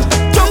again.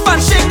 Jump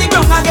and shake the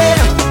ground again.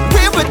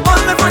 Wave with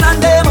all my friends and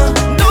them.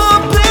 No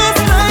place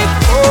like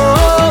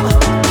home.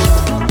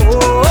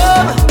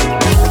 Home.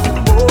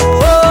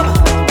 Home.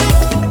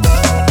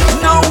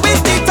 Now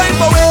is the time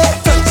for it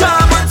to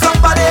jam on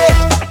somebody.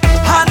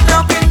 Hand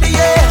up in the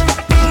air.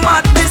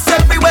 Madness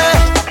everywhere.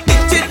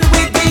 Itching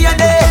with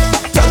DNA.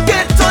 To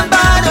get on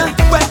bad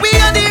when we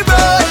on the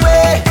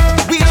roadway.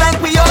 We like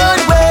we own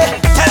way.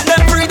 Tell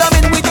them freedom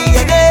in with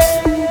DNA.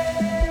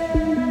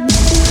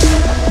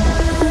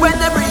 When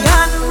every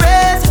hand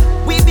raised,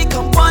 we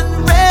become one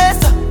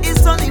race.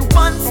 It's only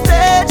one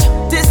stage.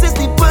 This is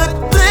the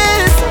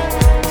birthplace.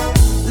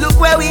 Look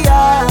where we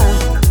are.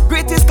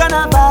 Greatest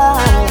carnival.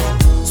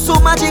 So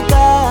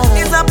magical.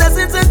 It's a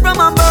blessing sent from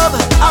above.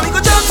 And we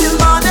go jump till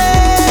morning.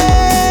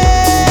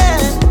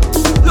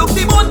 Look,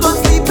 the moon gone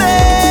sleeping.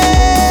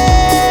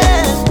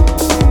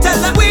 Tell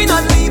them we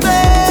not leaving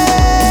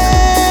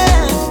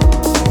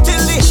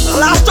till the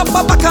last drop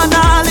of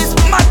bacchanal. Is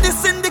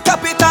madness in the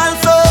capital.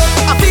 So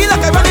I feel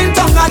like I run in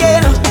tongue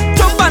again.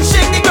 Jump and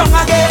shake the ground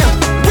again.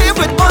 Wave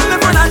with all my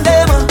friends and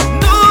them.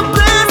 No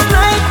place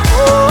like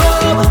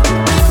home.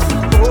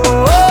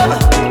 Home.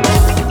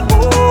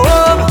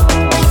 Home.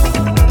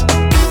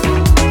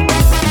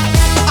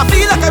 I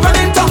feel like I run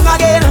in tongue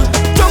again.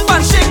 Jump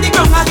and shake the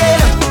ground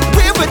again.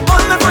 Wave with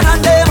all my friends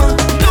and them.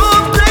 No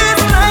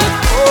place like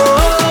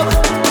home.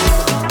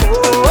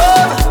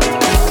 Home.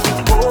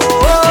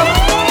 Home.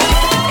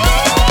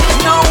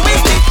 Now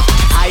is it?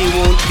 I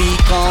won't be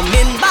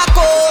coming back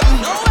home.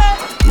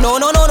 No,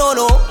 no, no, no,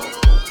 no.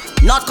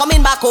 Not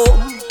coming back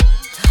home.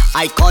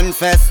 I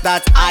confess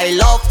that I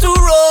love to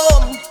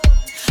roam.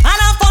 And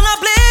I found a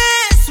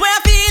place where I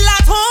feel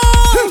at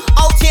home.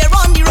 Out here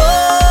on the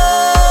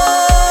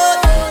road.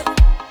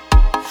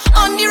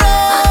 On the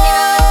road.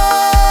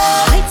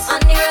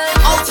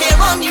 Out here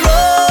on the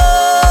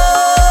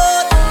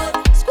road.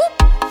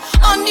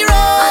 On the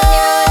road.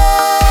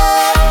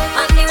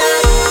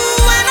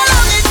 Ooh, and I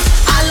love it.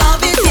 I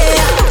love it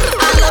here.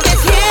 I love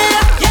it here.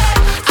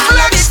 I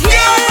love it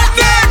here.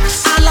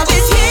 I love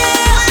it here.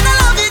 And I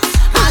love it.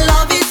 I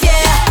love it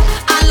here.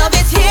 I love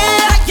it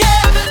here.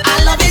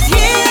 I love it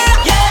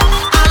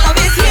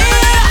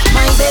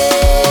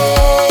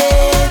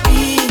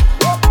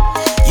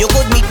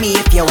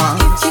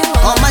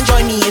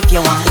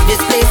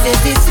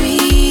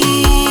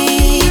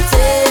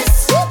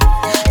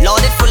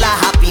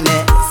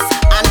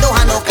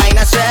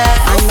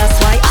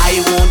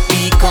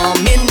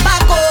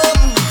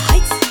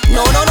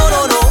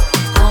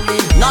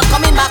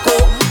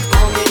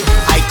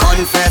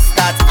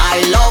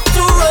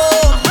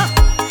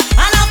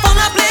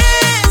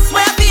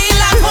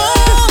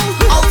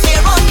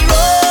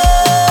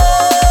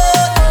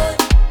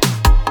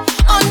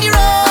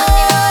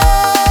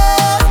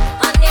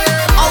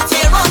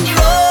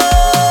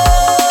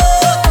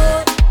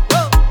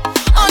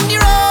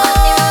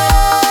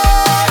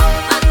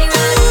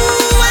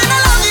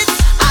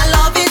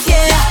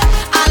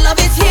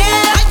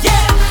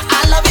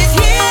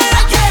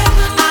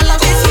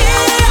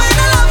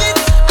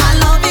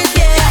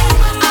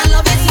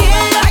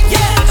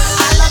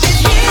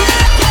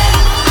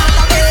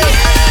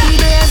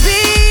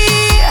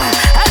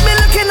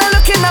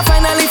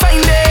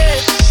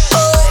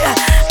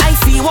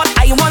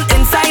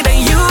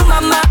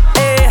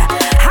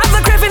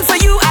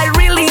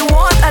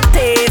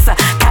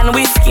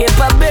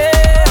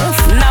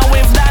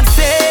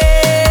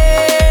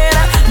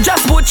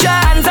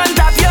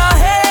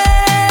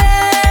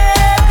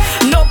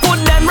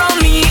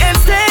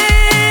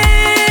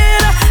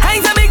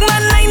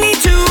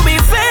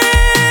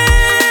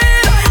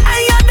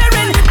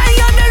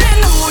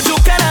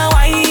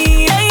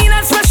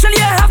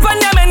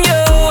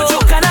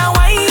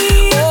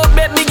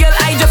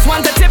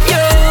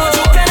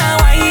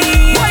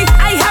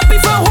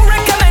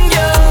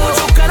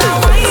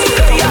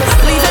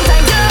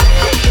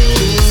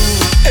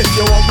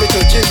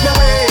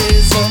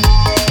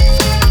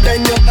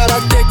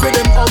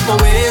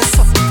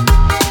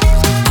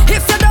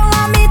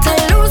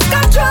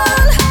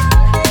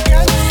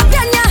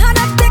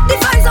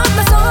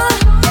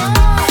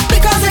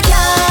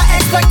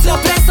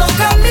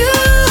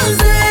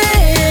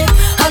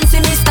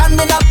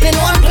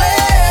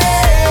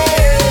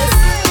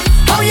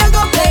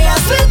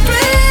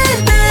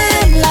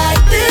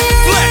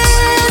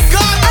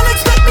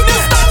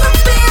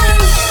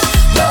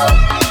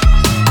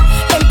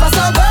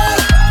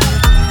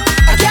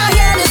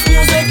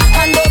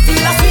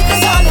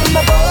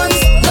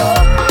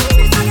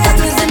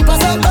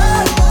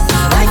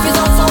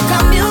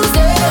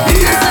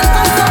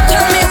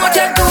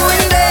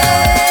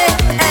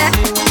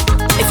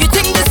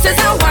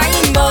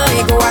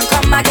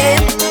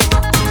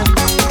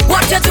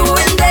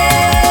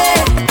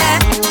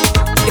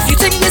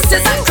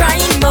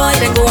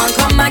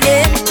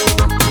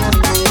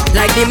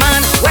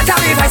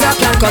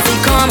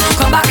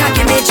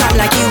you chat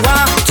like you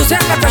are. To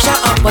send the pressure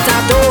up, but I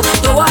don't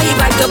want you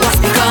back to bus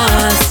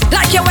because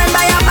like you went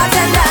by a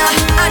bartender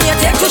and you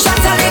take 2 shots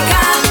of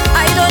liquor.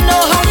 I don't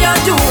know how you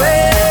do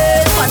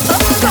it, but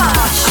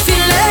gosh,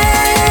 feel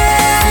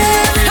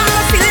it.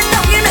 I'm feeling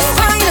down in my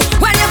spine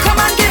when you come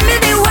and give me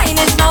the wine.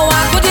 It's now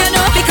I could you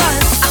know because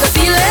I can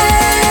feel it.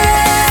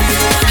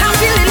 I'm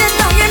feeling it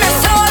down in my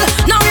soul.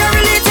 Now you're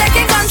really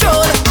taking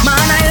control. Man,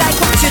 I like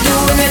what you're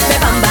doing with me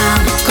bam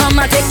bam.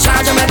 Come and take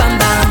charge of me bam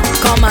bam.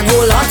 Come and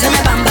hold on to me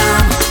bam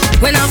bam.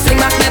 When I fling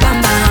back me bam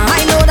bam,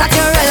 I know that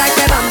you really like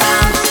me bam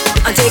bam.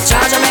 And take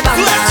charge of me bam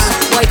bam.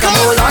 Boy, come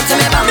hold on to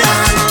me bam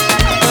bam.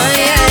 Oh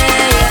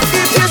yeah.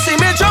 If you see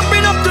me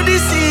jumping up to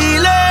the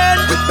ceiling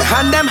with my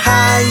hand them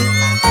high,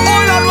 oh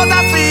Lord, what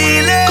I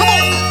feeling. Come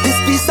on, this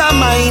peace of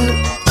mind.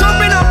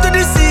 Jumping up to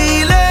the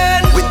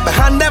ceiling with my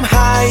hand them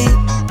high,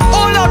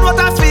 oh Lord, what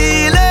I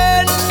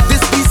feeling.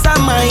 This peace of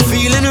mind,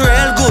 feeling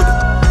real good.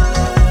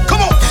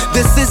 Come on,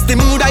 this is the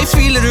mood I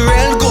feeling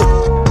real good.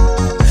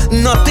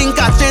 Nothing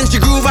can change the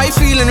groove, I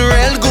feeling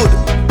real good.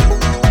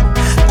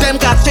 Them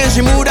can change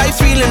the mood, I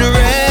feeling real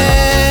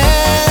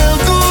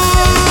good.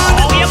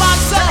 Oh, you want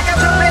to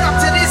jumping up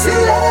to the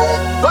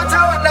ceiling. What a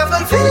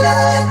wonderful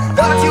feeling.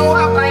 Don't you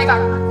have my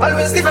back?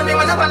 Always give me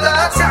when I'm on the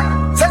attack.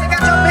 So you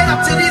can jumping up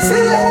to the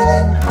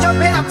ceiling.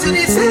 Jumping up to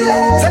the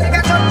ceiling. So you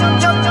can jump,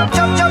 jumping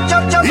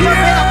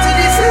up to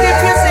the ceiling. If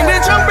you see me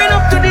jumping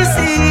up to the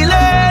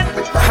ceiling,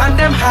 hand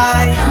them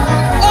high.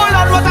 Oh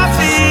Lord, what I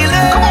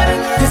feeling. Come on,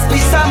 this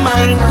peace of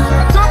mind.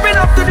 Jumping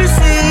up to the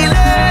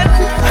ceiling,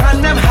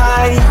 hand them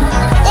high.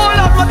 Oh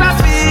Lord, what I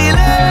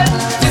feeling.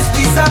 This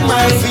peace of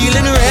mind,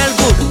 feeling real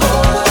good.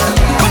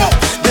 Come on,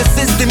 this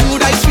is the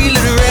mood I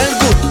feeling real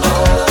good.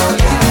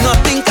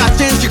 Nothing can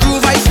change the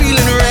groove, I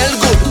feeling real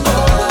good.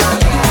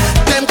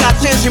 Them can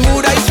change the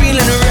mood, I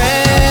feeling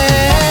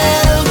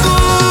real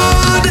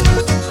good.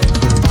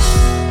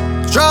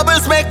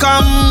 Troubles may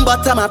come,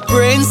 but I'm a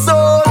praying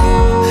soul.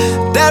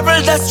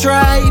 Devil does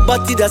try,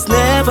 but he does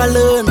never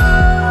learn.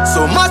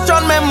 So much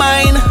on my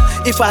mind,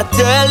 if I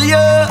tell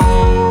you,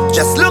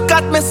 just look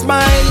at me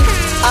smile.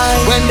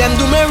 When them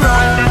do me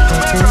wrong,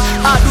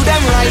 I do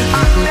them right.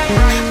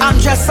 I'm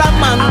just a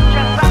man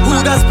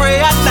who does pray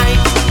at night.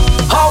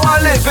 How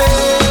I live it,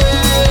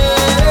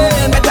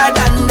 better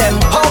than them.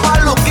 How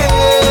I look it,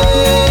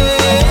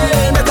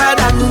 better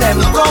than them.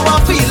 Look how I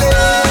feel it,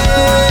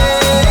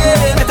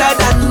 better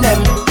than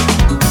them.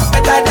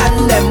 Better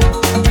than them.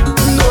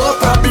 No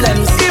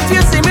problems. If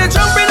you see me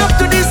jumping up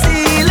to the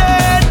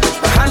ceiling,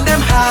 hand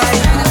them high.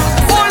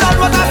 Oh Lord,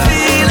 what I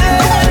feeling.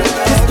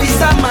 This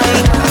peace of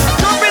mind.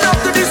 Jumping up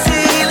to the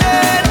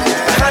ceiling,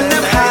 hand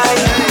them high.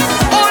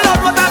 Oh Lord,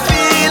 what I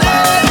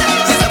feeling.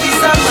 This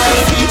peace of mind.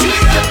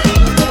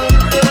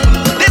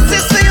 This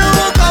is for you,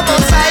 come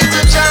outside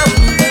to jump.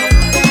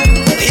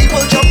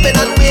 People jumping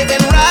and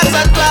waving rags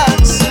and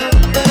clouds.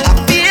 I'm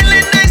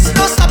feeling nice,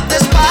 no stop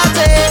this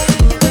party.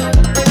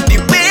 The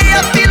way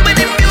I feel when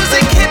the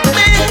music hit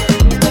me.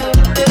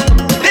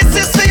 This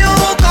is for you,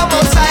 come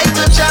outside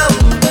to jump.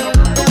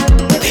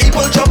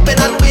 People jumping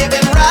and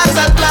waving rags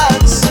and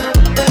clouds.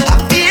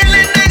 I'm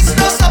feeling nice,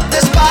 no stop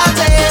this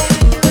party.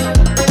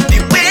 The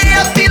way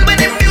I feel when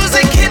the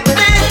music hit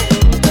me.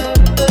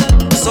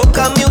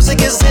 Soca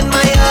music is in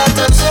my heart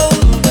and soul.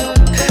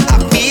 I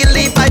feel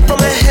the vibe from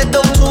my head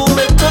down to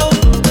my toe.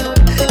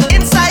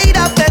 Inside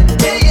of it,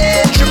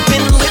 yeah,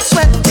 dripping with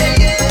sweat,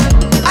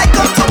 yeah. I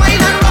come to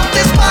wine and rock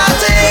this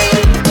party.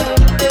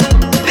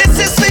 This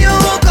is for you,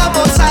 come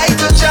outside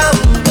to jump.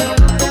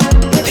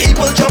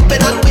 People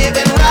jumping and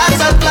waving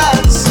rags and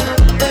flags.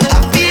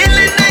 I'm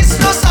feeling nice,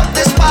 no stop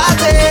this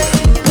party.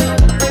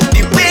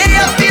 The way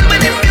I feel when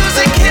the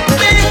music hit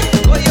me.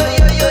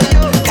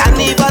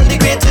 Carnival, the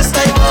greatest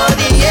time of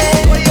the year.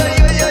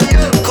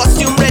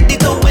 Costume ready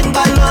to win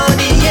by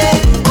money, yeah.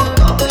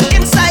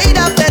 Inside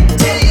of it,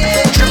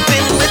 yeah,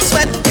 dripping with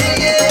sweat,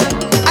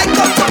 yeah. I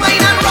come to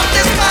wine and rock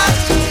this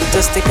party.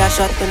 Just take a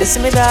shot when you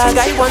see me dog.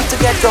 I want to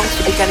get drunk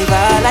for the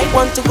carnival. I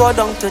want to go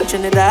down to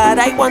Trinidad.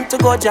 I want to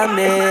go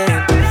jamming.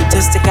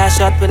 Just take a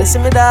shot when you see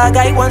me dog.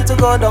 I want to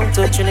go down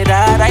to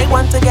Trinidad. I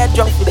want to get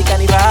drunk for the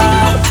carnival.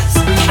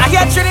 I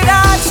hear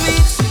Trinidad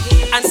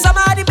sweet, and some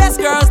of the best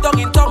girls down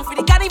in town for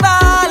the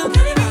carnival.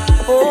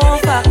 Oh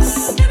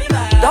facts,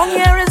 down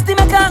here is the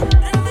Mecca.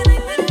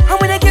 And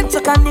when I get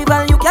to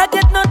carnival, you can't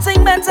get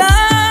nothing better.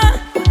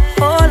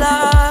 Oh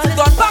Lord,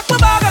 don't back my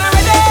bag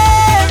and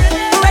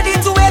I'm ready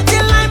to wait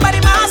till line by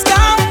the mask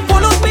out.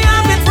 Pull up me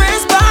and with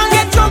wrist band,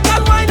 get drunk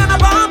and wine and a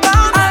bomb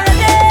bomb.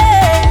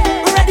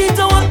 Ready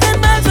to walk 10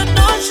 miles with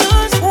no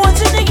shoes,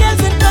 watching the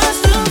girls in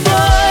costume,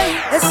 boy.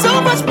 There's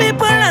so much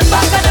people and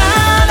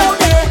Bacchanal out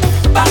there,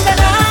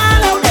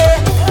 Bacchanal out there,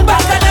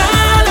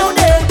 Bacchanal out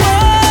there.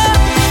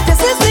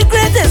 This is the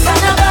greatest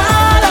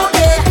carnival out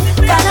there,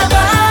 carnival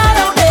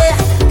out there,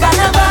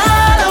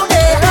 carnival out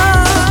there.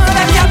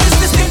 Let me have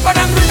this thing for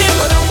them to live.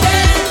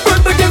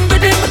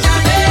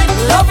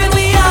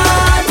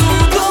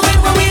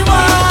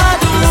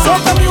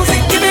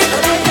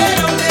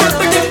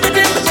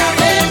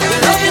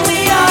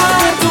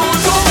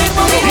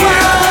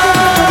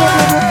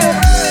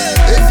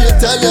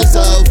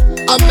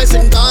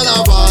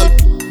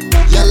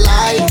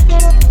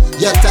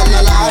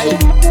 a lie.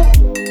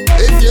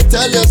 If you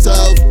tell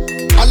yourself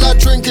I'm not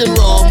drinking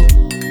rum,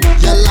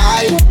 you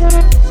lie,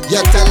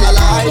 you tell a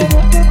lie.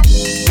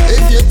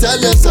 If you tell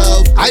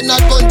yourself I'm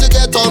not going to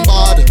get on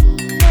board,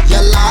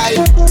 you lie,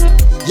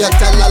 you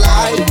tell a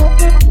lie.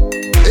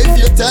 If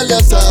you tell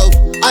yourself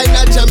I'm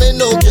not jamming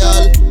no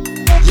girl,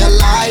 you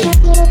lie,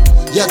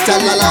 you tell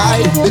a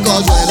lie.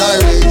 Because when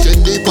I reach in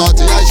the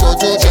party I sure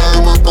to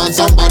jam up on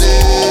somebody,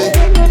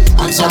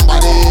 on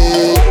somebody.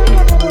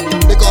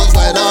 Because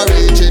when I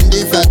reach in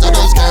the fete I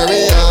just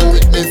carry on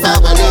with me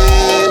family,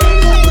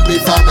 with me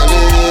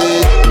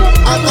family.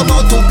 I come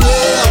out to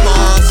play a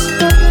mass,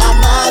 a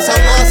mass, a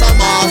mass, a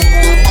mass.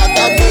 Don't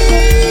bother me.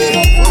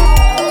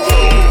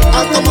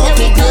 I come out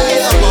to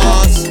play a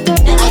mass,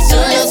 a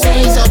serious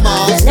piece of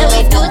mass. Let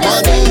me do this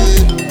thing.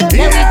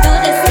 Let me do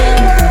this thing.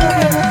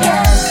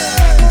 Yeah.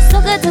 So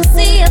good to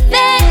see your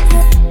face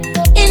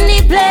in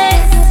the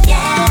place.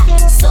 Yeah.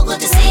 So good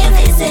to see your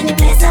face in the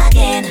place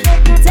again.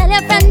 Tell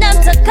your friend them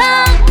to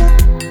come.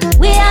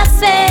 We have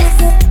space.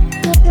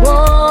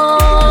 Whoa.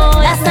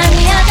 Last time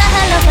we had a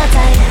hell of a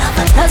time.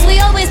 Cause we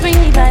always bring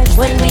the vibes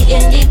when we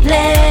in the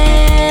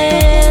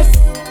place.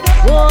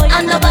 Whoa.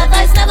 And the bad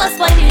vibes never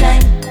spoil the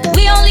line.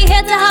 We only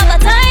here to have a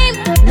time,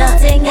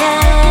 nothing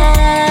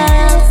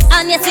else.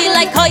 And you see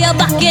like how you're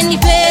back in the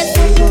place.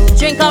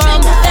 Drink a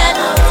rum bed,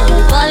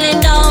 falling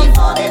down.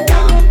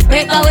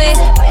 Break away,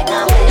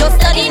 don't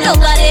study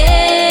nobody.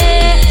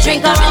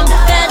 Drink a rum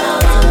bed,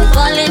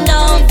 falling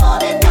down.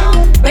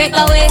 Break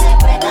away,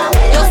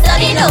 don't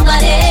study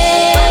nobody.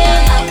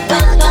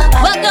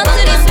 Welcome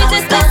to the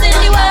sweetest place in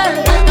the world.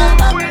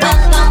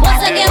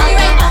 Once again we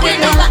right back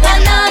in the Backazz.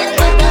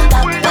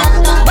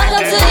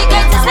 Welcome to the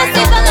greatest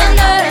festival on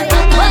earth.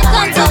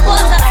 Welcome to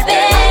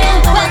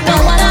Spain.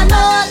 Welcome one and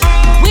all.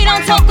 We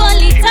don't talk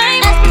only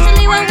time,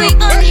 especially when we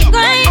on the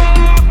grind,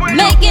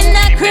 making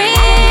that cream.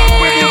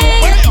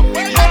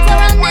 That's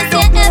around this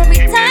here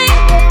every time.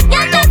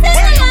 Yeah, that's in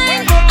the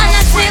line, and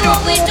I see what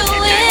we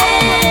doing.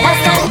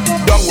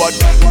 Done what?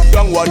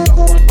 Done what?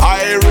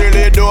 I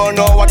really don't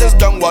know what is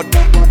done what?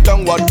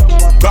 Done what?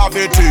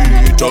 Gravity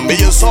to me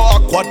is so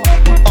awkward,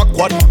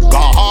 awkward.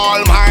 Got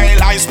all my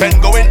life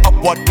spent going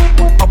upward,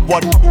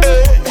 upward.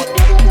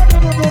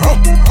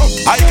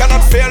 I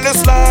cannot feel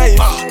this life,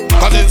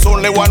 cause it's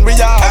only one we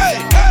are.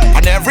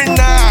 And every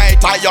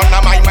night I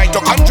honor my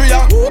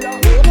mitochondria.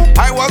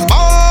 I was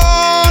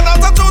born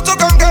as a true to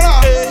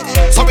conqueror,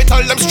 so we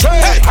tell them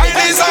straight. I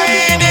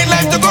designed it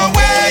like to go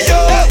where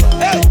you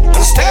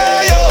and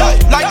stay you,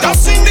 like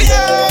dust in the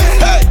air.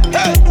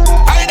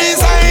 I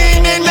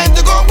designed it like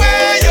to go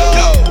where you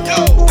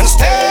and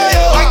stay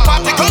you, like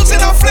particles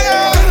in a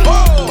flare.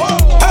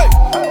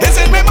 Is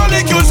it me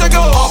molecules that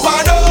go up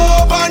and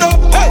up and up?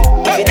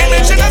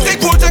 Energy that they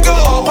put to go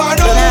up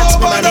and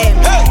up and up.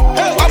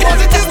 I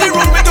want it is the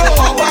room we go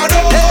up and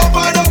up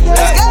and up.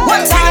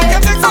 One time,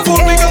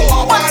 we go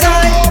up and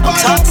up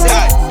and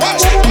up.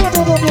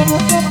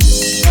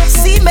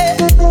 See me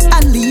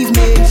and leave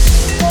me.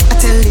 I'm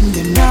telling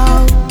you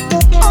now.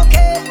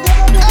 Okay.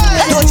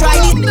 Don't try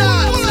it.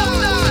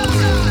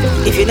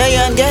 If you know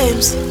you're on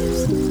games,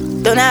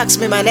 don't ask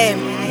me my name.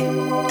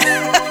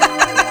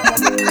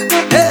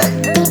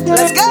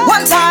 Let's go.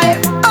 One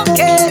time.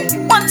 Okay.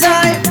 One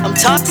time. I'm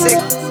toxic.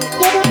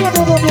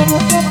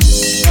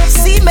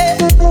 See me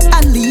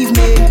and leave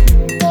me.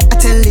 I'm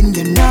telling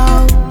you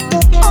now.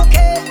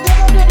 Okay.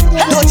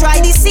 Don't try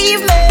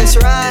deceive me. That's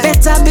right.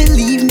 Better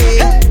believe me.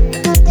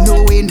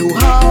 No way, no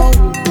how.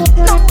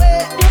 No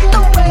way,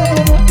 no way.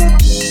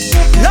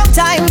 Long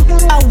time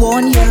I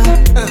warn you,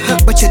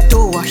 but you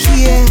don't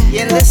hear.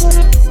 You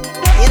listen.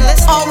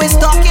 Always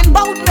talking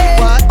about me.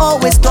 What?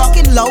 Always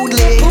talking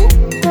loudly.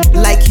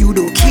 Like you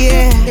don't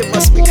care. It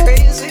must be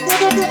crazy.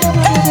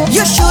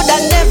 You should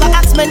have never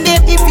asked my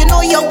name if you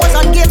know you was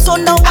on game. So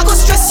now I go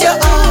stress you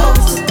out.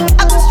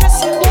 I go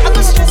stress you. I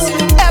go stress you.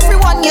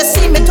 Everyone you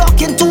see me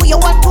talking to, you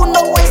want to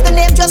know what's the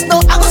name. Just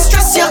know I go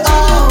stress you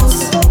out.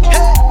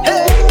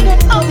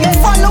 Okay.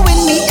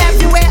 Following me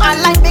everywhere.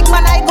 I like big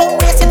man. I go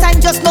waste your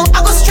time. Just know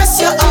I go stress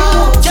you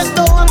out. Just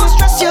know I go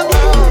stress you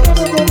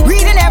out.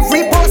 Reading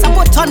every post I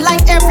put on,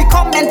 like every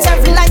comment,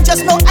 every line.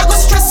 Just know I go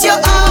stress you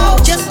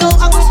out. Just know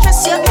I go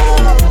stress you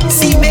out.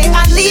 See me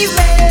and leave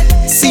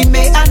me. See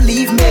me and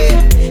leave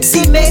me.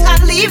 See me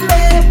and leave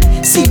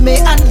me. See me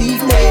and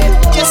leave me.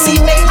 Just see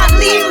me and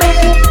leave me.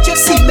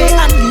 Just see me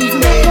and leave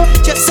me.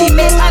 Just see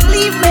me and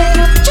leave me.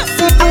 Just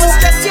see I will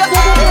stress you out.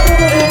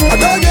 I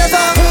don't give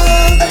up.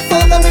 I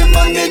follow me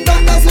money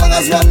back as long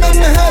as one in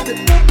my head.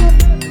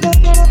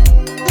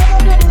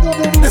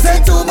 This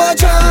ain't too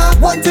much.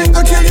 One thing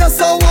to kill you,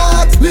 so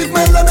what? Leave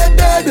me alone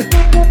dead.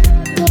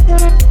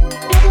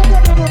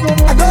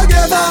 I don't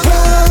give up.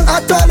 I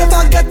thought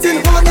about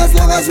getting on as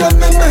long as one in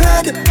my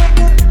head.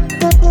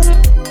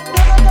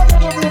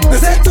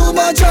 This ain't too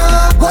much.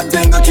 One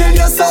thing to kill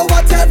you, so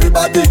what?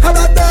 Everybody had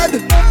a dead.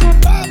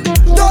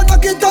 Don't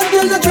knock it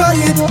until you try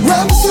it.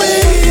 Rum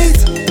sweet,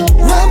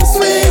 rum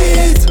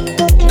sweet.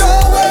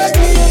 Don't wake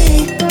me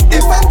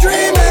if I'm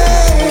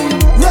dreaming.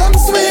 Rum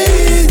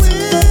sweet,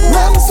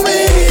 rum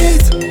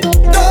sweet.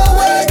 Don't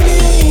wake me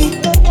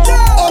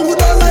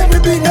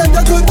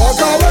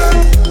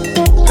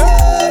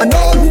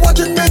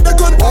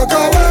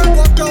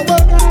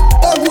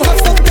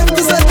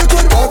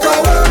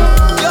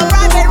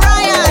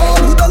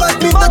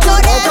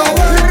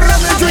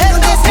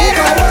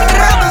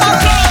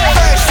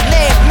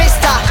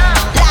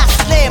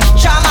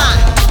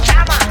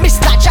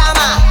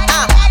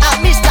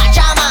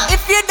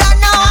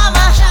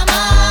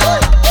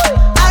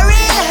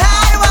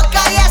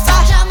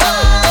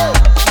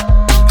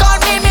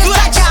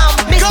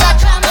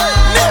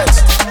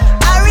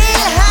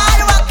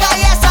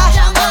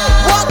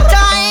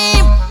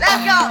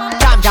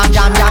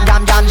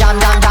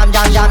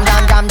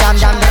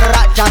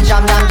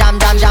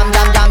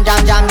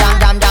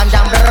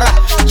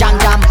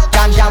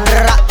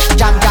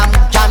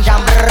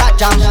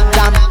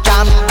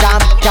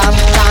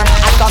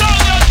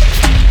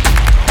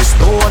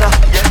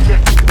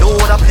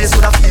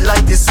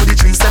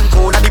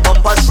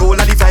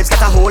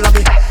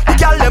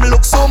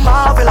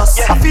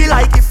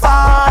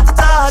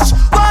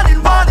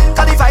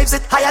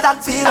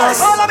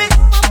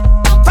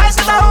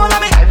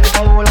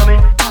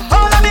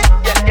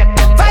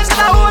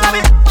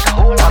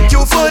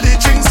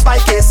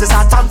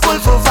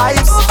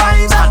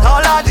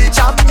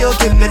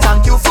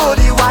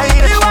body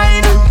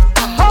wine.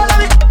 Hold of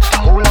me,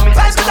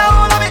 vibes get a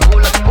hold of me,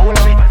 hold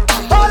of me,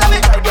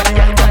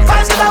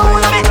 vibes get a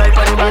hold of me.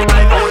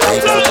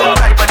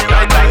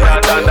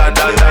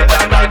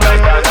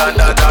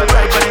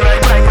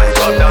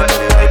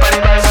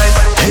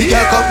 Hey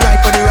girl, come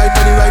right on the right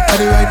on the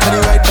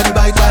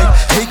bike.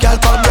 Hey girl,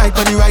 come right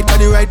on the right on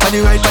the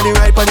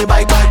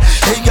bike.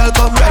 Hey girl,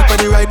 come right on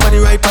the right on the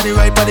bike.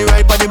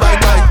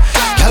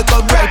 Girl,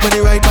 come right on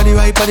the right on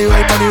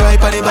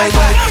the bike.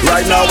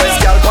 Right now it's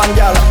gal pan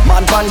gal,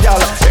 man pan gal.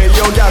 Hey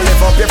yo gal,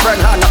 lift up your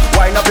friend hand,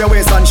 wind up your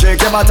waist and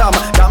shake your bottom.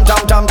 Tam.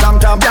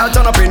 Gal,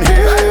 turn up in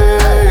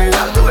here.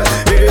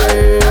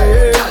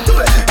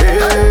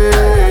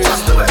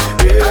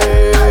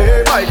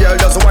 My girl,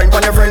 just wine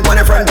pon your friend.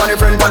 Wine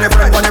pon your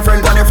friend.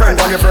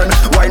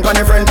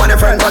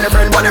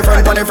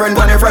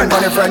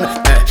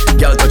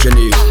 Girl, touch your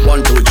knee.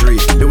 1, 2, 3.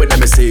 Do it, let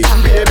me see.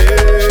 Baby.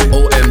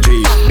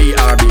 OMG,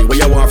 BRB. Where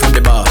you want from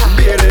the bar?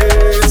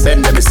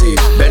 Bend, let me see.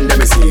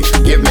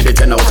 Give me the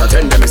 10 out of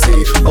 10, let me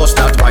see. Go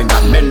start wine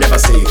that men never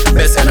see.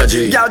 Best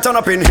energy. Girl, turn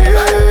up in here.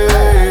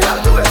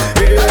 Girl, do it.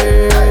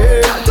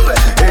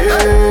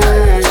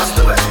 Just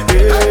do it.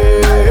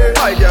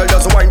 My girl,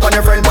 just wine pon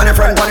your friend.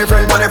 Wine pon your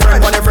friend.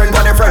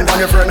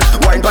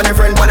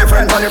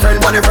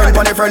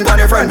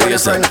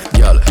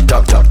 Girl,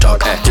 talk,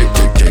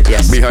 tick.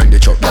 Yes. Behind the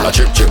truck, girl, a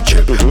chip.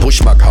 Push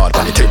back hard,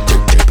 and tick.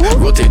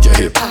 Rotate your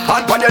hip.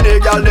 Hand pon your knee,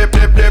 girl, lip.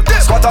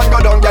 Squat and go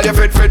down, girl, you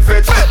fit.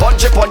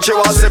 Punchy,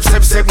 while sip.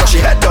 Now she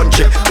head done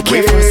chip.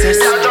 Careful, sis.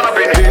 Girl, turn up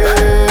in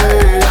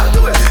here.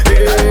 Do it.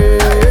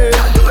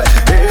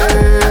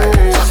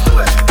 Just do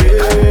it.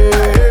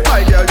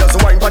 My girl, just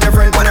wine pon your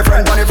friend. Wine pon your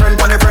friend.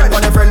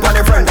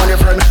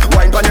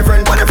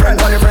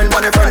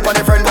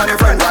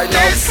 Right now.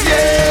 This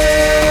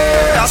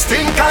year, I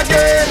stink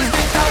again.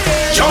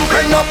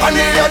 Jumping up on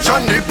the edge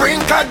on the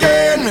brink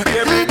again.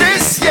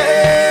 This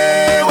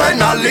year,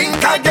 when I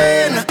link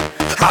again,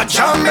 I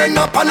jamming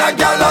up on a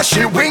gal and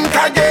she wink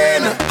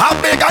again. A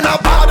big and a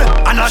bad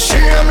and a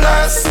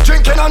shameless.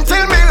 Drinking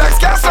until me legs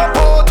can't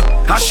support.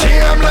 A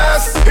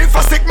shameless. If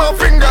I stick my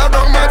finger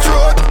down my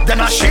throat, then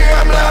a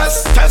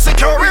shameless. Tell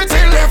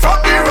security lift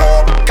up the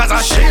rope, cause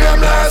a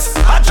shameless.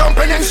 I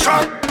jumping in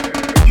strong.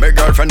 My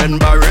girlfriend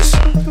embarrassed.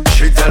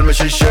 She tell me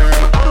she shame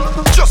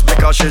just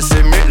because she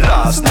see me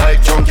last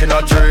night drunk in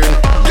a dream.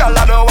 Girl,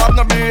 I don't have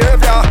no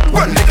behavior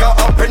when liquor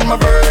up in my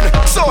brain.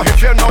 So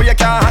if you know you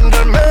can't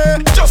handle me,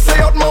 just stay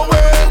out my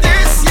way.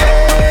 This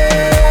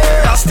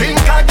year I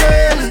stink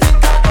again.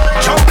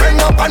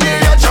 Jumping up on the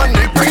edge on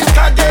the brink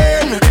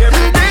again.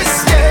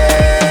 This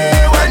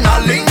year when I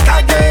link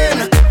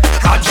again,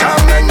 I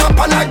jamming up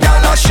on a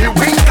girl and she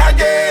wink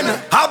again.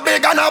 A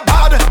big and a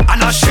bad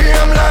and a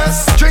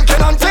shameless.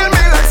 Drinking until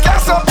me legs can't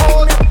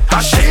support. A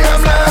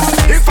shameless.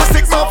 If I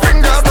stick my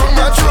finger down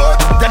my throat,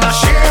 then a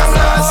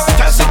shameless.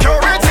 Tell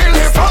security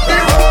lift up the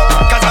road,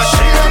 cause a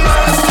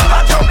shameless. I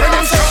jump in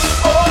and strong.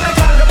 Oh my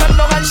girl, you bend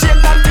down and shake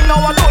that thing.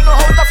 Now I don't know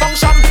how to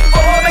function.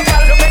 Oh my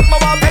girl, you make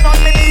my one pen on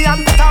me knee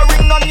and put a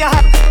ring on your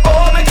hand.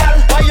 Oh my girl,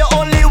 why you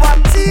only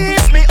want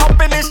tease me up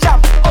in this jam?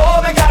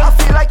 Oh my girl, I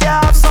feel like you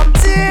have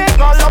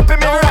something all up in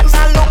me right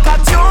now. Look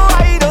at you,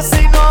 I don't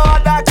see no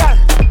other girl.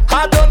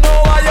 I don't know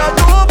why you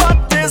do, but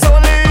there's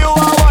only you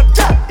I want.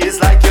 It's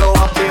like you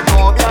want me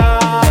more, girl.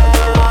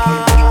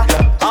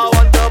 I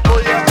want to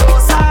pull you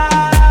closer.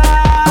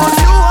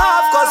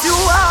 Cause you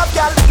have,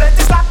 girl,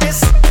 plenty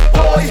slackness.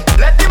 Boy,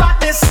 let the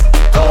madness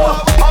go.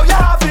 How you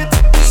have it?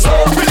 So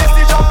release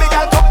the jumping,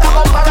 girl,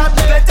 come down and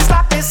plenty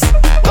slackness.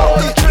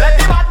 Boy, let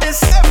the madness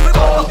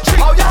go.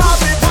 How you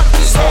have it?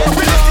 So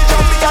release the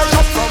jumping, girl,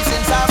 jump from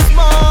since I'm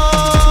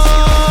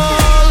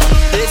small.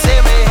 They say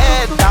my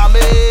head damage.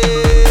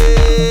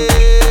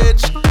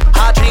 I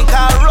drink a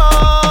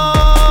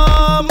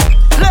rum.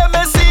 Let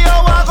me see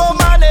how I go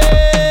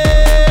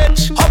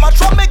manage. How much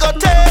rum me go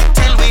take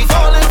till we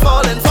falling.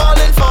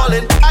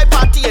 I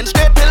partying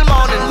straight till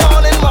morning.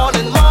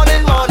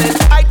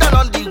 I done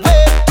on the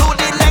way to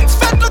the next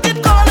fete. Look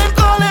it calling.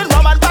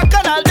 Rum and back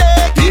and all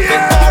day. Keep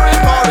it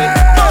pouring,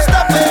 no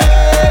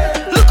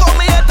stopping. Look how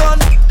me head done,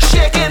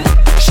 shaking.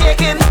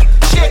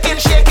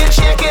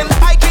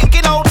 I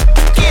drinking out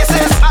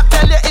cases. I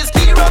tell you it's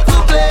the rum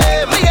to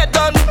play. Me head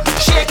done,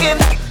 shaking.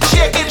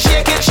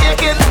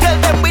 Tell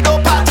them we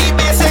don't party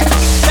basic.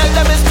 Tell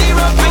them it's the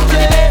rum to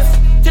play.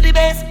 To the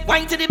bass,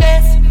 wine to the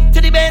bass,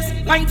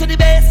 wine to the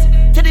bass,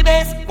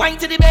 wine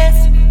to the bass,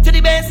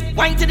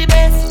 wine to the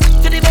bass,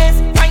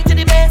 wine to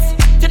the bass,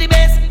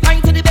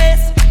 wine to the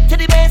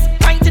bass,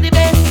 wine to the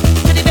bass.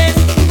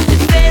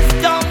 It's bass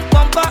down,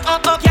 bumper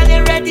up. Girl,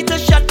 you ready to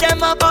shut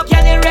them up?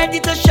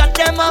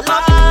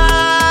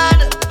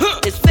 Hard.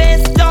 It's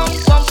bass down,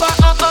 bumper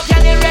up.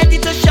 Girl, you ready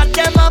to shut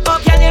them up?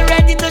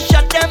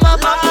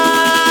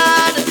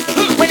 Hard.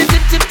 When you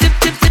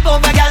tip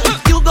over, girl,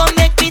 you gon'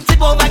 make me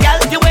tip over, girl.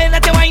 The way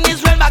that you wine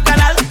is real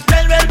bacchanal,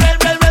 real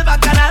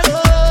bacchanal.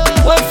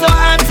 Work so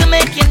hard to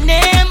make your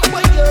name.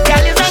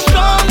 Girl is a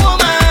strong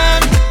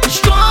woman.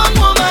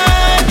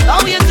 How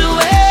you do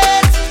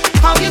it?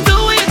 How you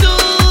do it?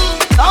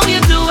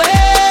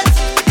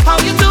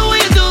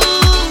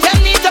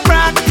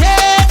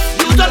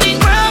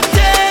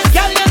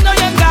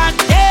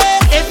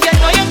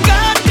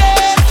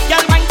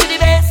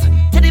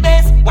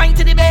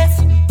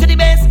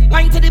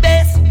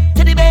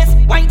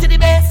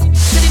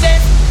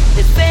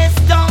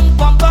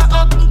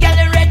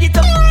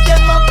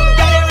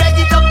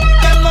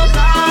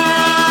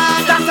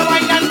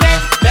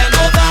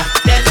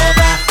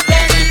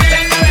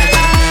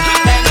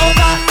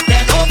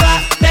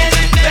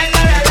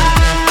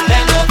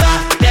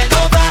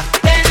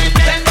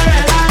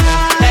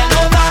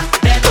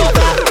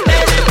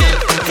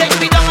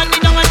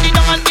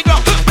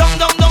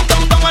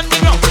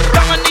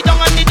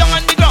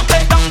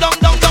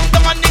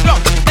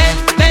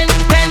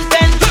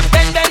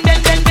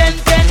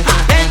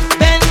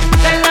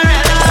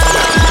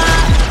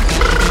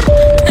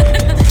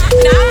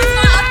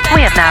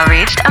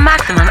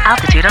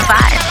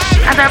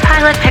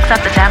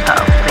 up the tempo.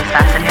 Please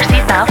fasten your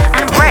seatbelts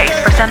and brace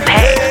for some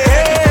pace.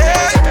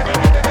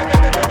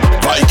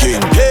 Viking,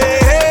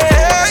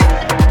 hey,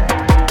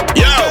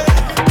 yo,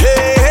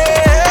 hey.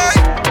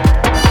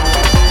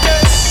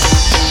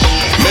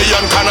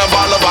 Million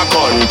carnival of a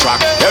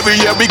contract. Every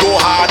year we go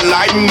hard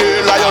like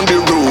nail on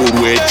the road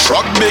with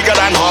truck bigger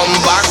than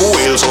humpback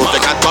wheels. So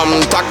take a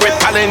contact with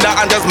calendar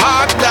and just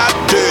mark that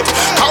date.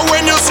 Cause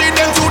when you see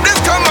them through this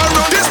come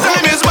around, this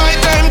time is my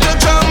time to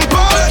jump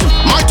on,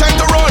 my time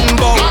to run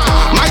bout,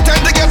 my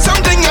time to get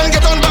something and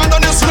get on band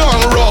on this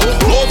long road.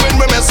 Moving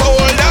with my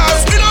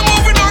soldiers, we don't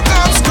moving no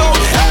cops go.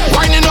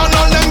 Whining on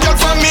all them girls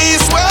from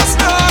east,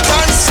 west, north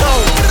and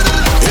south.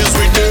 Yes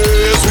we do,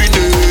 yes we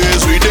do,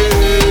 yes we do.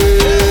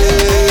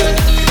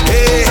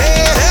 Hey,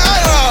 hey,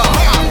 hey,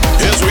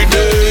 yes we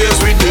do, yes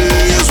we do,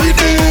 yes we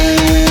do.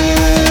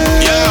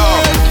 Yo,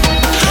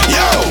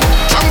 yo,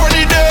 jump when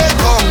the day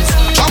comes,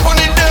 jump on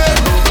the day,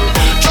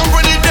 jump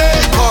when the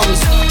day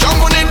comes, jump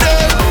on the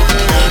day,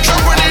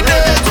 jump when the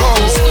day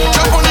comes,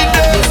 jump on the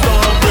day,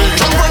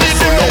 jump when the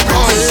day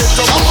comes,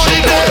 jump on the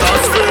day.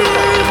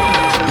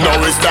 Now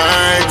it's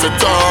time to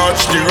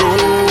touch the road.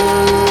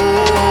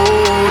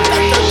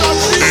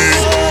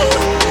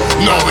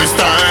 Now it's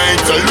time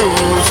to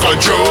lose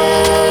control.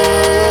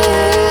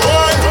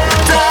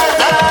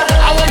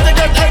 I want to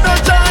get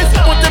energized,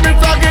 put every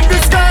flag in the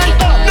sky.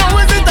 Now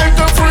is the time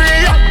to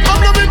free. I'm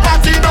loving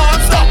party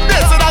non-stop.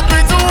 They say that we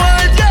too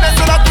white, they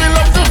say that we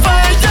love to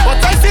fight.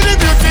 But I see the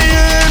beauty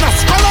in us,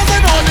 colors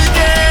and all the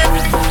game.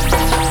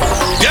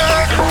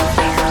 Yeah,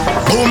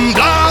 boom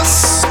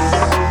blast.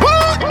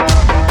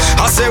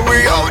 I say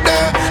we out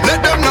there,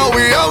 let them know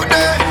we out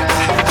there.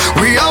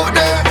 We out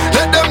there,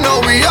 let them know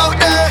we out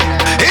there.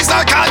 It's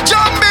like a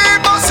zombie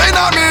busting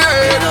on me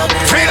head.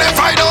 Feel if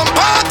I don't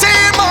party,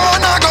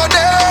 man, I go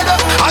dead.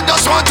 I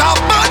just want a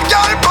bad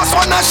girl plus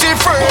one that she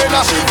afraid.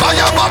 Buy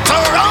a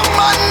bottle rum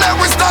and then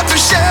we start to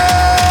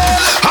share.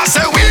 I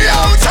say we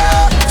out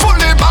there,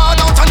 fully bad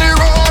out on the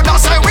road. I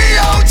say we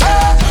out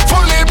there,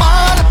 fully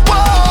bad.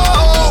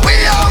 Whoa, we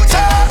out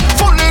there,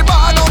 fully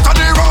bad out on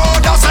the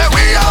road. I say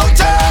we out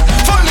there,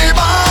 fully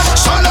bad.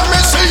 So let me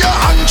see your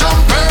hand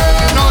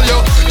jumping. All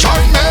you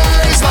join me,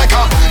 it's like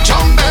a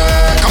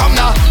jumping. Come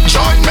now,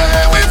 join me,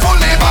 we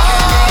fully bad.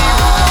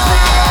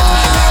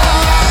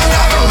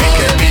 We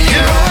can be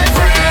your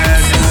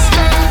friends.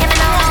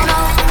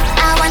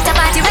 I want to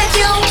party with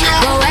you,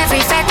 go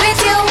every fete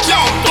with you,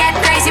 get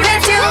crazy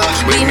with you.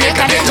 We make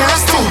a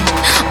dangerous tune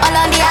all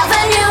on the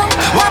avenue.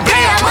 What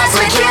play I must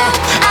with you,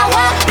 I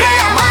want play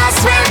I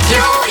must with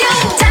you.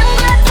 Thank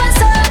God for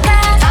Soca,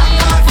 thank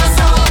God for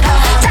Soca,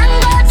 thank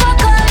God for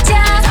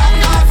culture, thank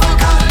God for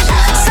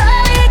culture. So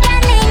we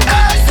can link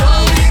up, so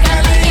we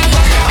can link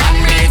up and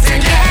be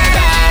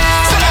together.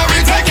 So now we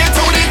take it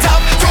to the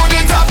top, to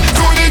the top,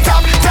 to the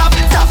top, top,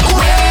 top.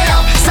 Way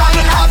up, stand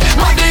up,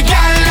 when the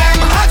girl them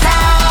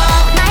hotter.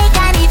 My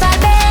carnival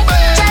babe,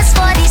 just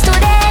for these 2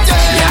 days.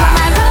 You are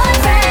my road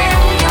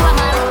friend, you are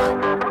my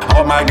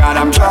Oh my God,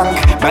 I'm drunk,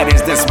 but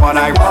is this what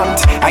I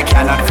want? I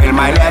cannot feel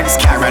my legs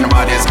carrying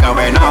what is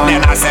going on.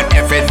 Then I said,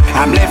 F it,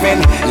 I'm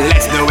living,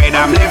 let's do it,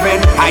 I'm living.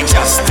 I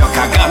just took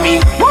a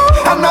gummy,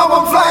 and now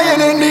I'm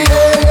flying in the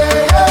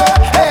air.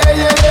 Hey,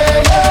 yeah,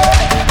 yeah, yeah.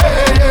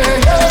 Hey,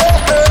 yeah,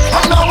 yeah.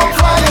 And now I'm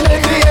flying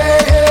in the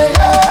air.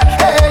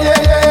 Hey,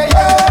 yeah, yeah,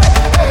 yeah.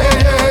 Hey,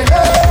 yeah,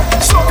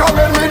 yeah. So come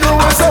when we do,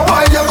 I say,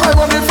 why you cry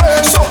on the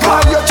face? So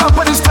why you jump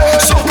on the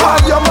stage? So why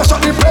you mash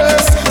up the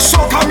place? So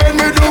come when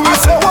we do, I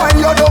say, why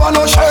you don't want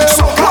no shame?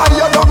 So why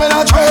you don't in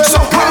a train? So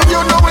why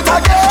you do it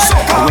again? So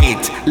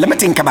wait, let me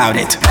think about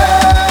it. Hey,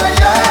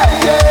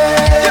 yeah, yeah.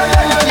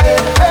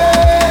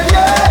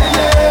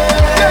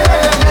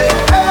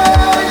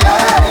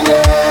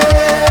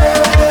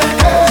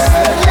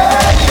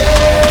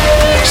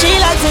 She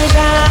likes to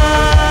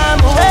jam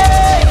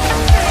away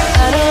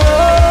and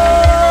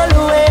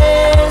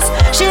always.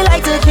 She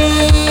likes to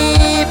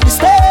keep the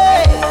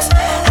stakes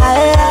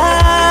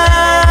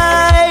high.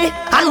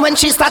 And when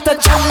she start to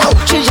jam now,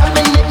 she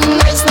jamming it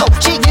nice now.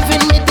 She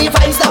giving me the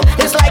vibes now.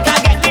 It's like I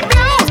get the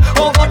blues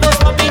over those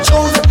puppy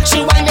shoes.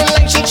 She whining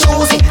like she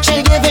choosy.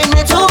 She giving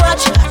me too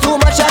much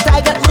that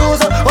I get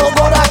bruised. Oh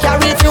God, I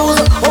can't refuse.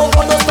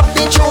 Over those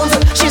puppy tunes,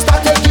 she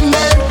start taking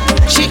men.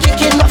 She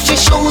kicking off she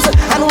shoes.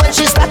 And when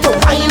she start to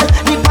whine,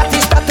 the party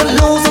start to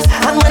lose it.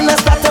 And when I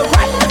start to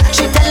run,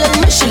 she telling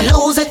me she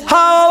lose it.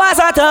 How I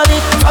start to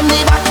it from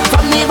the back,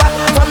 from the back,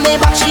 from the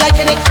back, she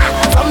liking it.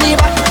 From the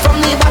back,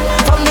 from the back,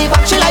 from the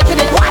back, she liking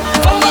it. What?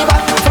 From the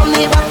back, from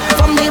the back,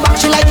 from the back,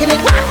 she liking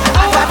it. What?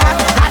 Heart attack,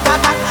 heart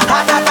attack,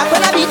 heart attack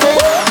when I beat it.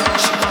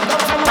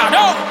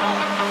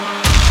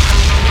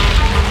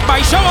 By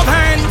show of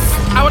hands,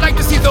 I would like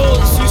to see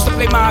those who used to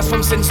play mass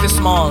from since this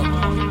small.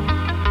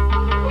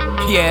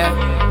 Yeah.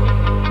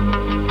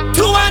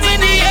 2 1 in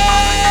the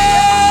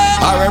air.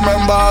 I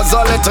remember as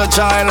a little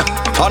child,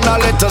 on a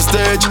little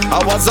stage, I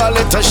was a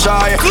little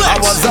shy. I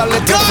was a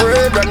little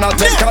afraid when I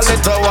take a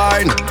little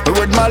wine.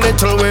 With my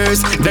little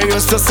ways, they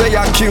used to say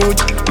I'm cute.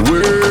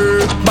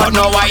 But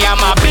now I am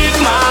a big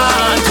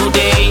man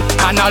today,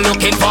 and I'm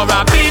looking for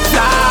a big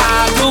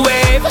flag to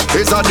wave.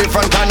 It's a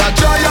different kind of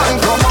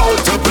giant come out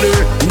to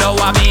play. No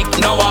a big,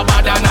 no a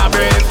bad and a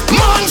brave.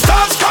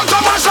 Monsters come to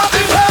mash up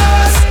the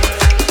place.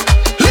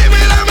 Let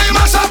me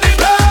mash up the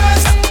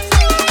place.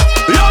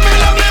 Love me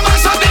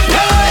mash up the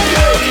place.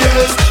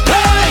 Yes,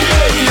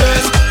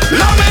 yes.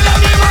 Love me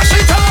mash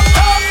it up.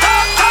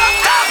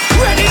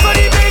 Ready for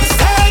the big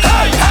stage.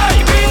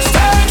 Hey, big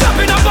stage.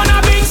 Jumping up on a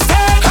big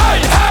stage. Hey,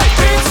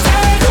 big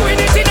stage. Doing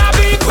it in a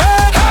big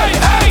way.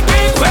 Hey,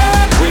 big way.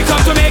 We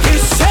come to make it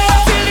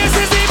safe. Feel this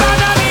is the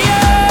man of the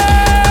year.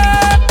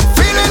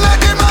 Feeling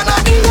like the man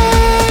of the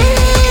year.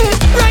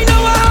 Right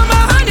now I have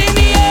my hand in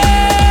the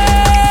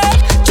air.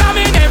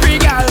 Jamming every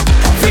girl.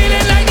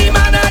 Feeling like the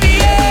man of the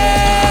year.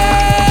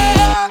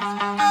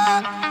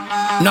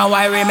 Now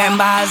I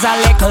remember as a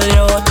little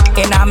youth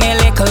in a me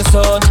little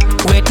suit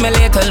with me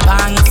little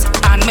pants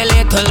and me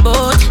little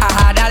boot. I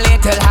had a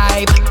little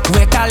hype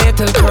with a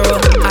little crew,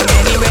 and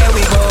anywhere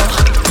we go,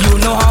 you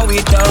know how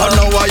we do. But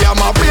now I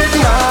am a big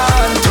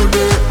man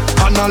today,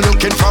 and I'm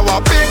looking for a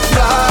big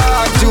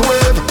flag to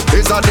wave.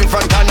 It's a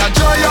different kind of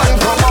giant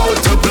come out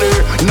to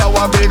play. Now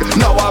a big,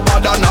 now a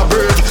bad and a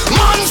brave.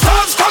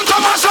 Monsters come to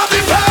mash up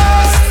the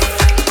place.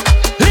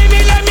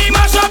 Let me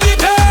mash up the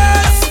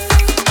place.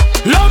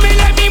 Love me,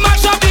 let me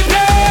mash up the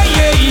place.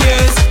 Yeah,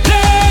 yes,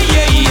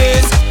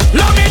 yes.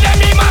 Love me, let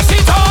me mash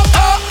it up.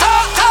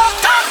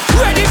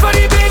 Ready for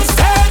the big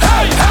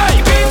stage.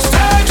 Hey, big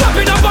stage.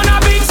 Jumping up on a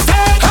big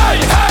stage.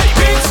 Hey,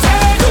 big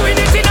stage. Doing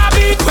it in a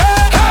big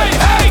way.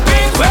 Hey,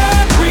 big way.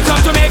 We come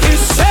to make it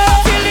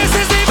safe. Feel this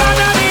is the man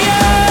of the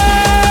year.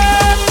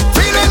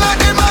 Feeling like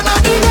the man of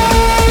the year.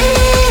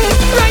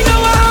 Right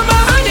now I have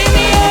my hand in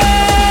the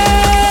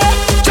air.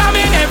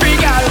 Jamming every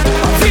girl.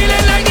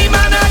 Feeling like the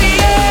man of the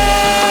year.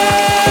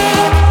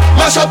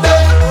 Mash up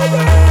there,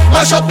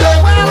 mash up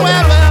there,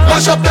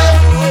 mash up there,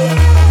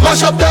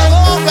 mash up there,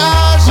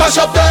 mash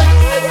up there,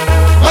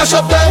 mash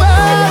up there,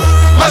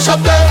 mash up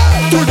there.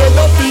 Today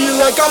don't feel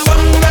like a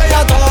Monday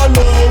at all,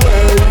 no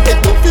way. It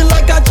don't feel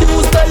like a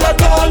Tuesday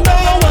at all,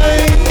 no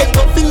way. It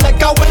don't feel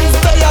like a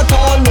Wednesday at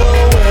all, no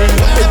way.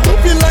 It don't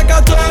feel like a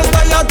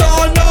Thursday at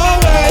all, no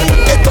way.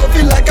 It don't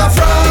feel like a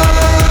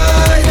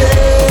Friday.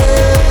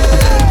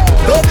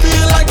 Don't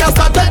feel like a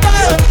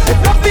Saturday. It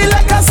don't feel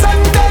like a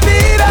Sunday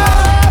neither.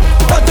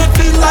 But it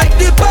feel like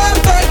the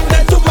perfect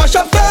day to mash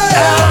up there.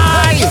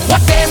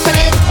 What day is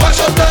it? Mash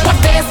up there. What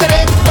day is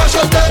it? Mash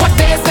up there. What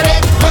day is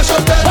it? Mash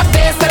up there. What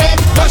day is it?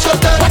 Mash up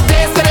there. What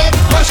day is it?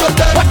 Mash up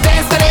there. What day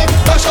is it?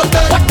 Mash up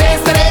there. What day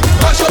is it?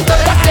 Mash up there.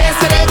 What day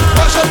is it?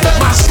 Mash up there.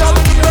 Mash up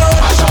the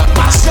road.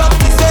 Mash up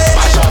the face.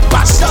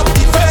 Mash up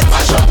the face.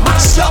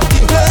 Mash up the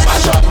place.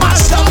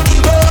 Mash up the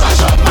road.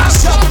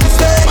 Mash up the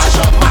face.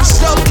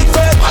 Mash up the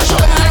face.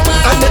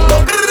 And then go.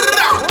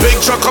 Big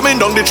truck coming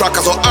down the track,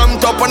 so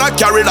amped up when I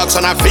carry locks.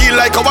 And I feel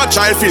like our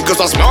child feel, cause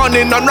this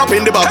morning I'm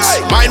rapping the box.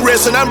 Mind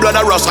racing and blood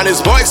a rush, and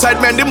it's more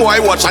excitement the more I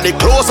watch. And the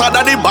closer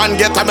that the band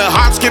get, and my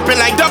heart skipping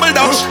like double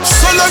dutch.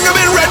 So long I've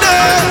been ready,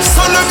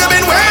 so long I've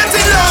been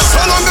waiting, love.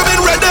 So long I've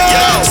been ready,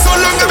 so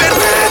long I've been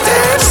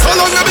waiting. So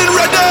long I've been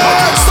ready,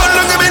 so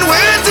long I've been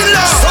waiting,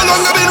 love. So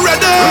long I've been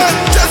ready,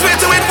 just wait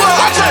till it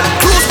watch.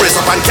 Cruise brace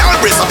up and Gyal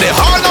brace up, they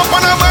haul up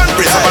on a van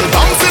brace up, and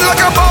bouncing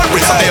like a ball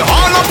brace up, they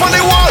haul up on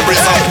the wall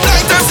brace up.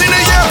 Lighters in the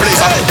air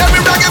blaze up,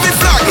 every flag, every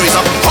flag raise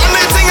up.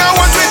 Only thing I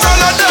want with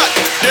all of that,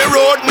 the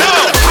road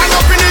now. Hand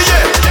up in the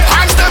air,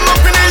 hands them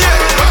up in the air.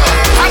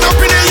 Hand up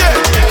in the air,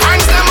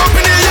 hands them up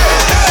in the air.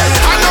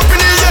 Hand up in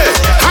the air,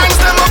 hands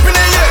them up in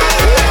the air.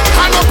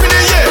 Hand up in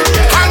the air,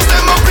 hands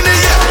them up in the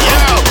air.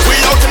 Yeah, we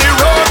out in the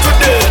road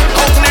today,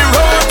 out in the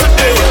road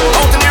today,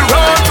 out in the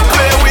road to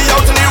play. We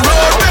out in the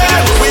road,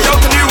 man. We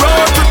out in the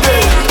road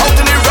today, out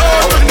in the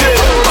road today,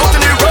 out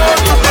in the road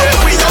today.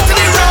 We out in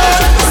the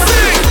road.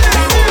 Sing.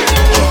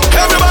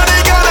 Everybody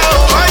got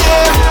out,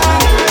 higher.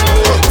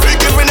 We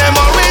giving them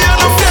all we on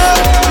the floor.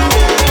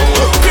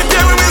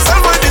 Preparing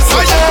myself for this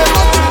fire.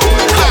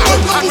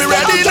 And we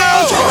ready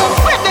now.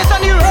 Witness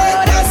on the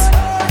road,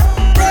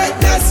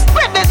 brightness.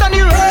 Witness on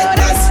the road,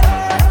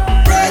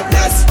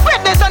 brightness.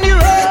 Witness on the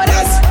road,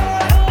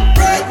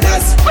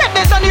 brightness.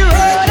 Witness on the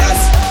road,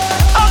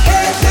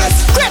 okay.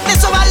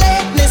 Greatness over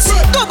lateness.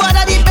 Don't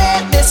bother the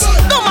badness.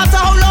 No matter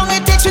how long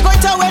it takes, we're going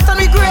to wait on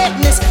the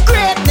greatness.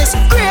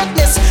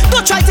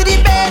 Don't try to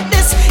debate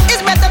this.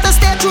 It's better to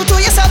stay true to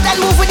yourself than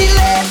move with the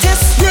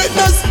latest.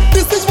 Greatness,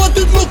 this is what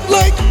it look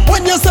like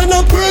when you send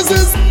up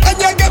praises and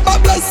you get my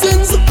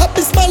blessings.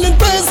 Happy smiling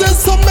faces,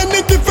 so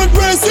many different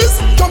races.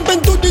 Jumping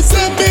to the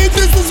same beat,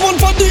 this is one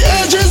for the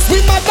ages.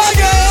 We my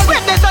Backazz.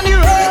 Witness on the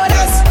road,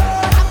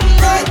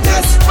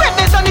 brightness.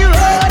 Witness on the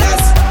road,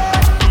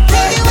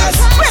 brightness.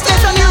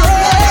 Witness on the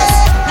road.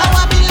 Now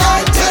I be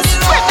like this.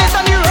 Witness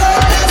on the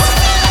road.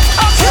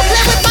 You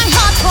play with my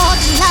heart for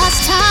the last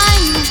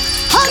time.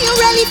 Oh, you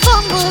really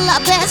fumble our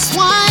best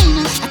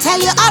wine. I tell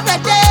you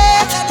already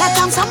that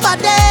I'm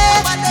somebody.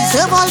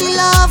 Deserve all the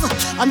love,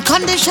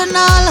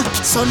 unconditional.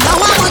 So now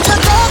I want to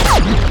go.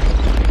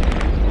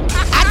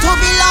 I don't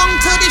belong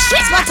to the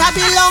streets, but I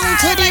belong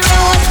to the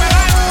road.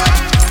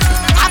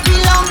 I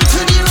belong to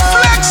the road.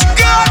 Flexx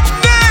got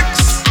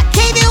next. I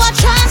gave you a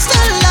chance to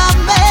love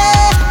me.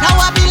 Now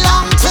I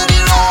belong to the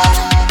road.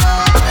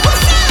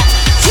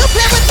 You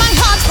play with my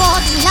heart for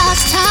the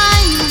last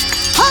time.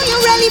 Oh, you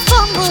really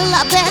fumble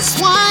our best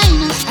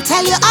wine. I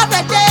tell you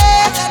already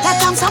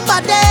that I'm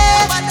somebody.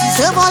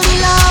 Deserve all the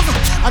love,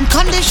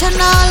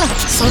 unconditional.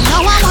 So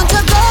now I want to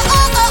go.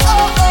 I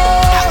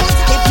want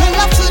to give my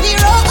love to the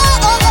road.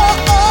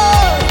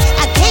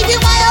 I gave you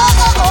my all.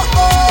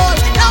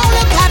 Now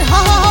look at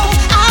how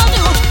I'll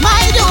do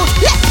my do.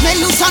 Let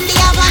me loose on the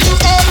avenue.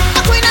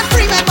 I'm going and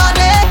free my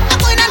body. I'm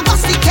going and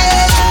bust the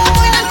cage. I'm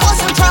going and cause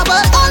some trouble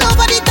all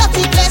over the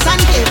dirty place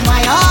and give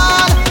my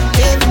all.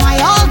 Give my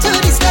all to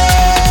this day.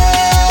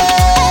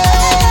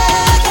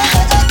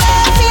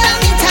 I feel I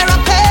need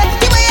therapy.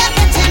 The way I'm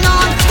getting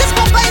on, this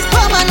bumper is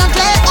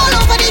permanently all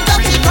over the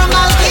dirty drum.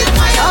 I'll give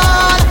my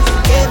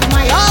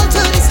all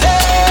to this day.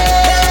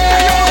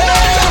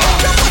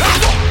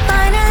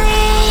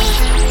 Finally,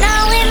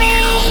 now we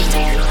meet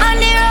on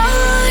the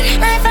road,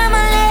 my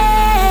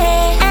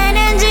family.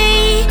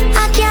 Energy,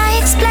 I can't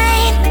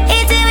explain.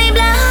 It's in my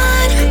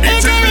blood,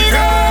 it's in my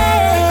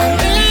veins. A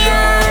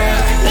million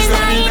is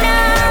not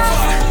enough.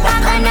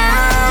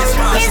 Backazz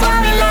is what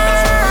we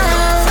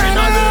love.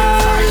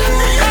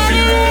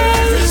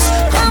 Anyways,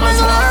 come as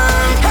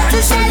one to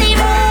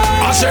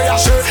celebrate.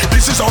 Ashe,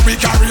 this is how we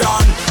carry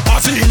on.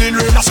 Partying in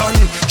rain and sun,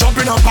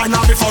 jumping up and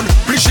having fun.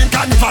 Wishing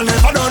carnival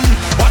never done.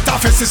 What a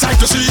fest is like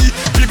to see.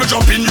 People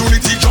jump in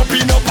unity,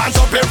 jumping up, hands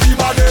up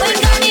everybody. When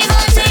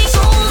carnival takes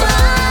over,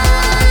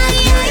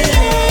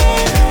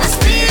 a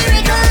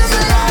spirit comes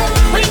alive.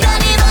 When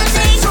carnival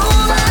takes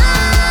over,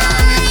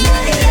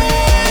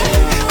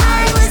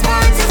 I was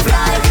born to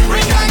fly.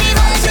 When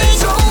carnival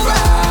takes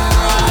over,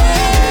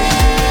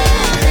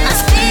 a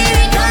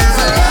spirit comes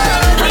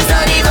alive. When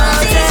carnival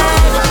takes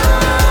over,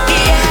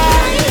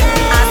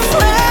 I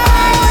swear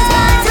I was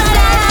born to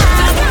fly.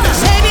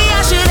 Maybe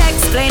I should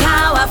explain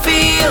how I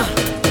feel.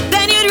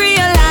 Then you'd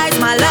realize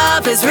my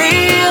love is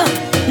real.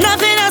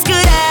 Nothing else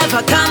could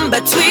ever come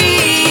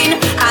between.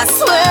 I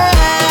swear,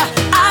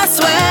 I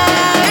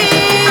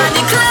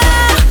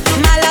declare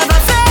my love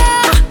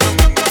affair.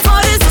 For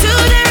this to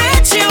the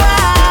ritual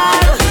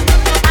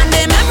and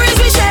the memories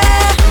we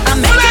share. I'm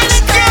making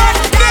it clear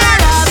that I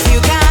love you,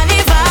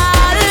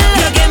 carnival.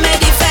 You give me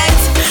the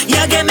facts,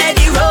 you give me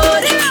the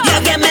road, you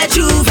give me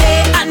Juve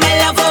and my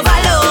love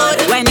overload.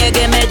 When you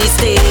give me the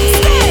stage,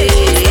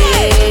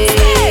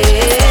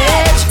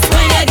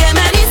 when you give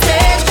me the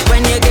stage,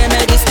 when you give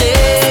me the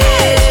stage,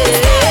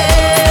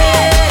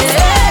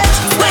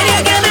 when you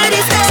give me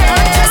the stage.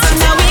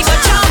 Now we go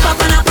jump up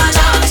and up and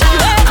up,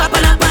 up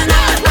and up and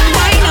up,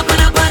 wind up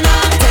and up and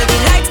up. Till the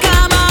lights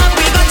come up,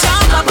 we go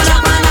jump up and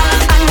up and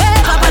up, and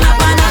wave up and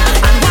up and up,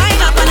 and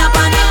wind up and up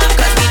and up.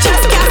 'Cause we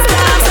just can't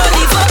stop. So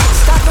the fuck.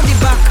 Start from the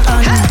back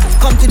and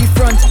come to the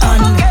front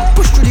and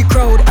push through the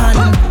crowd and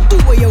do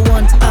what you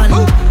want and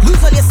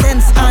lose all your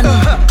sense and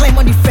climb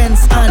on the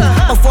fence and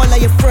follow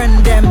your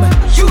friend them.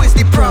 You is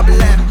the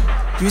problem.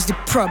 You is the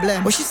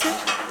problem. What she said?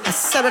 I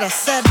said what I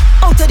said.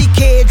 Out of the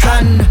cage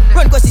and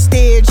run across the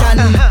stage and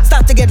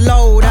start to get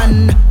loud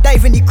and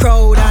dive in the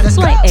crowd and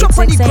drop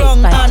on the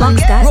ground and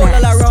roll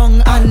all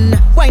around and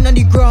whine on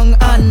the ground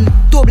and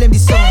don't blame the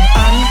song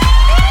and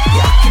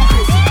you're acting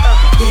crazy.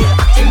 You're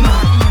acting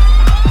mad.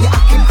 You're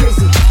acting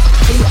crazy.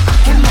 You're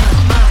acting mad.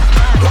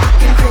 You're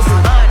acting crazy.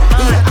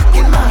 You're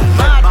acting mad.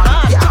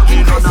 You're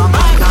acting crazy.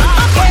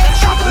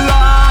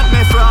 Lord,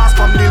 me frost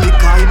from the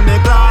liquor in me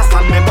glass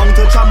and me bound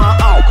to jam her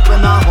out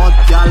when a hot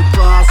girl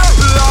pass.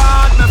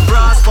 Lord, me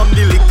frost from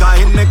the liquor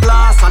in me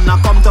glass and I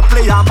come to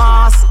play a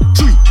mass.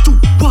 3, 2,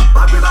 1.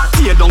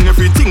 Tear down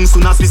everything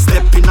soon as we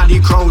step in the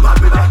crowd.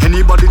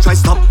 Anybody try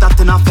stop that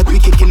in a fed, we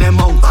kicking them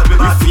out. We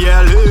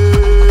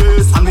fearless.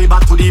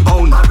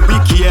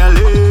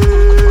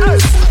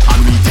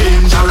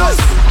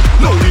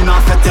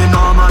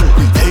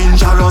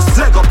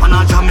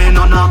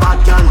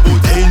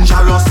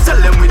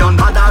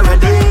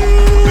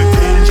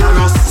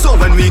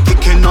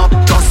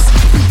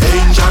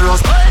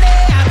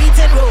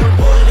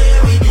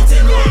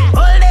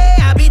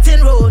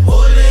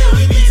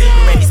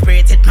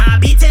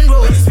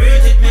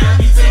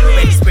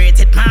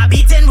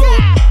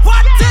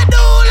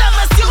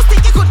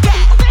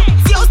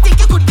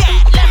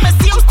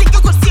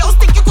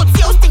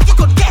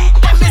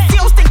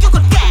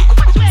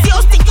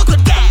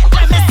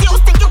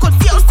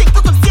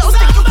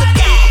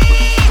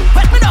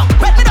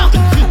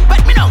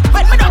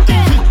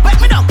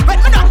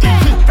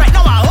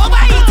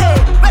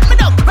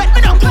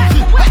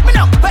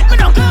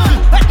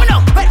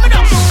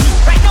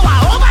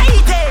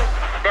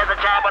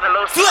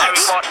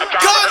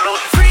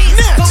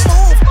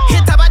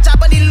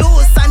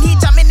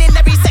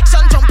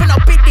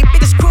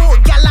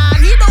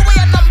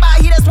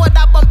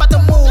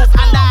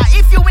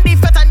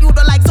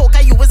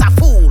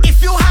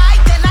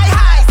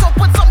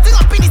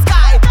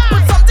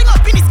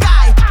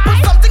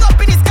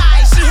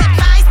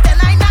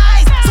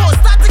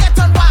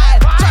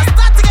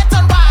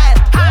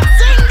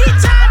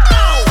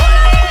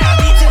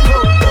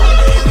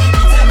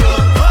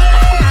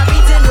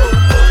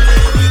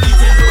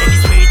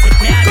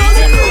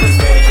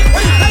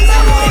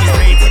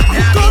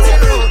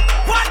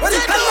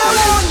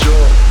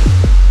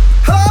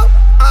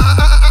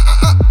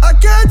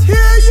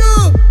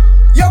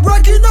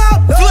 back it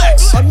up.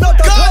 Flexx. I'm not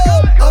a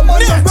club. I'm on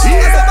the road. As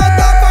a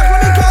matter of fact,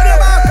 let me call you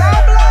back.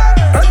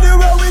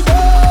 Anywhere we go,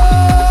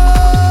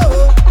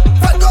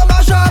 let's go my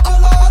shot.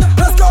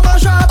 Let's go my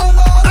shot.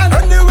 And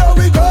anywhere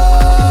we go,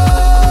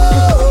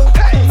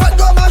 let's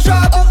go my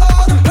shot.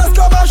 Let's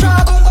go my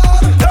shot.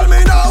 Tell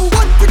me now,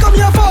 what you come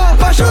here for?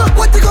 Passion.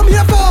 What you come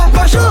here for?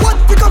 Passion.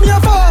 What you come here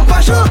for?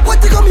 Passion.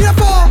 What you come here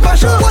for?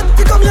 Passion. What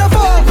you come here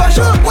for?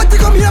 Passion. What you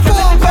come here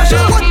for?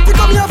 Passion. What you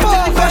come here for?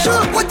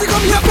 Passion. What you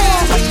come here for?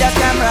 Swing the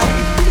camera,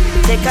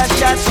 take a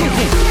shot.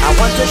 I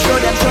want to show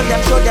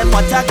them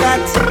what I got.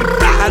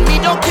 And me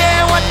don't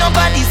care what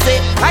nobody say.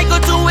 I go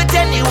do it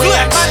anyway.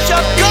 Match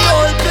up the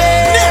whole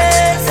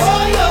place.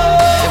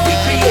 So we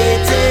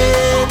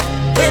created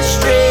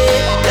history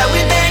that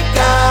we make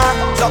a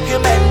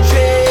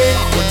documentary.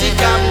 Put the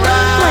camera.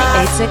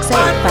 Play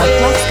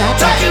 868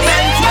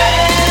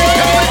 documentary.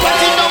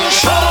 Everybody know,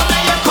 show me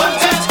your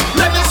content.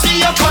 Let me see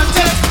your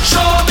content.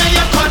 Show me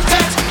your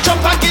content.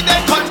 Jump and give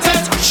them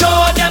content. Show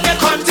them your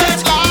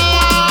content.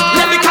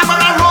 Let the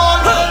camera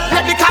roll.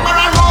 Let the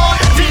camera roll.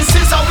 This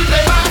is how we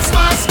play. Mass.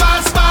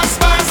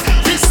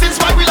 This is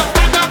why we love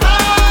Backazz.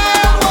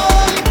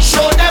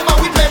 Show them how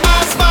we play.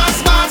 Mass.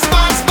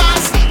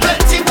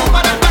 Plenty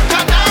woman and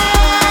Backazz.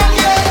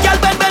 Yeah. Gyal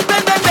bend and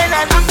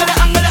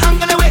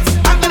angle the waist.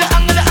 Angle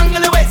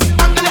the waist.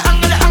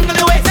 Angle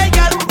the waist. Hey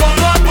gyal, walk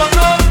up.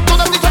 Turn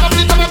up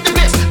the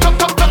bass.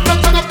 Turn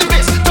up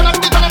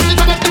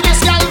the bass,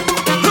 y'all.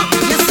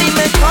 You see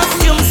my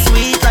costume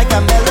sweet like a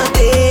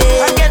melody.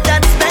 I get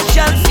that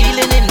special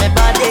feeling in my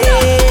body.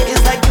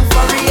 It's like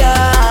euphoria.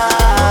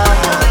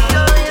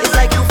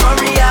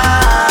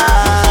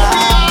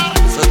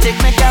 So take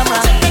my camera,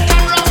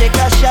 take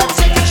a shot.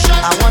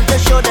 I want to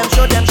show them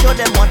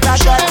what I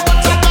got.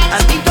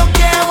 And we don't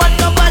care what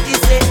nobody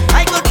say.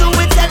 I go do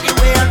it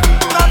anywhere.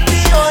 From the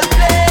whole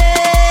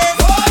place.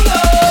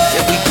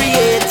 Yeah, we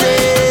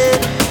created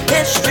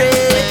history.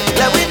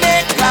 That we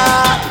make a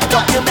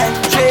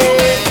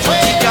documentary.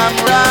 20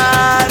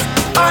 cameras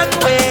on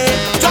way.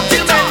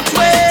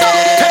 Documentary.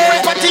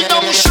 Everybody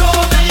know, show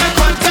me your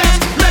content.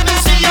 Let me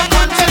see your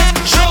content.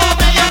 Show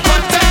me your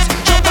content.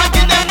 Jump and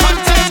give them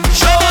content.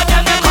 Show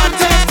them your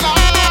content.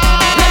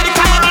 Let the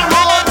camera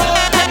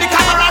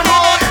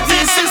roll.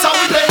 This is how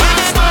we play.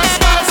 Mass.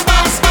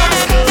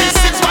 This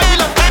is why we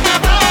love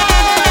Backazz.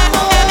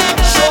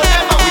 Show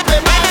them how we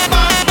play. Mass.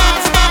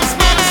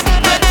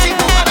 Plenty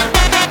woman and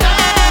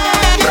Backazz.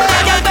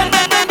 Gyal bend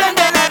and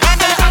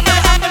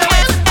angle the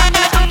waist.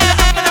 Angle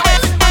the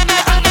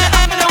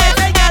waist.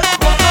 Hey gyal,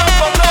 walk up.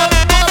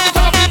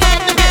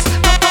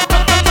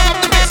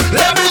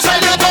 Let me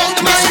tell you about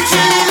my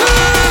team.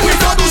 We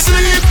don't do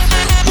sleep,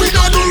 we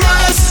don't do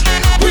rest,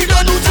 we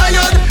don't do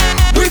tired,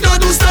 we don't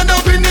do stand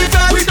up in the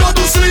bed. We don't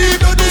do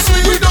sleep,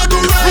 we don't do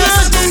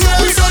rest,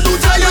 we don't do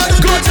tired,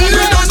 we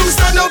don't do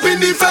stand up in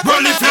the bed.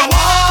 Well, if you want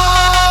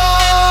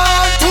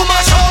to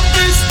mash up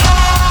this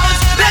heart,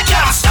 they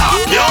can't stop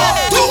you.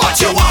 Do what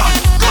you want.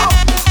 Go.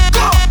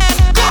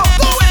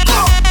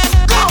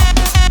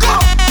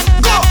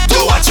 Do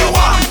what you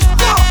want.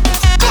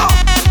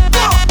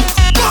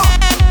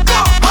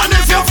 And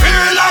if you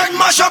feel like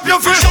mash up your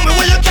feel, show me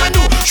what you can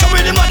do. Show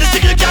me the maddest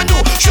thing you can do.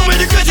 Show me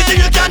the crazy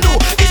thing you can do.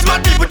 It's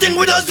mad people thing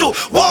with us do.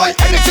 Why?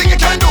 Anything you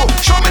can do.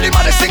 Show me the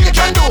maddest thing you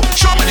can do.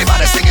 Show me the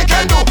baddest thing you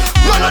can do.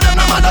 None of them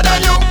no madder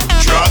than you.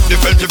 Drop the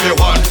felt if you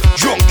want.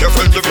 Drunk your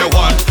friends if you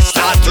want.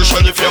 Start to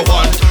shell if you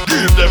want.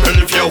 Give them hell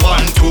if you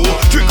want to.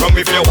 Drink rum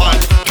if you want.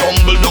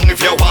 Tumble down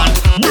if you want.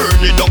 Burn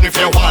it down if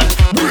you want.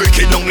 Break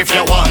it down if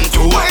you want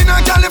to. Wine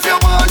a girl if you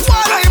want.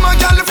 Climb a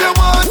girl if you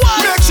want.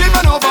 Make she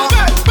bend over.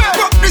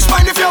 Rock the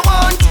spine if you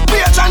want.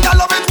 Beach and girl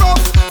love it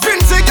rough.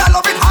 Vincy girl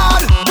love it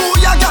hard.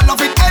 Booyah girl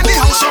love it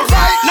anyhow. So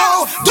right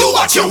now, do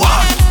what you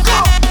want. Go.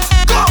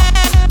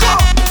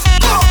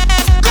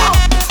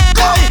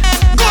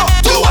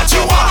 Do what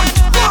you want.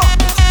 Go.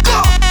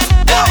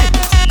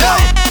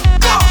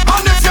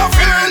 And if you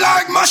feel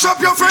like mash up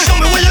your friend, show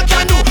me what you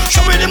can do.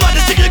 Show me the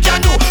maddest thing you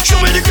can do. Show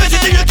me the crazy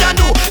thing you can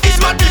do. It's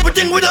mad people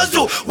thing with us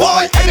do.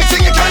 Why?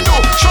 Anything you can do.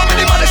 Show me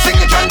the maddest thing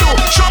you can do.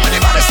 Show me the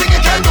baddest thing you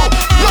can do.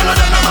 None of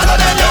them no matter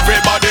than you.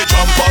 Everybody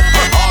jump up.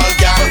 All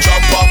girl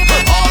jump up.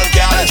 All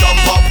girl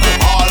jump up.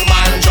 All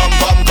man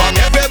jump up. Come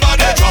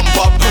everybody jump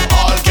up.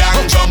 All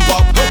gang jump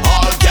up.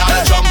 All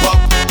girl jump up.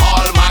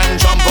 All man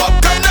jump up.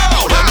 Come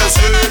now. Let me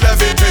see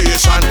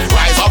levitation.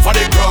 Rise up for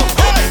the ground.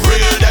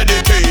 Real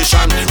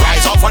dedication.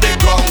 Rise up for the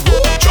ground.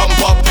 Jump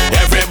up.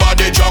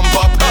 Everybody jump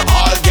up.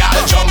 All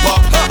girl jump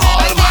up.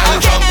 All man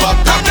jump up.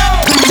 Come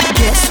now.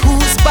 Guess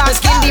who's back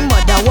in the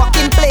mother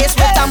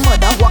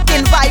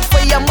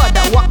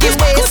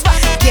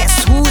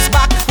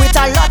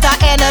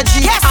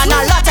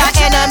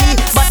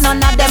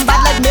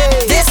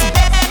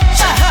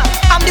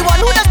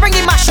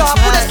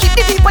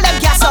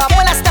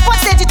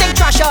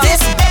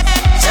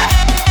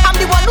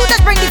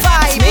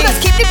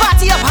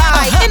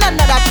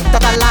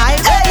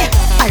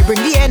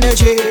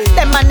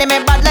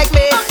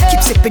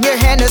sipping your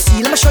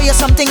Hennessy. Let me show you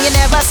something you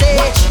never say.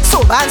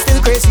 Sober and still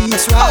crazy,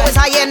 that's right. Always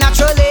high and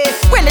naturally.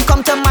 When it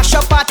come to mash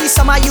up party,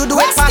 some of you do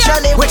it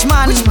partially. Which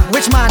man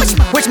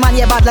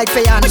you bad like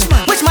Fayan?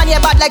 Which man you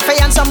bad like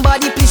Fayan?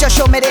 Somebody please just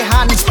show me the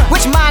hand.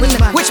 Which man?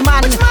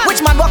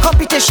 What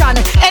competition?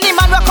 Any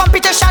man what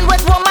competition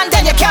with woman,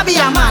 then you can't be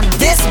a man.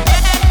 This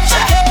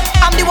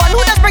I'm the one who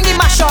does bring the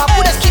mash up,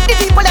 who does keep the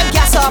people them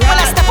gas up. When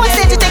I step on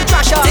stage, you think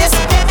trash up. This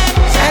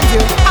and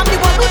you. I'm the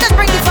one who does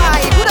bring the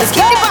vibe, who does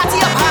keep the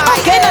party up high.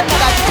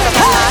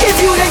 If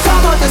you didn't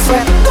come out to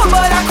sweat, don't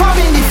bother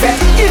coming the fed.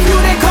 If you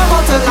didn't come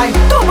out to line,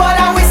 don't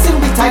bother wasting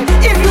with time.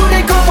 If you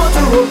didn't come out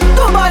to road,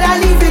 don't bother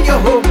leaving your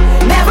home.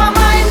 Never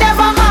mind,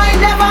 never mind,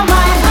 never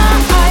mind.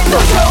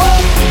 Don't show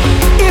up.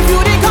 If you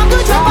didn't come to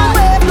jump and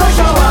wave, don't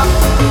show up.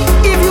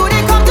 If you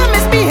didn't come to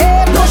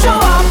misbehave, don't show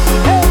up.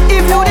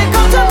 If you didn't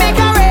come to make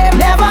a rave,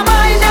 never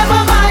mind,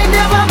 never mind,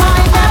 never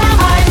mind, never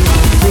mind.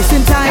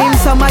 Wasting time,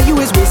 some of you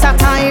is waste of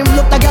time.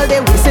 Look, the girl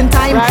they wasting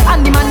time,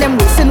 and the man them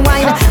wasting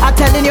wine. I'm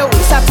telling you,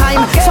 waste of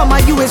time. Some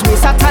of you is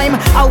waste of time.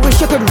 I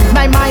wish you could read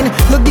my mind.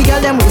 Look, the girl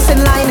them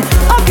wasting line.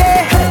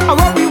 Okay, I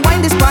won't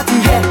rewind this party.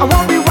 I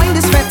won't rewind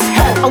this fete.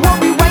 I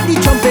won't rewind the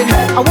jumping.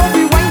 I won't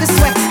rewind the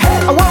sweat.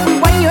 I won't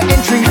rewind your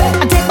entry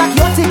and take back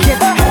your ticket.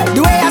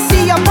 The way I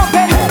see you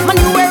pumping, man,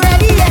 you ain't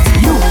ready yet.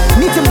 You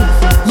need to move.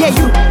 Yeah,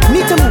 you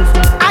need to move.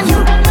 And you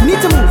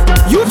need to move.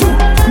 You too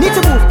need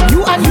to move. You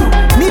and you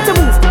need to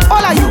move.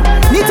 All of you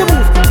need to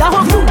move. That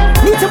whole crew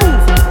need to move.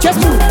 Just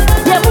move.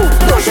 Yeah, move.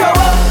 Don't show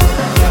up.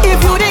 If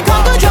you didn't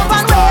come to jump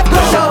and wave,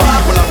 don't show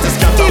up.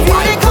 If you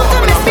didn't come to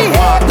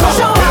misbehave, don't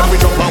show up.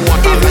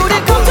 If you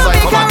didn't come to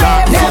make a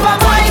rave, never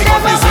mind,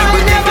 never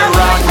mind, never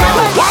mind.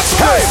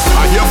 Hey,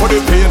 I here for the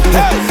pain,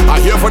 hey, I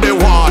here for the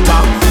water.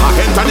 I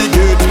enter the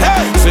gate,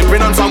 hey,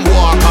 sipping on some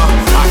water.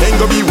 I ain't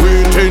gonna be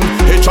waiting,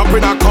 hitch up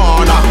in a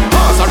corner.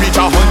 As I reach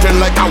a hunting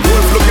like a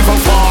wolf looking for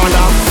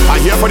fauna. I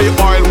here for the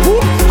oil,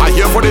 whoop, I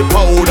here for the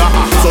powder.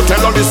 So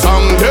tell all the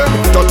song them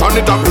to turn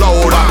it up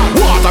louder.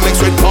 Water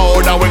mixed with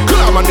powder, with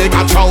clam and make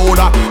a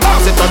chowder.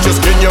 As it touches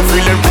skin, you're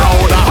feeling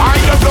prouder. I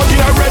the bloody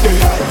already.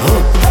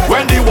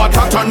 When the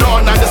water turn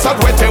on and the sun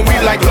wetting we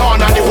like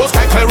lawn and the hose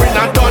can clearing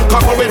and done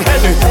couple with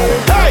Henny.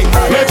 Hey,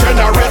 me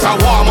generator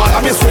warmer,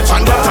 let me switch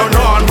and then turn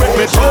on with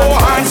me two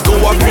hands go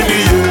up in the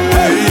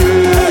air.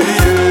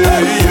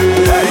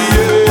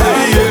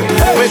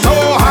 Me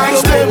two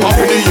hands them up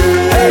in the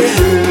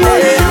air.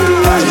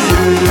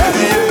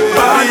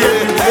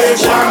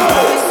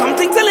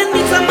 Something telling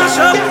me to mash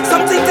up,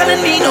 something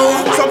telling me no.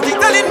 Something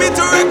telling me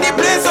to wreck the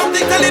place,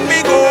 something telling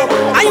me go.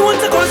 I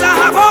want to cause a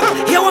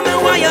havoc, hear what me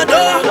want you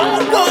do.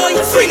 Oh,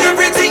 you swing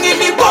everything in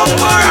the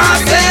bumper. I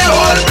say,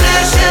 all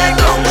place, shake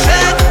down,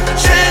 shake,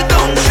 shake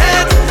down,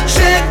 shake,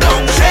 shake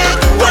down, shake.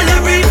 When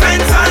every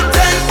fence and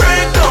ten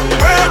break down,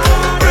 break,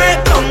 break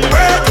down,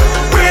 break,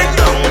 break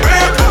down,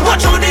 break.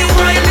 Watch how the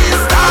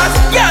wildest stars,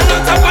 yeah,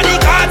 not up on the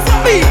cards.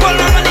 People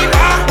on the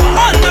bar,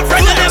 all my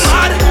friends are them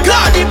hard.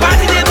 God, the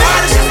party they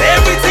bad,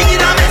 everything in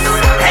a mess.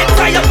 Head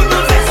tie up with the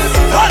vest,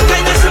 all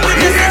kind of shit with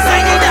this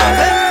inside the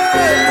vest.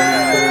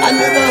 I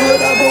never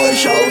heard a boy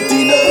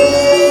shouting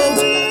out,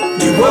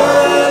 the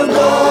world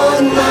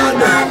gone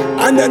mad.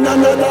 And then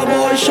another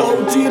boy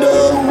shouting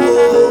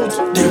out,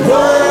 the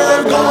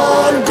world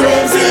gone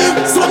crazy.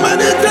 So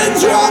many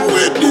things wrong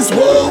with this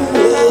world.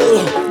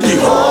 The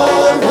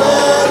whole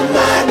world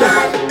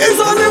mad. It's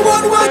only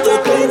one way to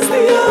cleanse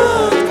the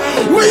earth.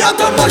 We have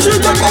to mash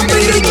it up and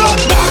beat it up.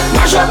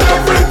 Mash up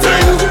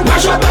everything,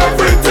 mash up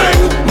everything,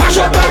 mash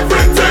up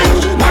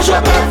everything, mash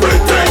up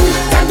everything.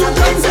 Time to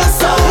cleanse your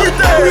soul,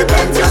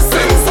 repent your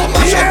sins, so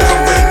mash up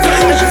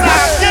everything.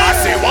 I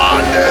see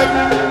one them,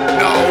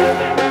 no.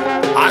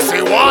 I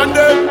see one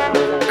them,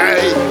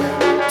 hey.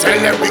 Tell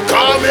them we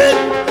coming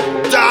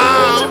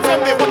down.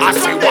 I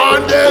see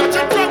one them,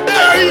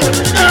 hey,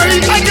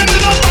 hey. I get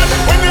it up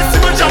when you see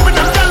me jumping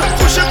them girl,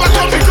 push it back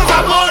up because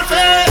I'm all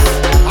face,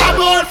 I'm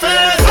all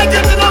face. I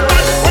get it up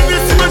when you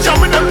see me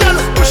jumping them girl,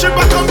 push it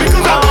back up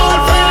because I'm all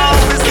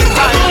face,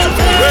 I'm all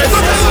face.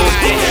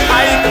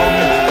 I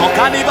come,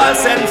 Carnival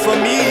sent for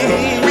me.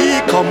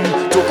 We come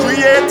to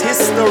create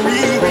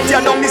history.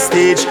 Turn on the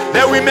stage,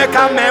 then we make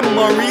a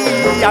memory.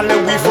 And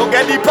then we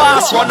forget the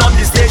past. Run on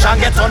the stage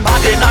and get on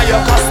bad in your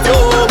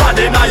costume, bad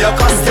in your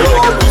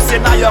costume. Loose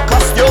in your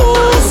costume,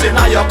 loose in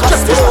your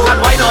costume.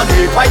 And wine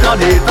on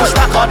it, push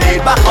back on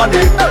it, back on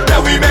it. Then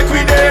we make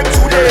we name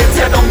today.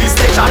 Turn on the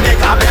stage and make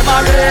a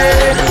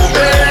memory. We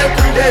make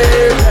we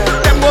name.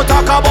 Them go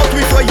talk about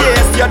we for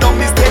years. Turn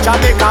on the stage and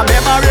make a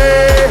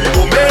memory.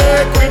 We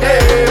make we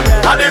name.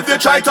 And if they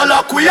try to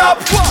lock we up,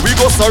 we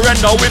go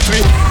surrender with we.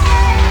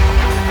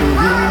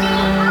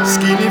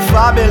 Skinny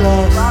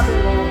fabulous,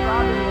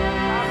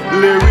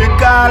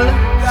 Lyrikal.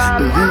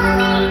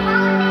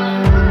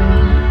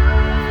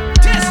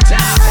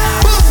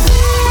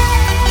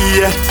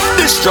 Yeah,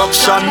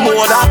 destruction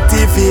mode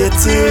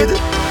activated.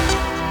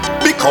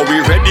 Because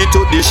we ready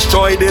to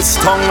destroy this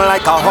tongue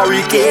like a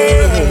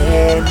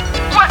hurricane.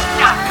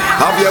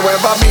 Have you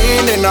ever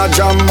been in a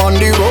jam on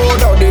the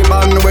road or the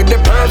man with the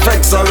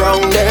perfect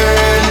surrounding?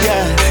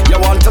 Yeah, You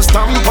want to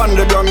stamp on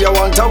the drum, you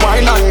want to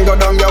whine and go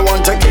down, you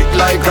want to kick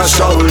like a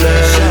Shaolin.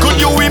 Could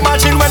you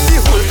imagine when the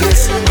whole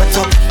place wet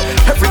up?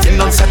 Everything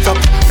done set up,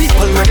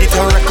 people ready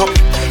to wreck up.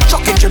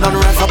 Truck engine on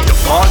rev up, the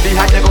fall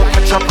behind they go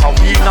catch up. How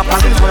we up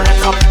and it will let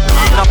up,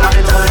 we up and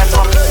it will let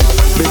up.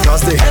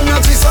 Because the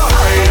energy so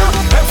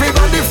high,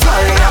 everybody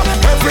fly.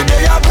 Every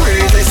day I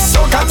breathe, it's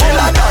soca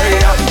till I die.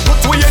 Put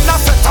we in a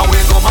set and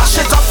we go mash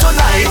it up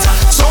tonight.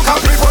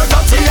 Soca people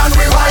dirty and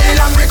we wild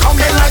and we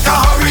come in like a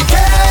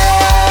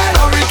hurricane.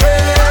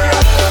 Hurricane,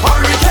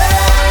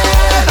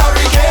 hurricane,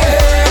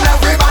 hurricane.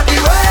 Everybody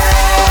way,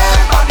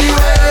 body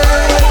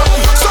way.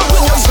 So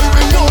when you see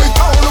we know it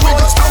down, we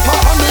go stamp up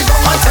on the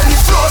ground until the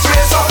floors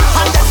raise up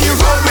and then the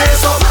road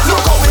raise up.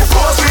 Look how we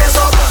pose raise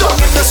up, don't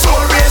make the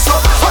soul raise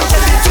up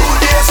until the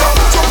 2 days up.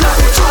 So let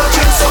me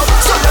Trojans up,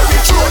 so let me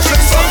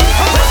Trojans up.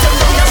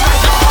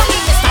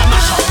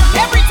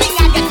 Everything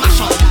I get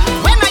mash up.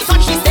 When I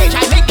touch the stage,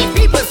 I make the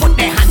people put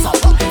their hands up.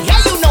 Yeah,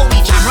 you know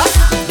we genre.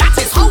 That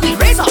is how we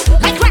raise up.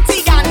 Like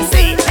Vghn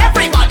say,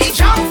 everybody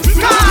jump.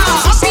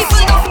 Some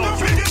people don't.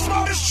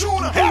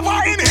 Ever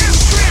in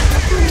history.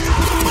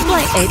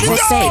 Play 8 for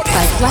Sake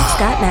by Flexx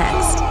got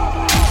next.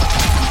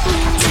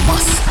 You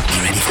must be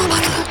ready for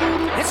battle.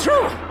 It's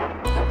true.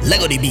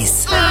 Lego the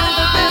beast.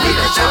 We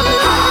the jump.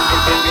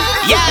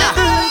 Yeah.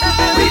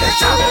 We the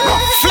jump.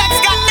 Flexx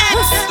got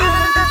next.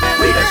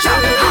 We the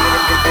jump.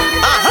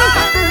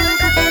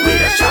 We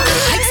the jump.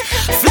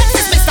 Flexx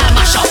is Mr.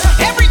 Mash Up.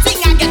 Everything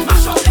I get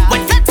mash up.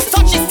 When Flexx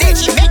touch the stage,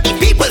 he make the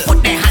people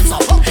put their hands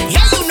up.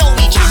 Yeah, you know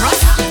we genre.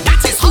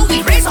 That is how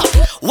we raise up.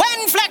 When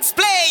Flexx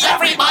play,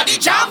 everybody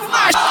jump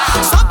mash.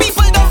 Some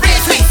people don't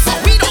raise me, but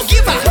we don't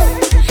give up.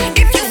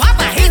 If you have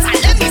a hater,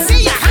 let me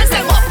see your hands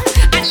them up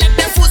and let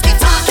them fools be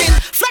talking.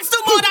 Flexx do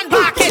more than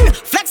barking.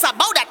 Flexx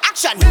about that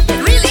action.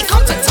 Really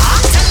come to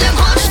talk. Tell them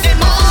hush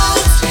them out.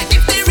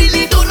 If they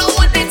really don't know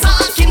what they're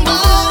talking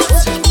about.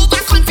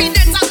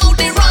 Overconfident about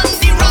they run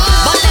the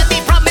road. But let me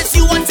promise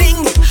you one thing.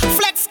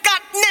 Flexx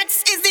got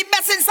next is the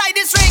best inside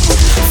this ring.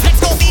 Flexx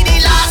gon' be the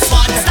last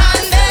one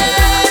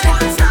standing.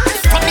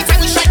 From the time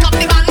we strike up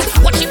the band,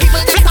 watch the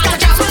people twist out the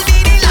jam. Will be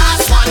the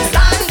last one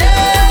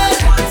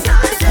standing.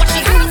 Watch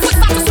the hand foot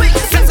start to swing.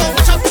 Flexx gon'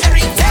 match up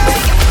everything.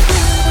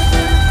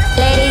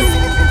 Ladies,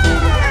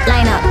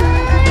 line up.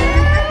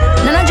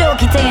 None of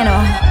jokey thing, you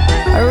know.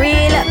 A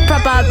real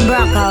proper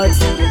breakout.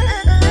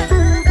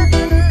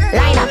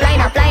 Line up,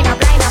 line up, line up,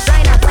 line up,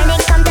 line up. When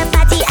it come to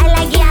party, I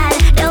like Gyal.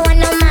 Don't want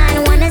no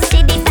man, wanna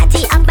see the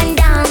party up and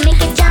down.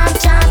 Make it jump,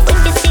 jump.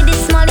 If you see the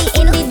smolly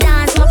in the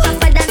dance, more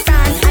proper than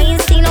France. I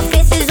ain't see no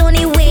faces,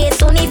 only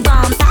waist, only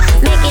bump.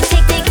 Make it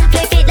tick, tick,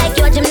 flip it like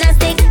your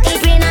gymnastic. It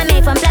rain I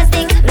made from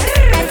plastic.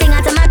 That thing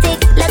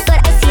automatic. Look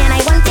good, I see and I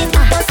want it.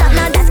 Don't stop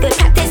now, that's good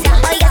practice.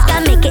 Oh yes,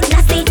 can make it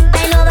nasty.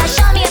 Bend over,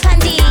 show me a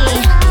panty.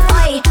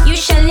 Oi, you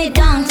shutting it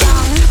down,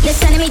 down.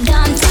 Listen to me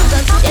down, down.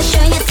 You're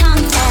showing your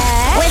tongue.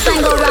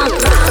 Waistline go round,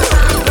 round,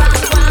 round,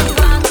 round, round,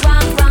 round,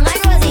 round, round, and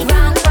rosy.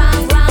 Round,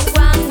 round, round,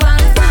 round,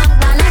 round, round,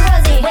 round, and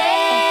rosy.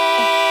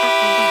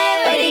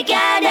 Where the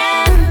girl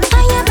them?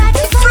 On your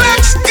body for me.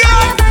 Flexx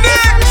got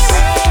next.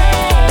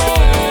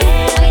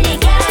 Where the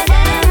girl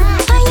them?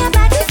 On your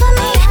body for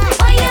me.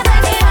 On your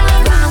body for me.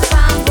 Round, round,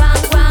 round,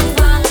 round,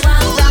 round,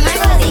 round, round, and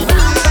rosy.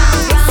 Round,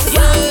 round, round,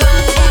 round, round,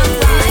 round,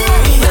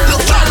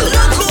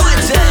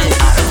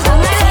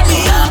 round, and rosy.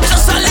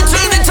 Just a little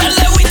bit and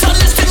let we turn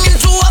this thing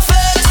into a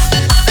fete.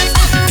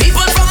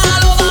 People from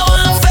all over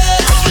want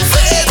fete.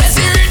 Let's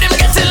hear them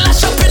getting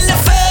lashed up in the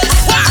face.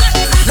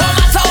 No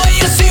matter where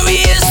you see, we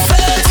is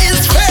fete.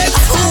 It's fete.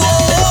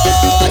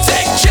 Whoa,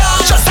 take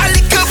charge. Just a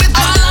little bit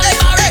all on the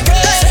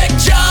barricade. Take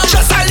charge.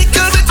 Just a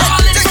little bit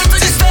all in front of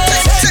the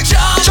stage. Take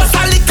charge. Just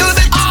a little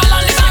bit all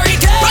on the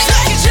barricade.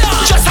 Take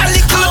charge. Just a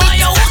little bit. While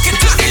you're walking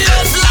to the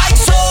left like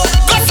so.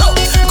 Go so,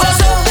 go so, go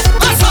so,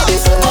 go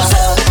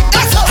so,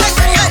 go so.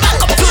 Bring it back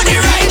up to the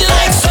right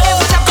like so.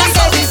 Go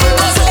so, go so,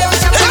 go so,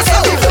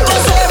 go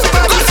so,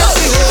 go so.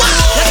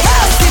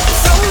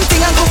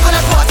 Something and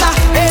coconut water,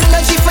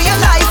 energy for your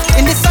life.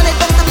 In the sun it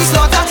don't to be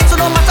slaughter. So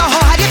no matter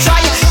how hard you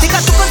try, think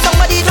I took on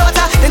somebody's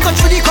daughter, then cut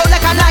through the crowd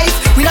like a knife.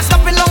 We not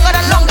stopping longer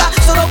than longer,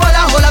 so no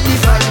bother hold up the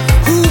fight.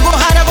 Who go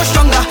harder go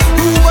stronger?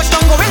 Who go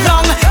stronger and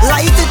long?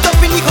 Light it up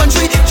in the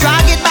country,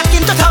 drag it back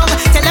into town.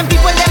 Tell them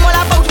people them all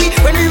about we.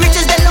 When we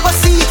reaches then no go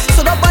see.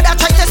 So no bother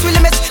try test we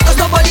limits, cause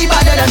nobody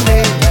better than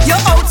me.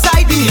 Your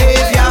outside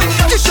behavior,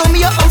 just show me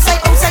your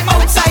outside, outside,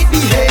 outside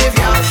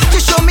behavior.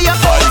 Just show me your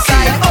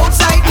outside,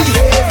 outside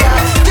behavior.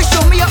 Just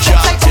show me your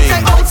outside,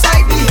 outside,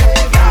 outside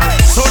behavior.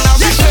 So now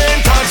we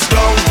playing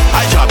touchdown.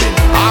 I jabbing,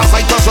 as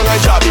I touch on I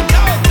jabbing.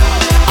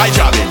 I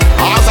jabbing,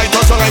 as I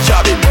touch on I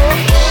jabbing.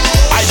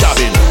 I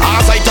jabbing,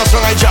 as I touch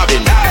on I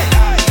jabbing.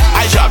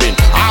 I jabbing,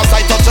 as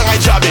I touch on I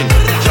jabbing.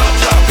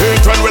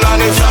 Hate when we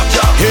land is,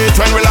 hate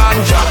when we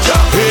land,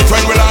 hate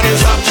when we land is,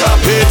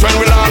 hate when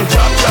we land,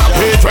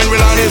 hate when we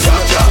land is,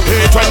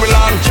 hate when we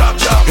land,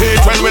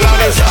 hate when we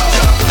land is.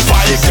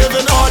 She's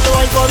giving all the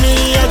wine for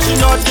me and she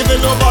not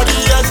giving nobody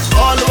else.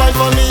 All the wine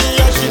for me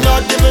and she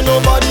not giving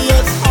nobody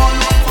else. All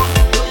the wine for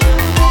me,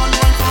 all the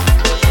wine for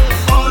me,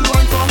 all the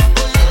wine for me,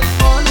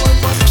 all the wine for me.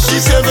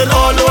 saving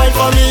all the wine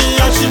for me,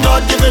 and she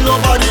not giving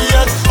nobody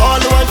else. All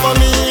the wine for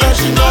me, and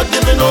she not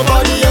giving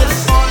nobody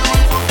else.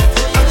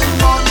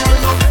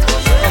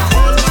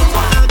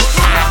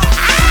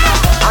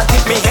 I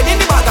dip me head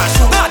in the bag of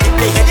sugar, dip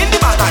me head in the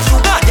bag of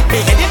sugar, dip me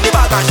head in the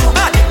bag of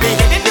sugar, dip me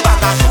head in the bag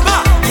of sugar.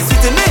 It's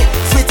sweetin' me,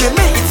 sweetin'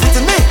 me, it's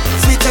sweetin' me,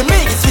 sweetin'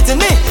 me, it's sweetin'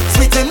 me,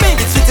 sweetin' me,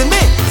 it's sweetin'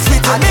 me,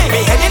 sweetin' me. Dip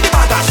me head in the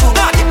bag of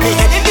sugar, dip me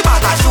head in the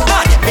bag of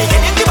sugar, dip me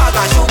head in the bag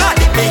of sugar,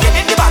 dip me head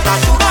in the bag of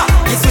sugar.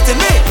 It's sweetin'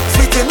 me,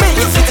 sweetin' me,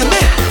 it's sweetin' me,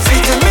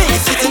 sweetin' me,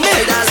 it's sweetin' me,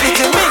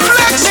 sweetin' me, sweetin' me,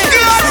 sweetin'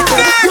 me.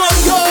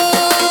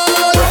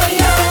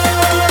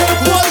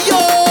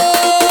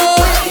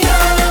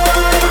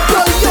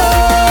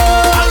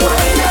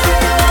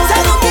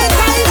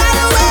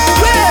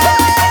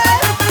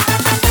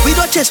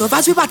 So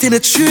fast we bat in the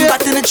trade,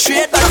 bat in the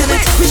trade, bat in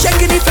it. We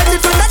shaking the fence in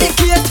front of the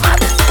gate.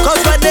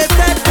 Cause when they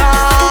said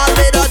call,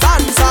 they don't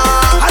answer.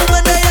 And when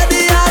they hear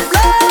the hand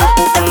blow,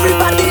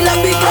 everybody let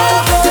me go.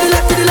 To the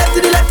left, to the left, to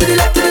the left, to the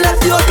left, to the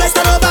left. The whole place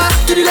turn over.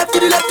 To the left, to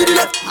the left, to the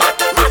left.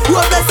 The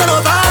whole place turn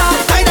over.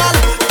 Final,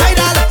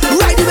 final,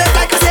 ride the wave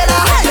like a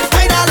sailor.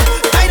 Final,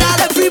 final,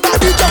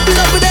 everybody jumping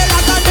up with their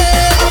rock on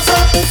them.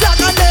 Flag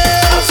on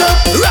them,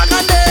 rock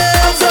on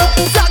them,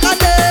 flag on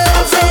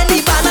them. Say the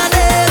ban on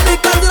them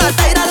because they're not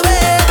final way.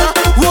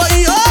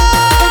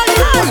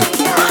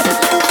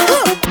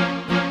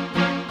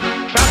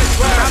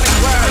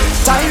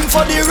 Time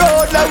for the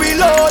road, let we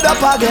load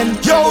up again.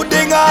 Yo,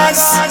 dingers.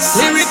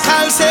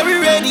 Lyrikal say we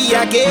ready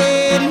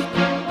again.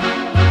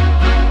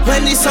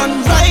 When the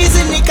sun rise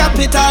in the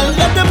capital,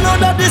 let them know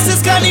that this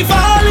is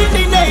carnival in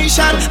the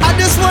nation. I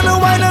just wanna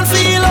wine and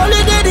feel all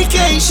the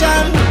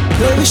dedication.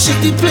 Where we shake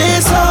the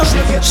place up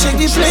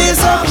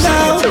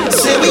now.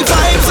 Say we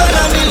vibes on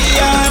a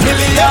million.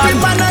 Every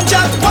man a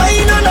jack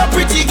wine on a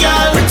pretty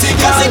girl.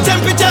 Cause the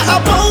temperature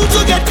about to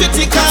get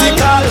critical.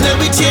 Let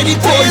me tear the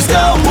place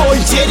down,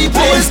 tear the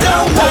place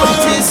down.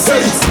 This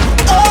is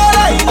all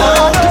I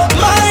know,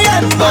 my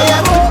and my.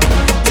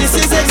 This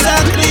is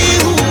exactly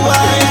who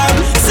I am.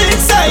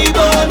 Since I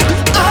born,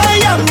 I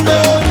am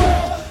known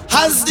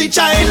as the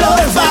child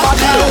of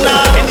Vghn.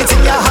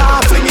 Anything you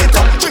have, fling it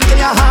up. Drink in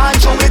your hand,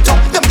 show it up.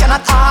 Them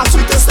cannot ask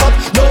with the stop.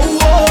 No,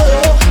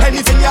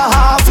 anything you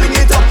have, fling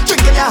it up.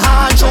 Drink in your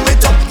hand, show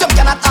it up. Them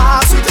cannot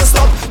ask with the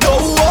stop. No,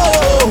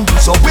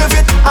 so wave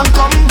it and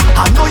come.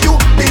 I know you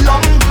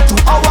belong to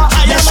our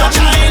nation. I am a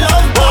child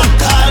of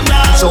Vghn.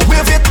 So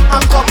wave it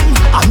and come.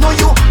 I know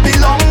you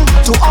belong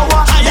to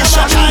our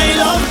nation. I am a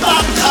child of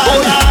Vghn.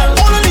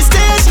 All on the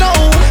stage now,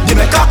 they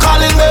make a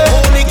calling me.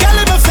 Only girl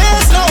in my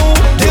face now,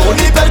 they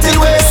only belting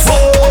waist.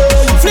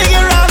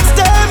 Flinging rocks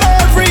them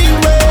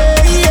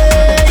everywhere.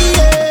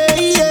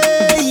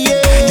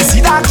 You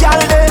see that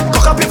girl there,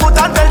 cock up your foot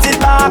and belt it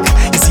back.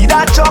 You see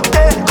that truck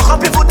there, cock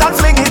up your foot and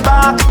fling it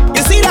back.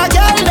 You see that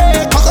girl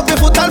there, cock up your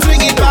foot and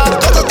fling it back.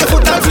 Cock up your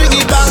foot and fling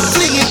it back,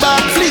 fling it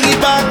back, fling it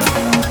back.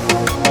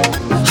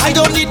 I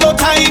don't need no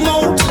time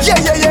out. Yeah.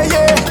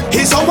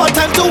 It's our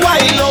time to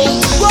wild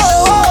out.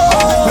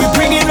 Whoa. We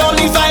bringing all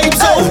the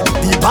vibes out.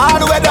 The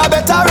bad weather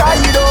better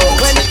ride out.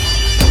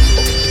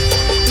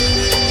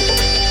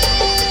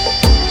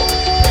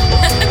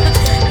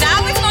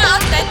 Now it's more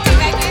authentic.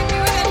 I can't do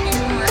it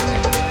anymore.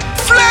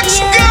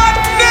 Flexx got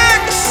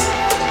next.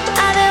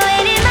 I've been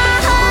waiting my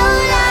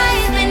whole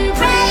life, been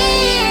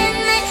praying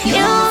that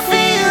you'll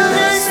feel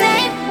the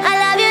same. I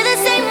love you the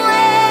same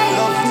way.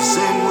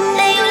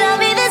 That you love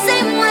me the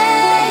same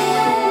way.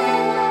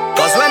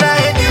 Cause when I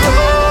hit the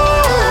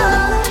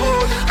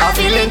road, I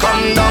feel it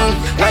come down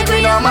like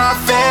rain on my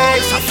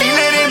face. I feel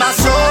it in my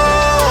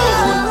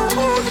soul,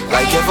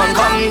 like heaven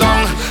come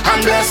down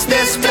and bless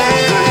this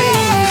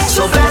place.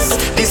 So bless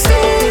this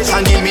stage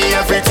and give me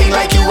everything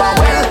like you are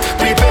well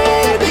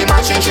prepared. Be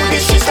marching through the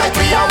streets like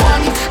we are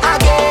one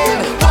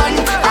again,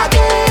 family.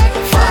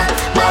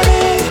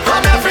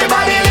 Come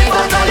everybody live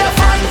out all your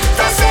fun.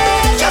 That's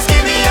it, just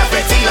give me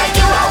everything like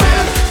you are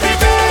well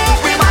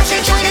prepared. We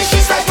marching through the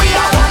streets like we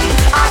are one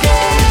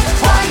again,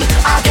 family.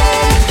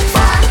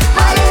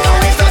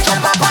 Always don't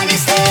jump up on the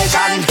stage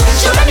and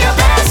show them your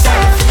best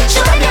self,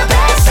 show them your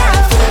best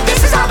self. This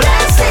is a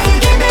blessing,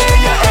 give me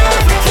your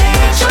everything.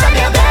 Show them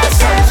your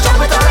best self, jump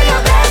with all of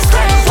your best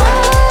friends.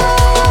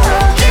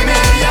 Give me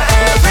your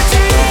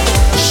everything.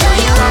 Show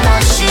you how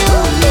much you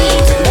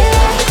need to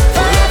live.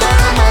 Forever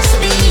I must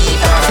be.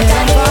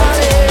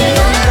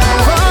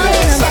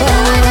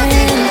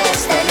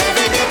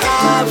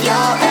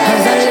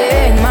 As I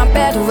lay in my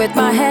bed with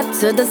my head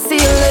to the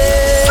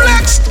ceiling.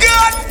 Flexx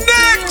got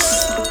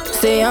next.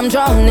 Say I'm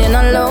drowning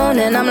alone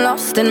and I'm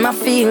lost in my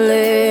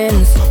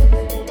feelings.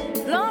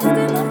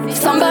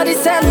 Somebody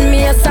send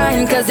me a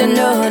sign, cause you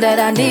know that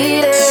I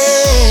need it.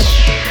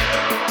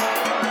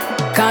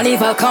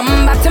 Carnival,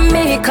 come back to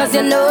me, cause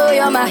you know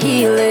you're my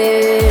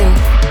healing.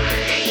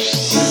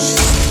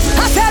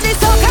 I said this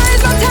Soca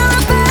is my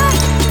therapy,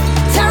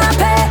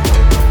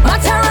 my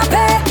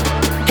therapy.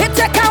 It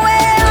take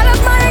away all of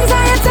my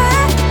anxiety,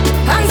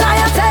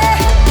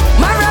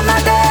 my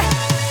remedy.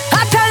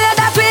 I tell you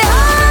that we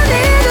all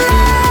need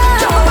love.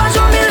 Jump up and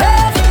show me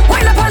love,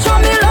 wind up and show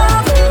me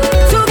love.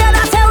 Together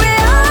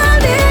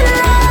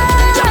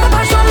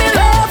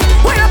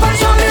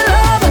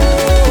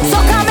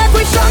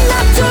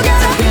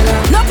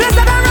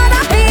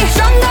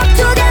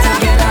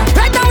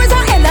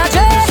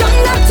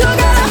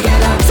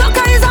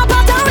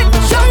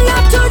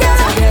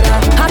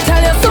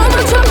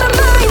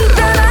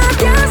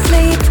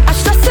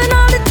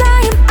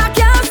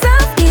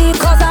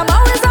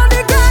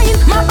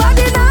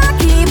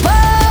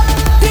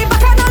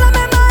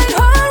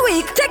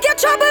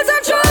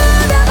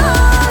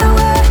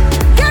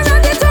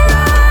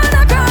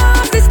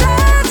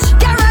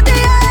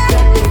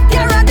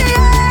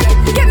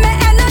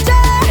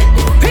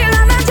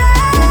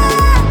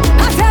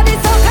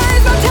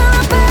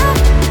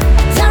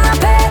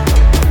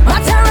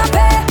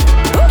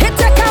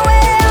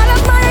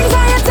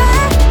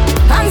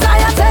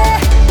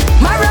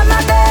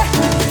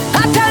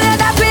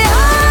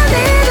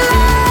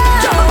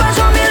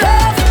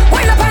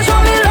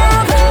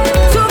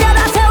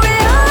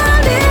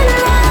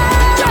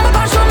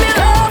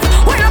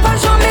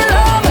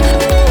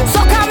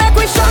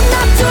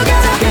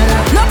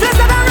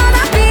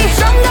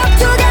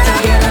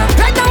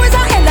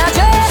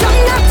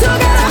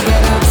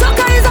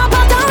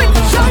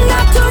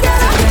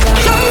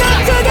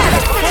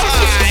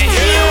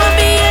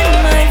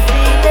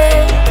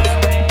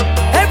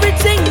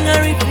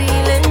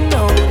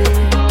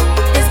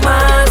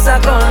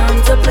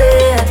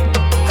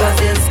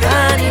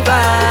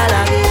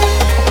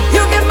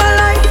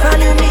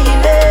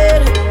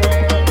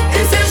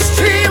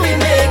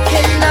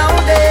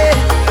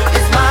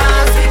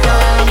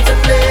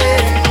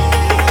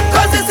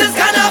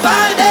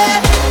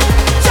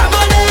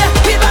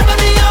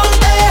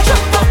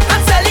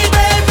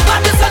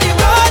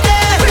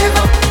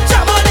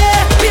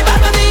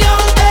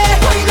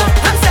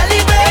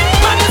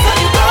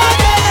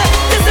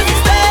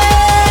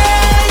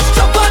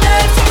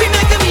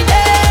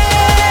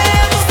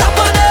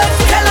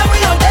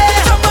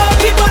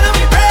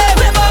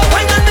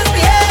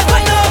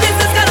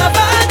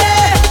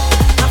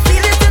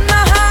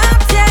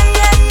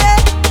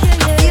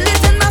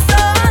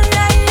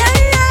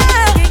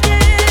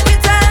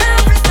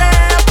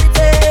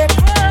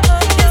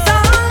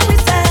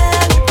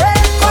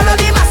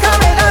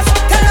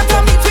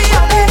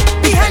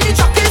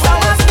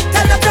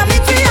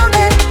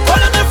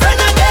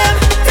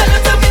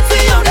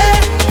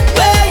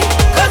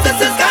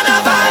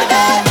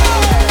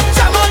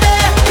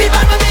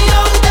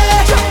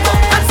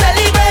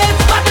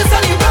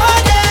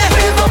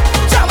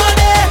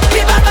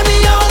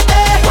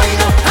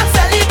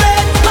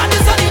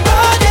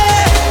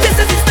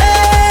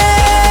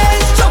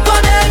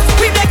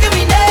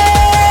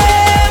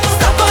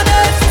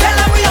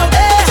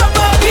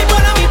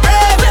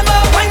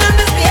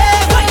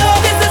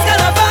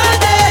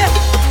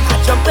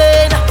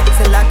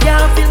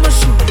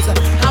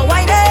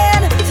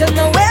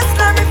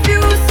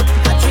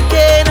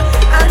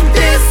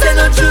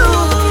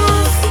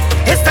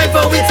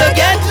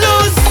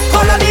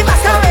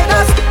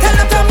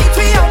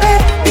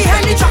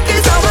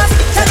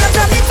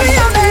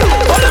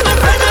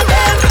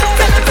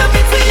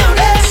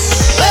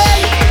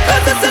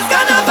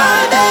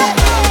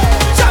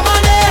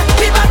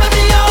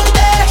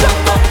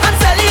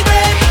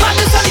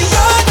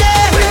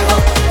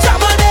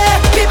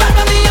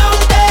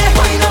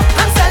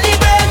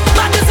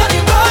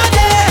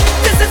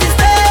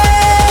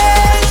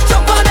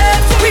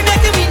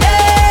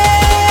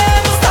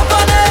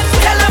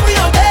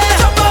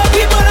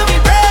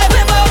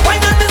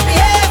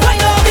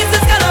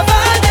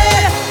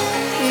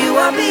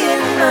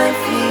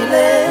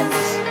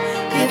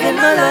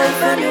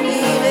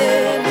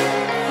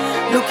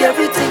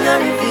everything I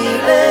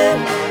reveal it.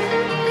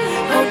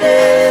 Out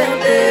there.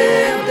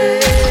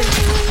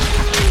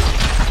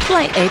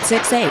 Flight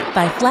 868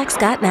 by Flexx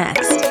got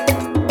next.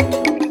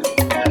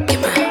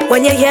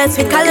 When you hear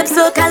sweet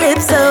calypso,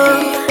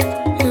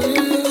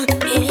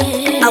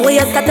 and when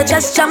you start to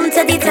just jump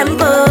to the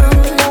tempo.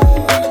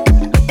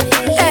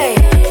 Hey,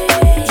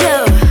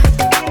 yo,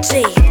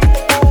 G,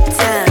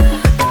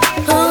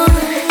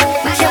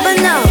 you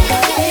know,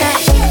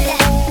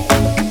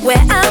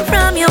 where I'm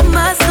from, you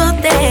must go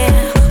there.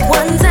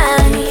 One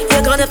time,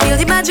 you're gonna feel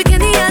the magic in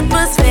the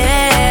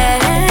atmosphere.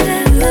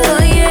 Oh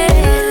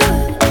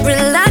yeah,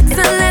 relax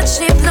and let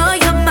she blow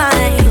your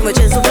mind. Which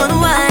is one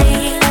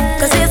why,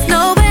 'cause there's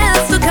nowhere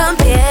else to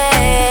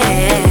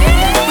compare.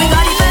 We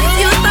got the best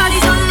youth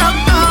bodies on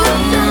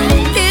lockdown.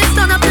 It's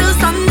done up till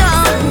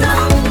sundown.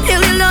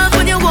 Feel your love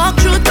when you walk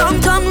through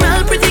downtown.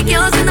 Real pretty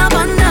girls in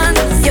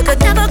abundance. You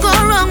could never go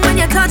wrong when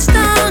you touch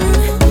down.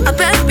 A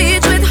best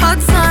beach with hot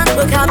sun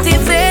will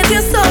captivate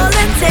your soul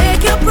and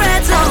take your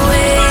breath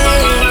away.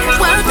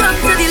 Welcome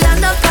to the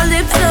land of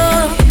Calypso,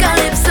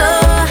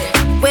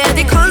 where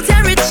the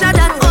culture richer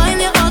than oil.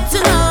 You ought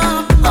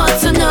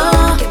to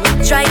know.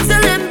 Try to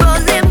limbo,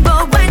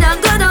 when I'm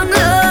go down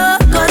low.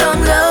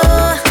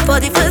 For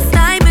the first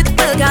time it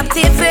will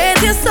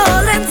captivate your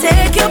soul and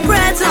take your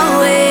breath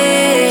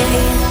away.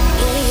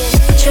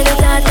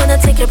 Trinidad gonna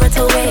take your breath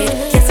away.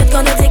 Yes, it's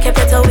gonna take your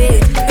breath away.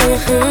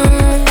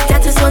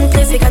 That is one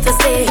place you got to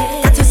stay.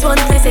 That is one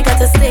place you got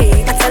to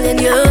stay. I'm telling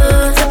you,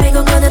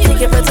 Tobago gonna take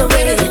your breath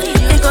away.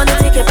 They're gonna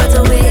take your breath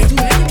away.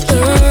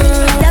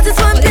 That is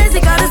one place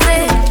you gotta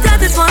stay.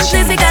 That is one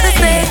place you gotta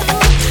stay.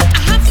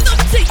 I have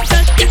something to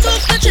get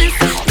off my chest.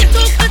 Get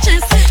off my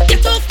chest.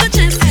 Get off my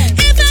chest.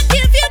 If I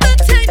give you the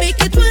time, make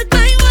it worth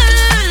my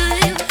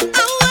while.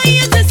 I want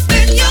you to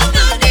spend your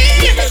money.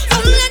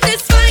 All of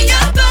this for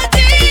your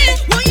body.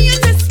 Want you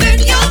to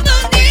spend your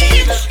money.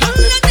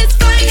 All of this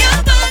for your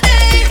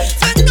body.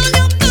 Spend all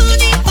your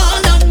money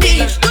all on me.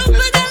 Don't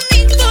put a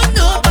link for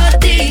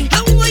nobody. I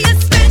want you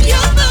to spend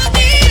your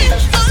money.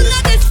 All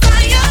of this for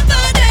your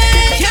body.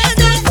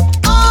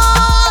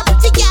 Oh,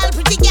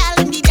 pretty girl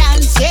in the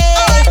dance,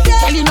 yeah.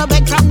 Tell you no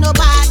beg from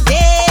nobody.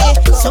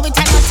 So we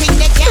tell nothing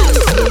they can't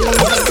do.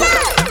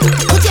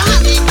 Put your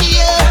hand in the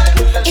air.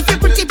 If you're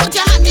pretty, put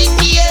your hand in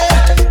the air.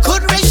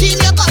 Good regime,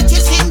 you got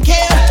your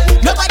skincare.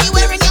 Nobody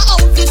wearing your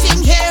outfit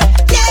in here.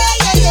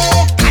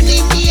 Yeah. Hand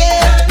in the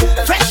air.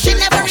 Fresh in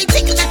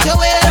everything that you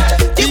wear.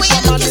 The way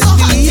you look is so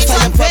hot, it's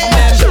unfair.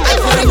 I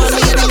promise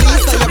you don't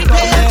want to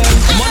repair.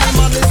 Money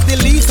man is the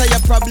least of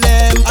your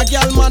problem. A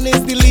girl man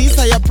is the least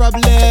of your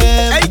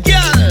problem. Hey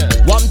girl,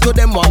 one to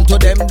them, them. One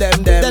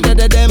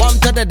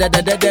to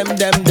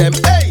them.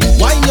 Hey,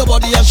 wine your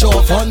body and show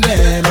off on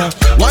them.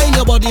 Wine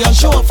your body and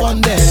show off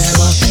on them.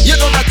 You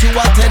know that you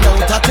are 10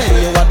 out of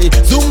 10. You are the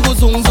zungo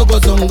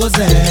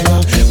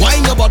zeng.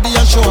 Wine your body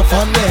and show off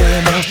on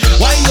them.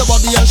 Wine your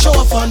body and show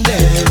off on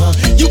them.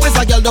 You is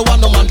a girl the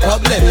one no man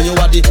problem. You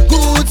are the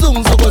good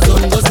zungo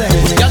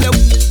zeng. Girl,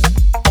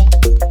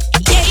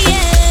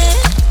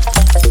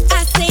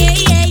 I say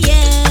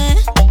yeah.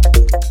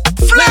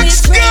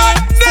 Flexx got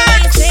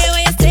next.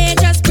 What you say,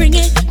 just bring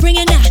it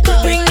now.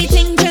 Bring the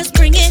thing, just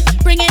bring it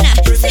now.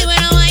 See when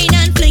I wine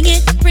and bring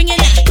it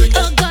now.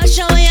 Oh gosh,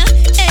 how ya?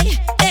 Hey.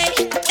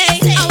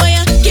 How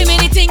ya? Give me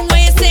the thing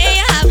where you say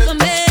you have for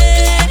me.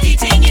 The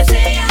thing you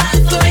say you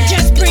have for me.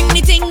 Just bring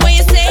the thing where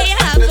you say you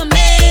have for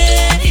me.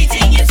 The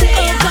thing you say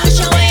you have for me. Oh gosh,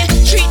 how ya?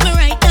 Treat me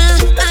right now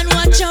and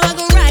watch how I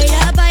go right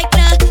up.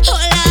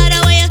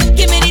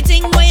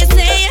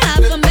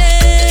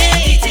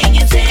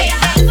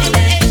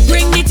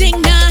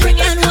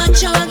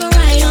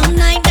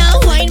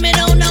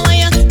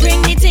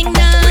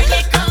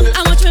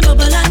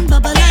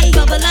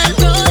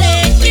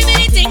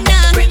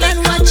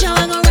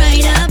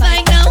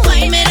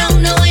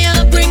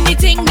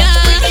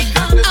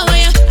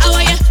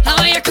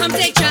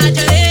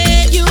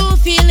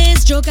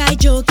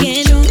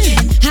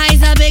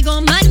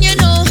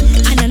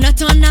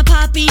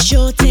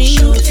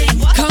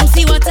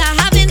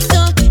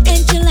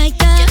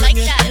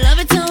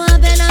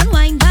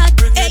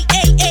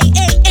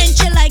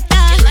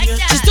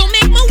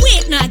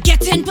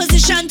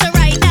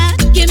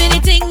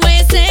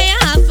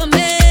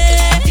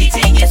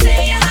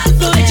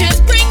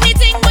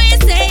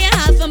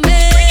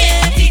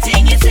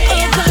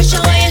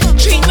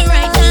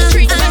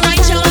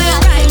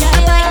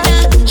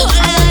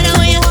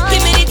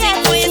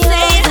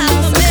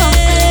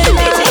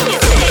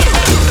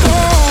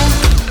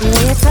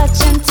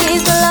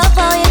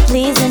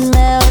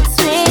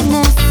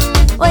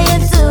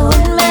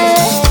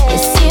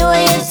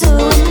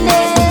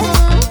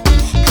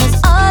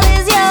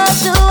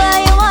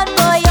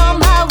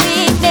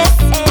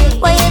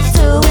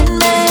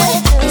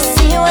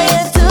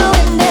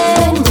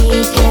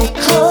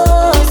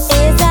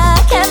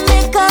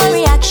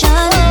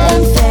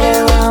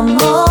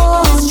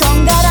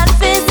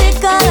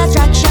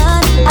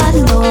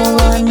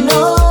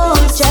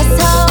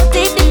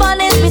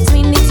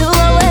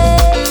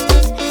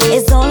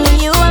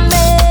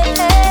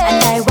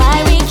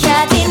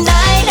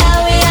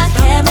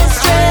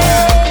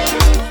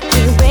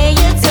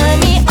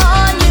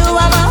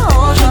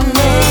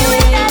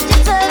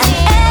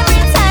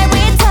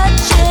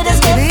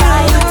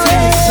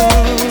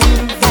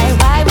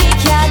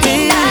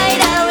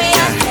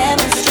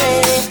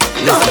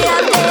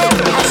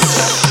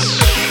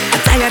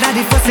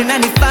 fighting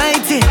and the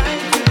fighting.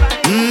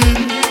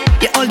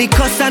 Yeah, all the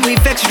cuss and we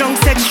vex, drunk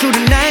sex through the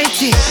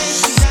night.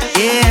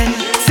 Yeah,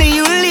 say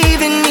you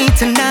leaving me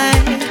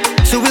tonight,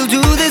 so we'll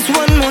do this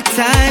one more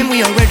time.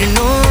 We already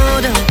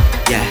know them.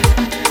 Yeah,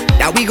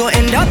 now we gon'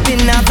 end up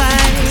in our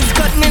vibes.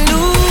 Cut me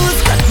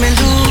loose,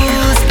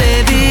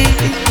 baby.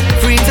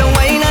 Free to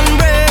wine and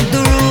break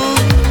the rules.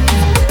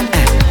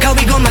 Cause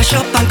we gon' mash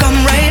up and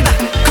come right back.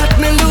 Cut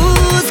me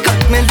loose,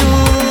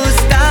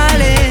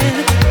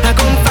 darling. I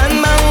gon'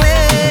 find my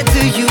way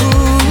to you.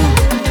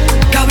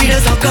 Cause we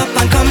just hook up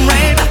and come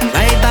right back.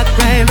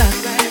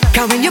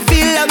 Cause when you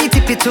feel how we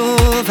tip it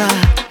over,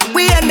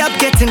 we end up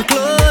getting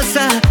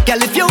closer.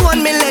 Girl, if you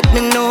want me, let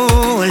me know.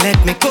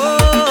 Let me go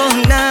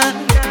now.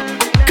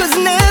 Cause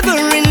never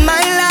in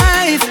my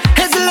life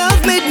has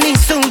love made me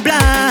so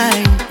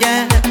blind.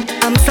 Yeah,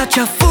 I'm such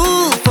a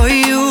fool for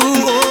you.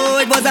 Oh,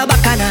 it was a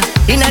bacana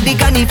in a the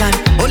carnival.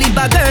 Only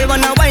bad girl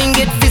wanna wine,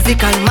 get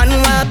physical. Man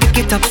wanna pick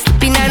it up,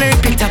 spin and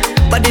repeat up.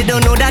 But they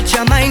don't know that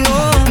you're mine,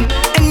 oh.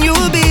 And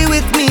you'll be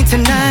with me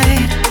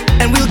tonight,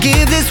 and we'll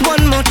give this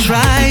one more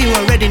try. You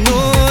already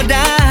know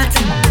that.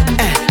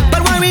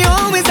 But why we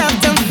always have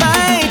to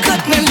fight?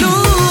 Cut me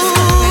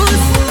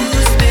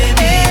loose,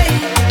 baby.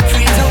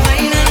 Free to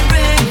wine and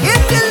break.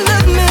 If you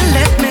love me,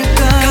 let me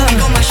go. We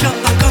go mash up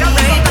and come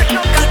right back.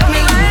 Cut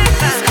me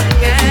loose,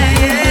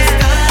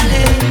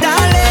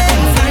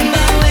 darling. Find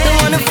my way.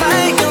 Don't wanna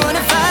fight, come on.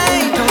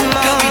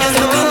 We just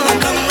hook up and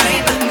come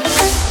right back.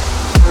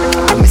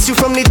 I miss you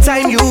from the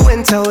time you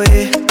went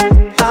away.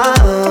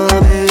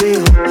 Baby,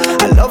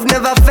 I love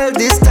never felt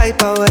this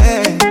type of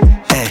way.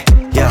 Hey,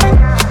 yeah.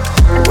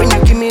 When you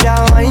give me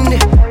that wine,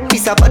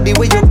 piece of body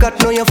where you got,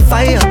 know your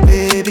fire,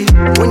 baby.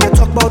 When you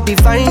talk about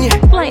divine,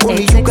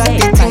 only you got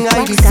the thing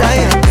I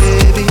desire,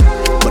 baby.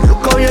 But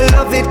look how you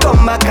love it,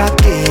 come back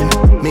again.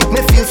 Make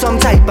me feel some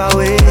type of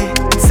way.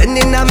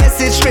 Sending a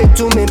message straight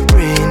to me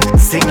brain.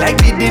 Sing like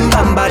we didn't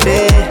bamba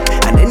there.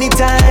 And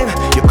anytime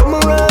you come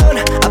around,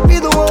 I'll be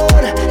the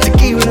one to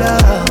give you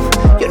love.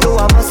 You know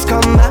I must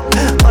come back.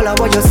 All I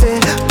want you say,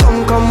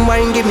 come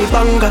wine, give me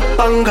banga.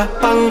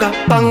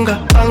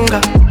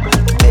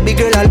 Baby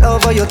girl, I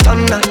love how you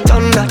thunder.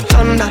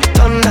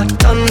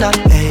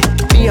 Hey,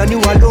 me and you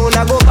alone,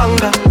 I go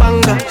banga.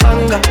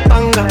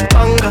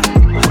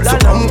 So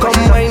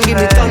come wine, give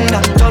me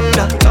thunder.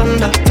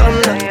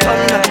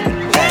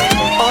 Hey,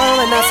 all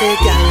when I say,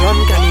 girl, run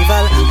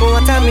carnival,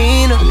 what I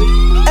mean?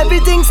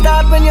 Everything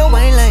start when you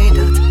wine like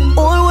that.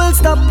 All will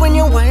stop when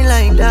you wine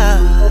like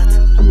that.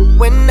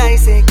 When I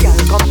say, girl,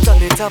 come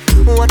turn it up,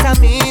 what I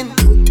mean?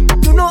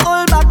 You know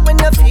all back when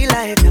you feel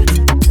like that.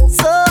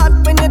 So hot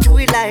when you do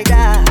it like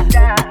that.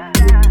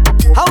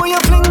 How you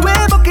fling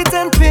way bucket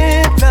and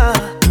paint now.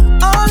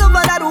 All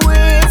over that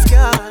waist,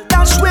 girl.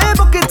 Dash way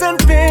bucket and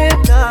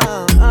paint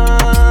now.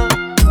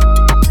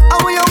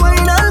 How you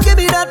wine, I'll give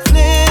you that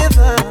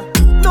flavor.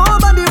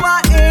 Nobody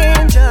want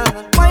angel.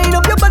 Wind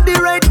up your body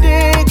right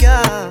there,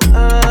 girl.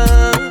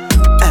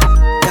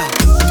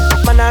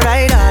 Man, I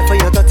ride hard for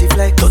your dirty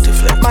flex.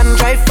 Man,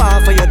 drive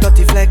far for your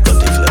dirty flex.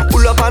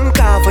 Pull up and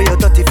car for your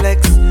dirty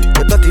flex.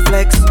 Your dirty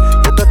flex,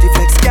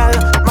 girl.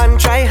 Man,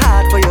 try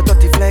hard for your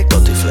dirty flex.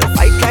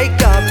 Fight like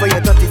God for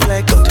your dirty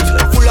flex.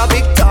 Full of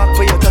big talk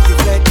for your dirty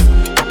flex.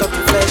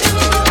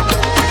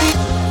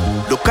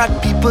 Look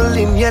at people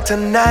in here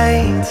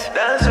tonight.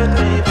 Dance with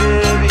me,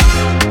 baby.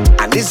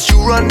 And it's you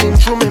running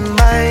through my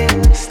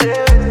mind. Stay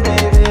with me,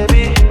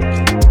 baby.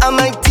 I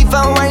might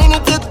even whine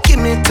if you give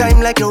me time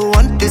like you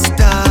want this,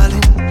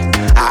 darling.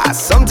 I have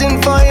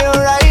something for you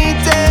right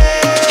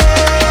there.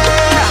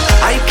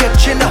 I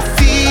catching a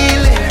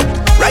feeling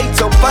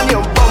right up on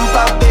your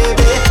bumper,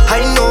 baby.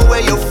 I know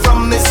where you're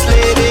from, Miss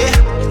Lady.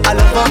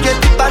 I'll forget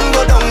it and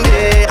go down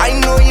there. I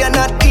know you're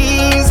not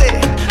easy.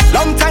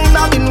 Long time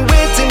I've been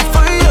waiting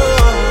for you.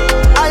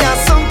 I have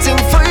something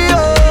for you.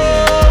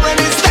 When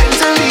it's time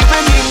to leave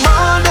in the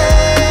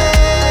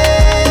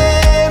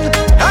morning,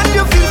 and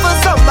you feel for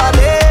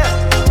somebody,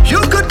 you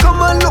could come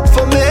and look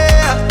for me.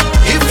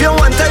 If you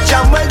want a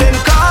jam, well then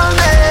call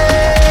me.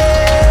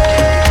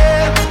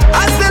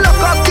 As they look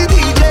up the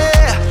DJ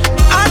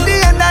at the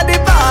end of the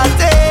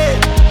party,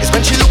 it's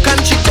when she look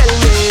and she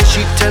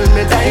tell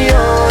me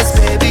Dios,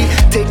 baby.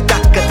 Take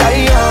back a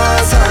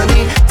Dios,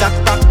 honey. Take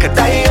back a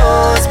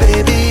Dios,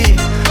 baby.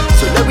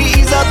 So let me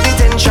ease up the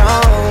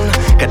tension.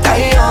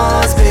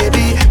 Dios,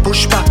 baby.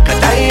 Push back a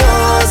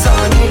Dios,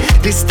 honey.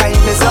 This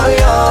time is all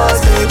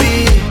yours,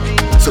 baby.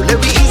 So let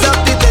me ease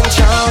up the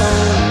tension.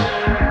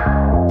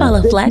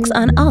 Follow Flexx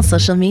on all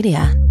social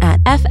media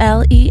at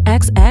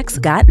FLEXX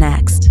Got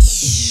Next.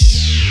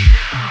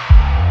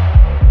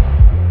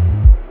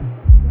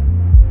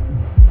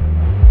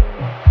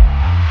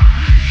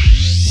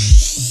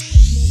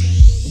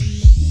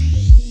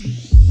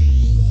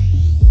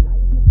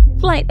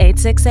 Flight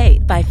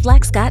 868 by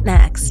Flexx Got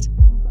Next.